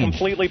be changed. They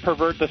completely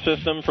pervert the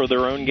system for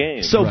their own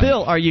gain. So,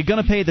 Bill, are you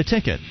going to pay the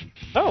ticket?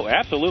 Oh,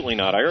 absolutely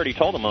not. I already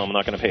told them I'm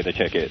not going to pay the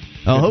ticket.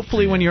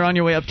 Hopefully when you're on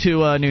your way up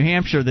to New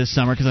Hampshire this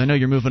summer, because I know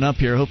you're moving up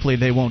here, hopefully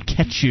they won't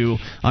catch you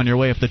on your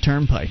way up the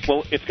turnpike.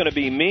 Well, it's going to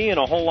be me and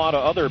a whole lot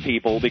of other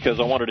people, because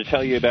I wanted to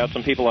tell you about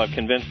some people I've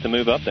convinced to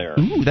move up there.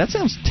 Ooh, that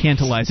sounds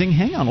tantalizing.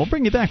 Hang on, we'll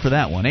bring you back for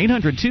that one.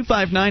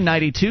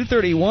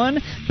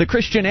 800-259-9231. The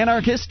Christian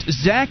Anarchist,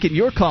 Zach, and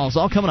your calls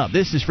all coming up.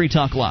 This is Free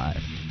Talk Live.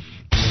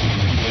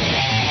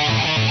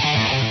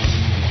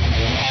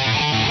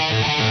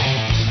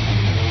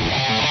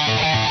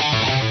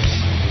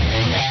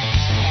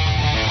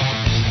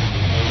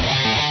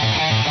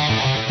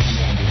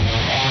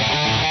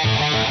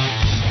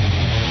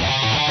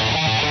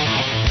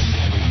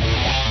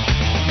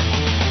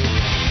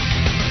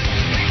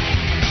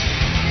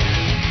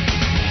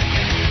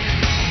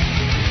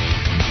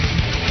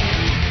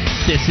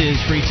 This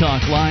is Free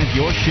Talk Live,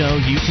 your show.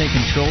 You take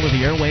control of the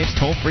airwaves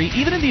toll-free,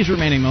 even in these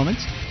remaining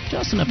moments.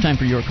 Just enough time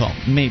for your call,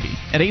 maybe.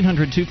 At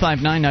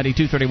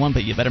 800-259-9231,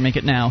 but you better make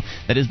it now.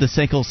 That is the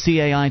SACL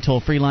CAI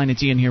toll-free line.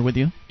 It's Ian here with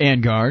you.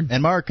 And Guard.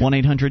 And Mark.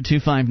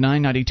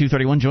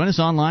 1-800-259-9231. Join us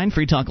online,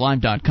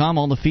 freetalklive.com.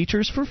 All the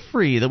features for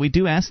free, though we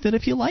do ask that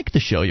if you like the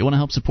show, you want to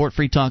help support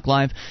Free Talk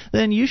Live,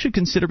 then you should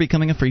consider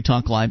becoming a Free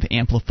Talk Live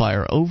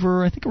amplifier.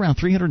 I think around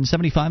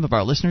 375 of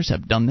our listeners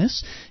have done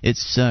this.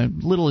 It's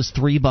little as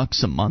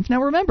 $3 a month.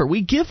 Now remember,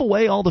 we give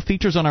away all the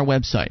features on our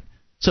website.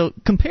 So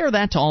compare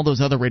that to all those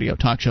other radio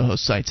talk show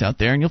host sites out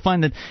there, and you'll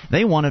find that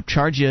they want to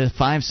charge you $5,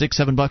 $6,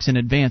 $7 in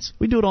advance.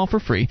 We do it all for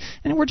free,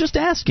 and we're just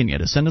asking you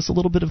to send us a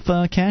little bit of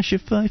cash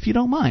if you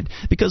don't mind,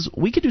 because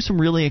we could do some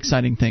really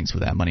exciting things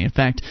with that money. In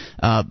fact,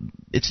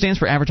 it stands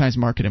for advertise,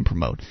 market, and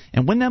promote.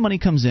 And when that money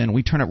comes in,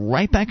 we turn it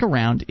right back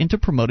around into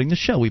promoting the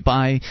show. We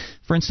buy,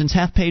 for instance,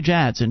 half-page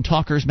ads in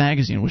Talkers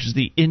Magazine, which is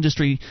the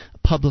industry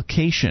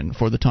publication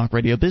for the talk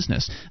radio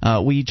business.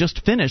 We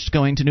just finished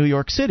going to New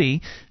York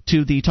City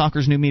to the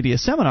Talkers New Media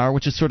Seminar,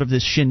 which is sort of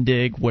this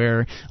shindig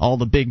where all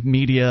the big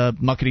media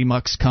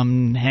muckety-mucks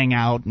come hang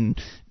out, and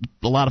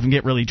a lot of them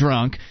get really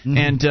drunk.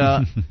 And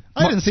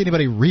I didn't see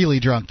anybody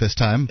really drunk this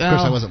time. Of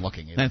course, I wasn't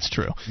looking either. That's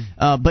true.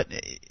 But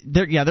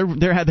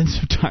there have been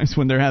some times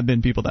when there have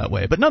been people that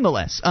way. But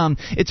nonetheless,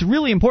 it's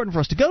really important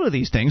for us to go to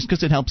these things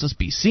because it helps us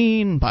be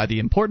seen by the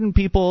important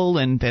people,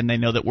 and then they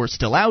know that we're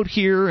still out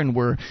here, and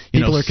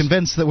people are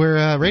convinced that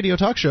we're radio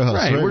talk show hosts.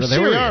 Right, we're there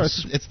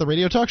serious. We are. It's the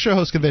radio talk show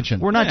host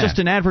convention. We're not just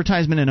an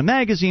advertisement in a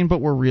magazine,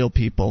 but we're real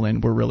people,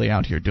 and we're really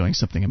out here doing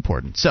something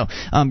important. So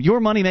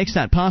your money makes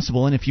that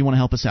possible, and if you want to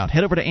help us out,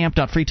 head over to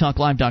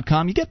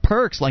amp.freetalklive.com. You get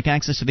perks like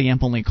access to the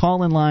AMP-only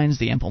call-in lines,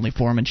 the AMP-only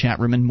forum and chat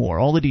room, and more.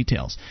 All the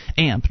details.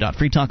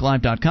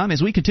 amp.freetalklive.com.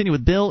 As we continue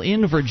with Bill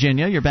in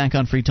Virginia, you're back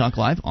on Free Talk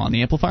Live on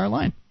the Amplifier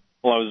line.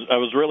 Well, I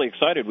was really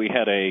excited. We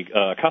had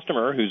a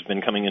customer who's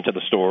been coming into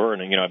the store,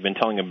 and I've been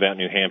telling him about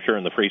New Hampshire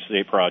and the Free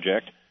State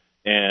Project,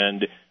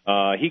 and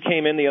he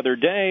came in the other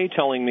day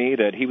telling me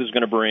that he was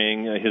going to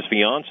bring his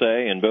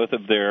fiancée and both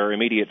of their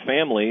immediate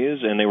families,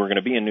 and they were going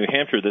to be in New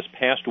Hampshire this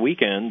past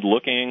weekend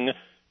looking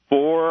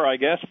for, I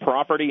guess,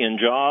 property and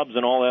jobs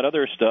and all that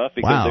other stuff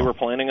because they were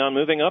planning on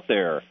moving up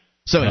there.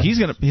 So he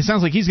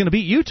sounds like he's going to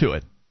beat you to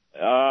it.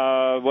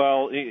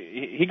 Well,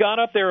 he got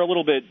up there a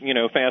little bit,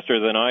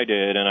 faster than I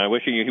did, and I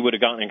wish he would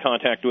have gotten in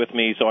contact with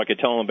me so I could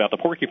tell him about the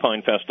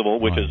Porcupine Festival,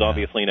 which is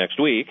obviously next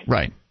week.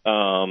 Right.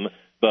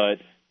 But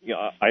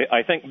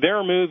I think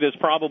their move is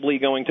probably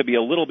going to be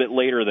a little bit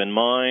later than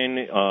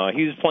mine.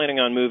 He's planning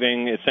on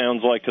moving, it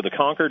sounds like, to the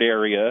Concord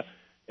area.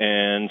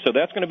 And so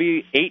that's going to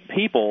be 8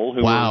 people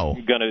who are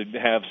going to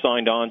have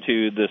signed on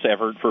to this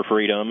effort for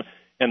freedom.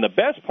 And the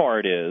best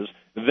part is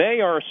they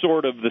are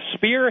sort of the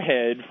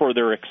spearhead for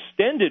their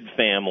extended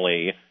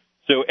family.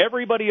 So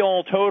everybody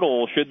all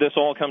total, should this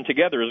all come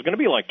together, is going to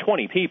be like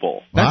 20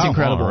 people. That's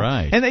incredible. All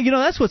right. And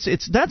that's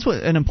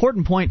what an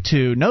important point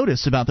to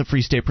notice about the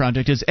Free State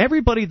Project is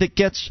everybody that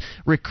gets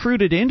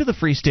recruited into the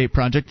Free State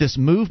Project, this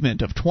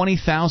movement of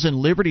 20,000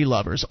 liberty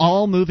lovers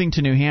all moving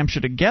to New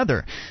Hampshire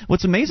together.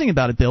 What's amazing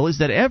about it, Bill, is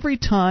that every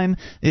time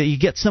you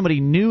get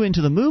somebody new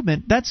into the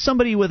movement, that's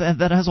somebody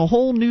that has a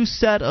whole new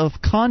set of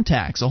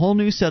contacts, a whole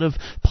new set of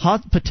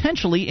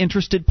potentially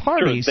interested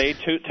parties. Sure, they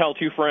tell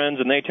 2 friends,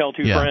 and they tell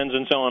 2 friends,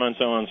 and so on and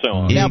so on and so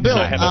on. Now, Bill,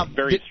 I have a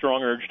very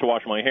strong urge to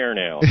wash my hair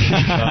now.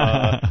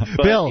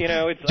 But, Bill,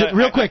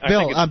 real quick,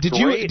 Bill,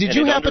 did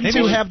you happen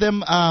to have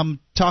them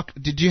talk?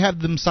 Did you have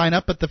them sign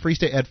up at the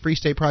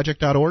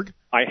freestateproject.org?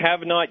 I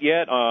have not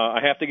yet.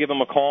 I have to give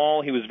him a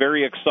call. He was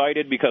very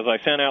excited because I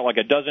sent out like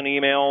a dozen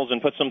emails and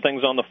put some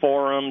things on the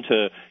forum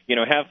to,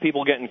 have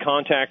people get in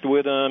contact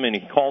with him. And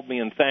he called me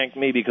and thanked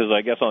me because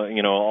I guess, a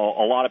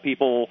lot of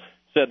people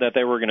said that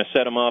they were going to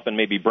set him up and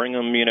maybe bring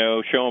him,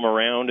 show him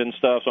around and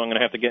stuff. So I'm going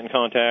to have to get in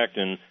contact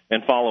and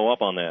follow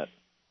up on that.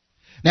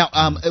 Now,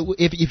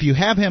 if you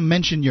have him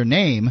mention your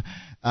name,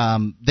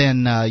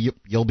 then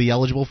you'll be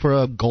eligible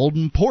for a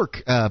golden pork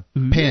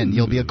pin.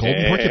 You'll be a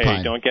golden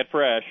porcupine. Don't get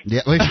fresh.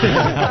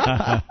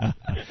 Yeah.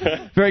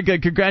 Very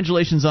good.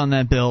 Congratulations on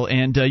that, Bill.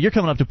 And you're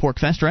coming up to Pork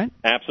Fest, right?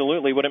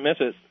 Absolutely. Wouldn't miss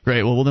it.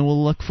 Great. Well, then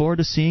we'll look forward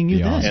to seeing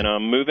you then. And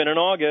I'm moving in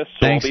August,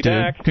 so Thanks, I'll be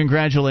back.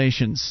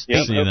 Congratulations.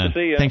 Yep, hope to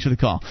see you. Thanks for the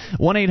call.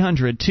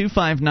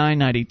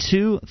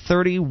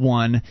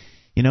 1-800-259-9231.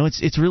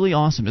 It's really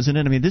awesome, isn't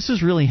it? I mean, this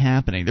is really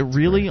happening. There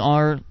really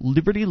are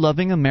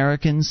liberty-loving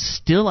Americans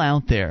still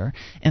out there,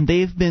 and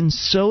they've been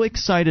so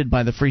excited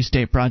by the Free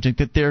State Project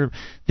that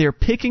they're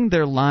picking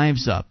their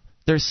lives up.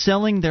 They're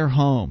selling their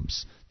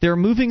homes. They're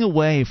moving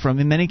away from,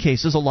 in many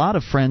cases, a lot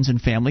of friends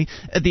and family.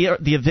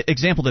 The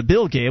example that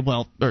Bill gave,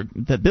 a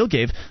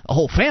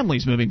whole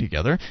family's moving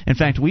together. In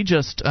fact, we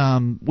just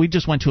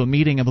went to a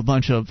meeting of a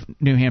bunch of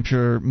New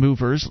Hampshire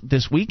movers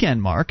this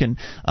weekend, Mark, and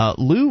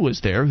Lou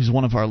was there, who's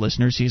one of our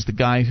listeners. He's the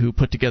guy who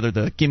put together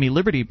the Gimme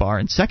Liberty bar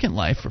in Second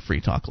Life for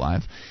Free Talk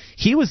Live.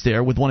 He was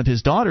there with one of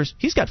his daughters.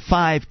 He's got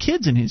 5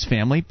 kids in his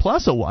family,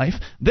 plus a wife.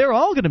 They're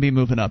all going to be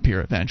moving up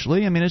here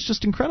eventually. I mean, it's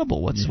just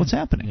incredible what's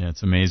happening. Yeah,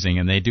 it's amazing,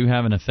 and they do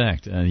have an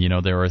effect.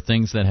 There are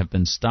things that have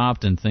been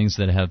stopped and things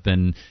that have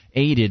been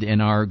aided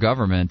in our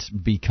government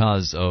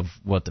because of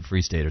what the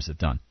Free Staters have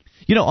done.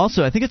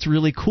 Also, I think it's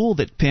really cool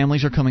that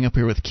families are coming up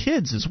here with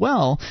kids as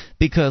well,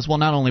 because,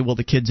 not only will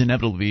the kids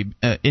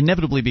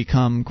inevitably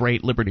become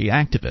great liberty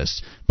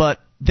activists, but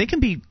they can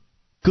be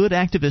good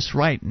activists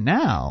right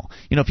now.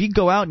 If you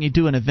go out and you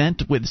do an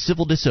event with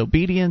civil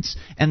disobedience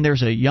and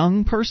there's a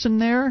young person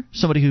there,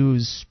 somebody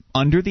who's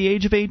under the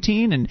age of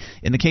 18, and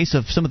in the case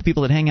of some of the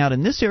people that hang out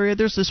in this area,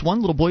 there's this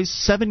one little boy,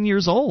 7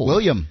 years old.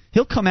 William.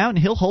 He'll come out and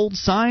he'll hold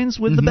signs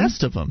with the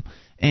best of them.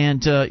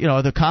 And,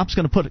 are the cops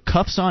going to put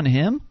cuffs on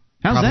him?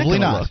 How's Probably that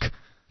going to look?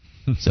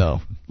 So,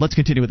 let's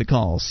continue with the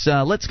calls.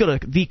 Let's go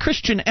to the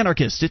Christian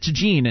Anarchist. It's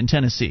Gene in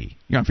Tennessee.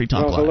 You're on Free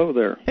Talk Live. Hello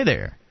there. Hey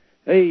there.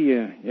 Hey,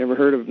 you ever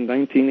heard of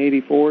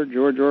 1984,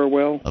 George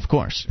Orwell? Of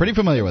course. Pretty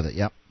familiar with it,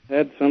 yep.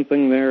 Had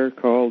something there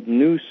called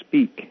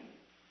Newspeak.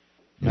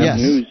 Not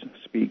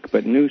Newspeak,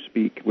 but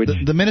Newspeak. Which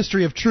the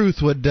Ministry of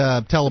Truth would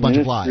tell a bunch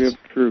of lies. Ministry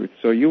of Truth.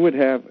 So you would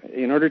have,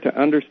 in order to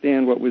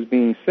understand what was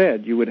being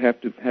said, you would have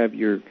to have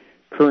your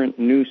current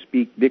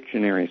Newspeak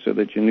dictionary so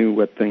that you knew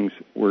what things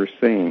were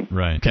saying.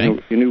 Right. Okay.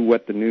 You knew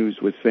what the news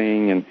was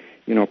saying, and,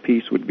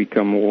 peace would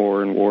become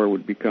war, and war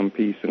would become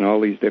peace, and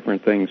all these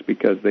different things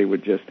because they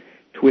would just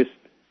twist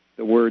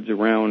the words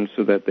around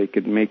so that they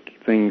could make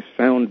things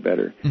sound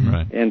better.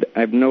 Right. And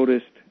I've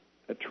noticed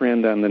a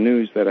trend on the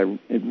news that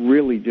it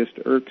really just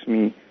irks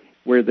me,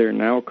 where they're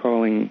now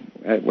calling,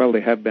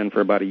 they have been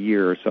for about a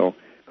year or so,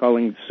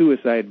 calling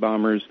suicide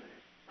bombers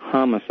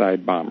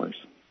homicide bombers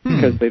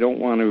because they don't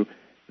want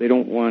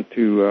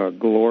to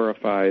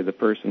glorify the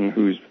person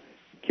who's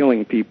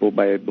killing people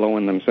by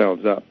blowing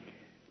themselves up.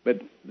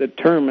 But the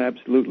term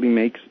absolutely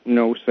makes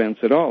no sense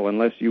at all,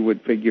 unless you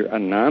would figure a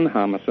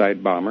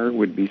non-homicide bomber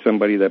would be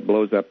somebody that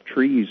blows up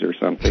trees or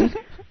something.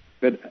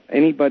 But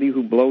anybody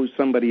who blows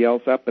somebody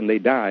else up and they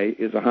die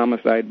is a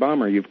homicide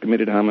bomber. You've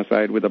committed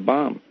homicide with a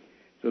bomb.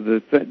 So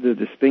the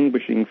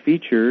distinguishing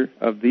feature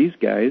of these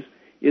guys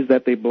is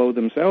that they blow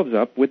themselves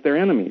up with their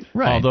enemies.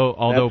 Right.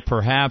 Although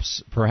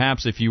perhaps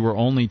if you were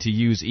only to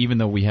use, even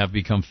though we have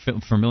become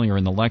familiar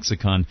in the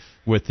lexicon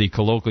with the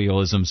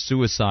colloquialism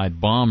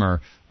suicide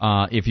bomber,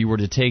 if you were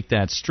to take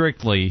that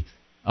strictly,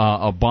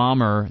 a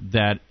bomber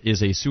that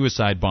is a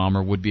suicide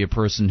bomber would be a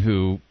person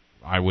who,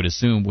 I would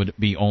assume, would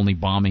be only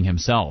bombing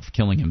himself,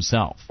 killing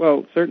himself.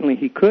 Well, certainly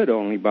he could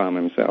only bomb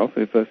himself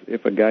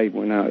if a guy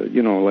went out,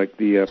 like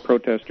the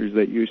protesters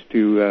that used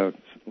to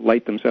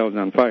light themselves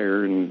on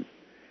fire and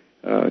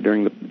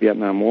during the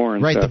Vietnam War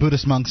and stuff. Right, the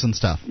Buddhist monks and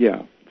stuff.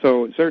 Yeah.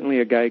 So certainly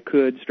a guy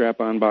could strap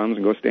on bombs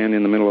and go stand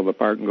in the middle of a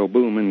park and go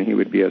boom, and he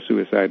would be a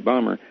suicide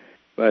bomber.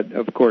 But,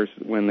 of course,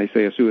 when they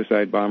say a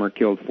suicide bomber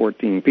killed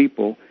 14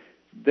 people,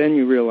 then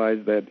you realize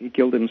that he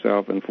killed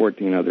himself and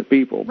 14 other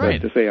people.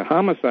 Right. But to say a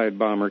homicide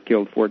bomber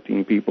killed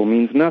 14 people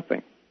means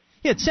nothing.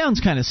 Yeah, it sounds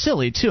kind of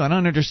silly, too. I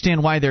don't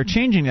understand why they're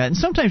changing that. And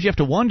sometimes you have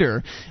to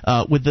wonder,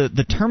 with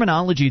the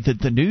terminology that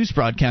the news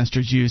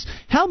broadcasters use,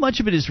 how much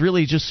of it is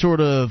really just sort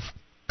of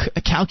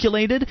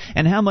calculated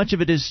and how much of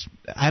it is,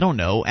 I don't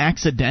know,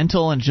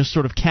 accidental and just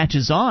sort of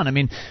catches on. I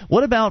mean,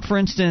 what about, for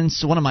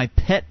instance, one of my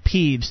pet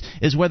peeves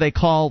is where they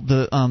call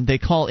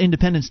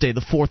Independence Day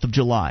the 4th of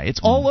July. It's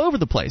all over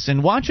the place,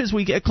 and watch as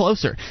we get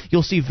closer.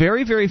 You'll see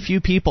very, very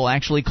few people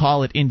actually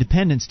call it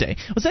Independence Day.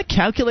 Was that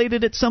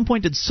calculated at some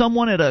point? Did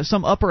someone at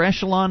some upper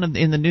echelon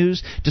in the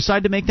news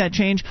decide to make that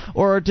change,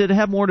 or did it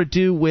have more to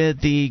do with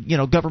the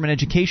government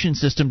education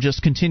system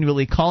just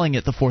continually calling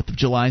it the 4th of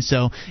July,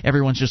 so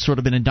everyone's just sort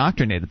of been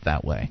indoctrinated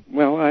that way?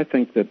 Well, I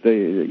think that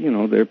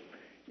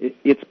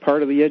it's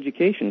part of the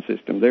education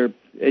system. They're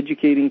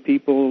educating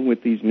people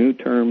with these new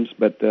terms,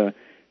 but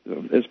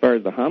as far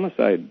as the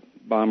homicide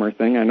bomber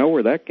thing, I know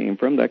where that came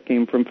from. That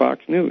came from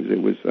Fox News.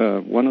 It was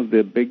one of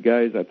the big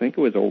guys, I think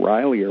it was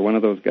O'Reilly or one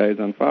of those guys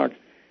on Fox,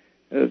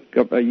 a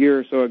year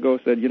or so ago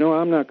said,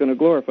 I'm not going to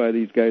glorify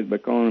these guys by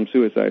calling them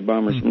suicide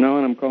bombers. From now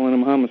on, I'm calling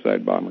them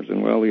homicide bombers.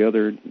 And, well, the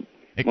other,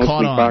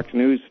 mostly Fox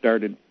News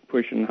started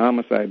pushing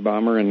homicide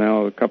bomber, and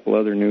now a couple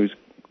other news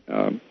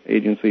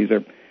agencies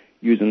are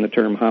using the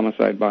term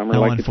homicide bomber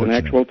like it's an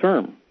actual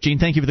term. Gene,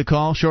 thank you for the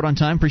call. Short on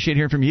time. Appreciate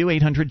hearing from you.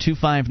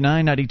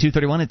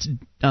 800-259-9231.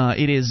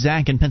 It is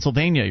Zach in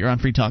Pennsylvania. You're on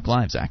Free Talk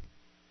Live, Zach.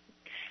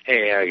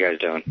 Hey, how you guys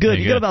doing? Good.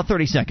 You got about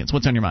 30 seconds.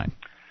 What's on your mind?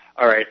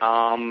 All right.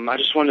 I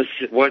just wanted to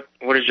see what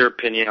is your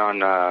opinion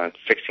on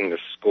fixing the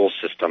school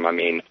system? I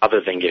mean,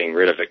 other than getting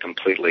rid of it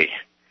completely.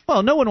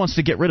 Well, no one wants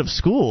to get rid of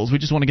schools. We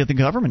just want to get the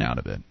government out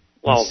of it.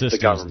 Well, the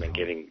government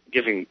getting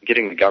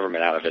the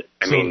government out of it.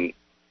 I mean.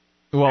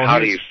 Well, how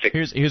do you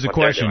fix? Here's a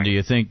question: Do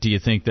you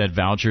think that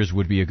vouchers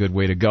would be a good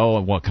way to go?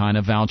 And what kind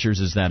of vouchers?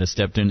 Is that a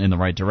step in the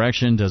right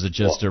direction? Does it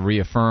just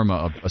reaffirm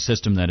a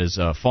system that is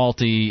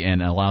faulty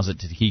and allows it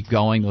to keep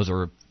going? Those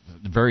are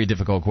very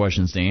difficult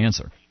questions to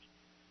answer.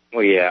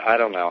 Well, yeah, I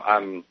don't know.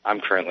 I'm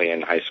currently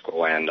in high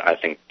school, and I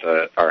think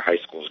our high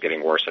school is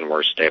getting worse and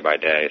worse day by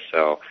day.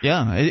 So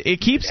yeah,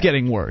 it keeps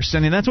getting worse. I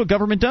mean, that's what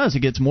government does.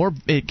 It gets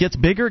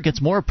bigger, it gets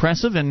more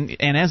oppressive, and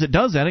as it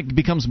does that, it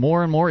becomes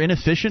more and more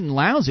inefficient and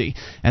lousy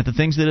at the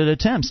things that it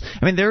attempts.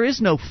 I mean, there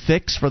is no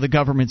fix for the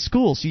government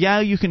schools.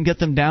 Yeah, you can get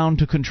them down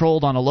to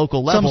controlled on a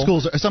local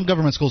level. Some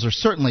government schools are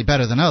certainly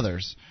better than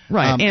others.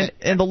 Right,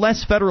 and the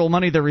less federal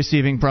money they're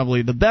receiving,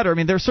 probably the better. I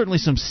mean, there's certainly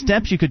some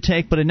steps you could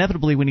take, but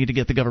inevitably we need to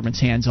get the government's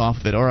hands off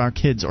of it, or our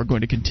kids are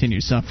going to continue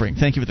suffering.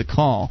 Thank you for the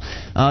call.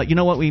 You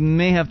know what? We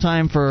may have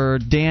time for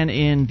Dan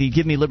in the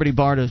Give Me Liberty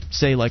bar to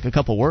say like a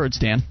couple words.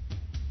 Dan.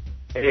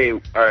 Hey, all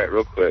right,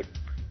 real quick.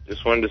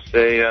 Just wanted to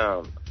say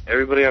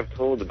everybody I've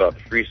told about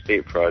the Free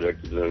State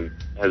Project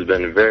has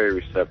been very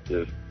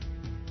receptive.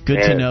 Good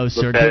to know,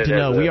 sir. Good to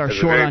know. We are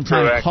short on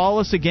time. Call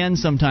us again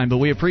sometime, but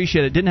we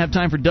appreciate it. Didn't have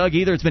time for Doug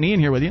either. It's been Ian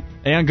here with you.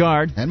 And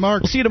Guard. And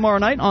Mark. We'll see you tomorrow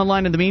night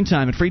online in the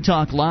meantime at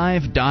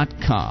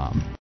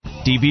freetalklive.com.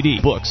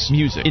 DVD, books,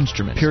 music,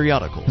 instruments,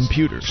 periodicals,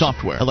 computers,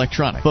 software,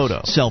 electronic,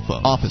 photo, cell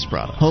phone, office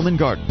product, home and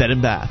garden, bed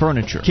and bath,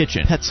 furniture,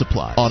 kitchen, pet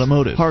supply,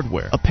 automotive,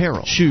 hardware,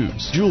 apparel,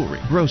 shoes, jewelry,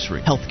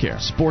 grocery, healthcare,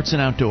 sports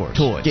and outdoors,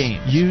 toys,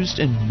 games, used,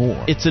 and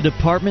more. It's a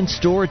department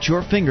store at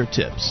your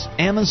fingertips.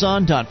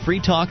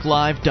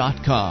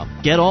 Amazon.freetalklive.com.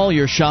 Get all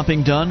your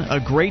shopping done, a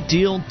great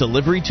deal,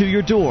 delivery to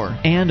your door,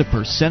 and a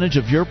percentage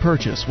of your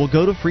purchase will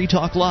go to Free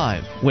Talk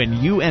Live when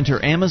you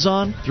enter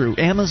Amazon through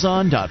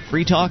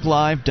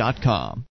Amazon.freetalklive.com.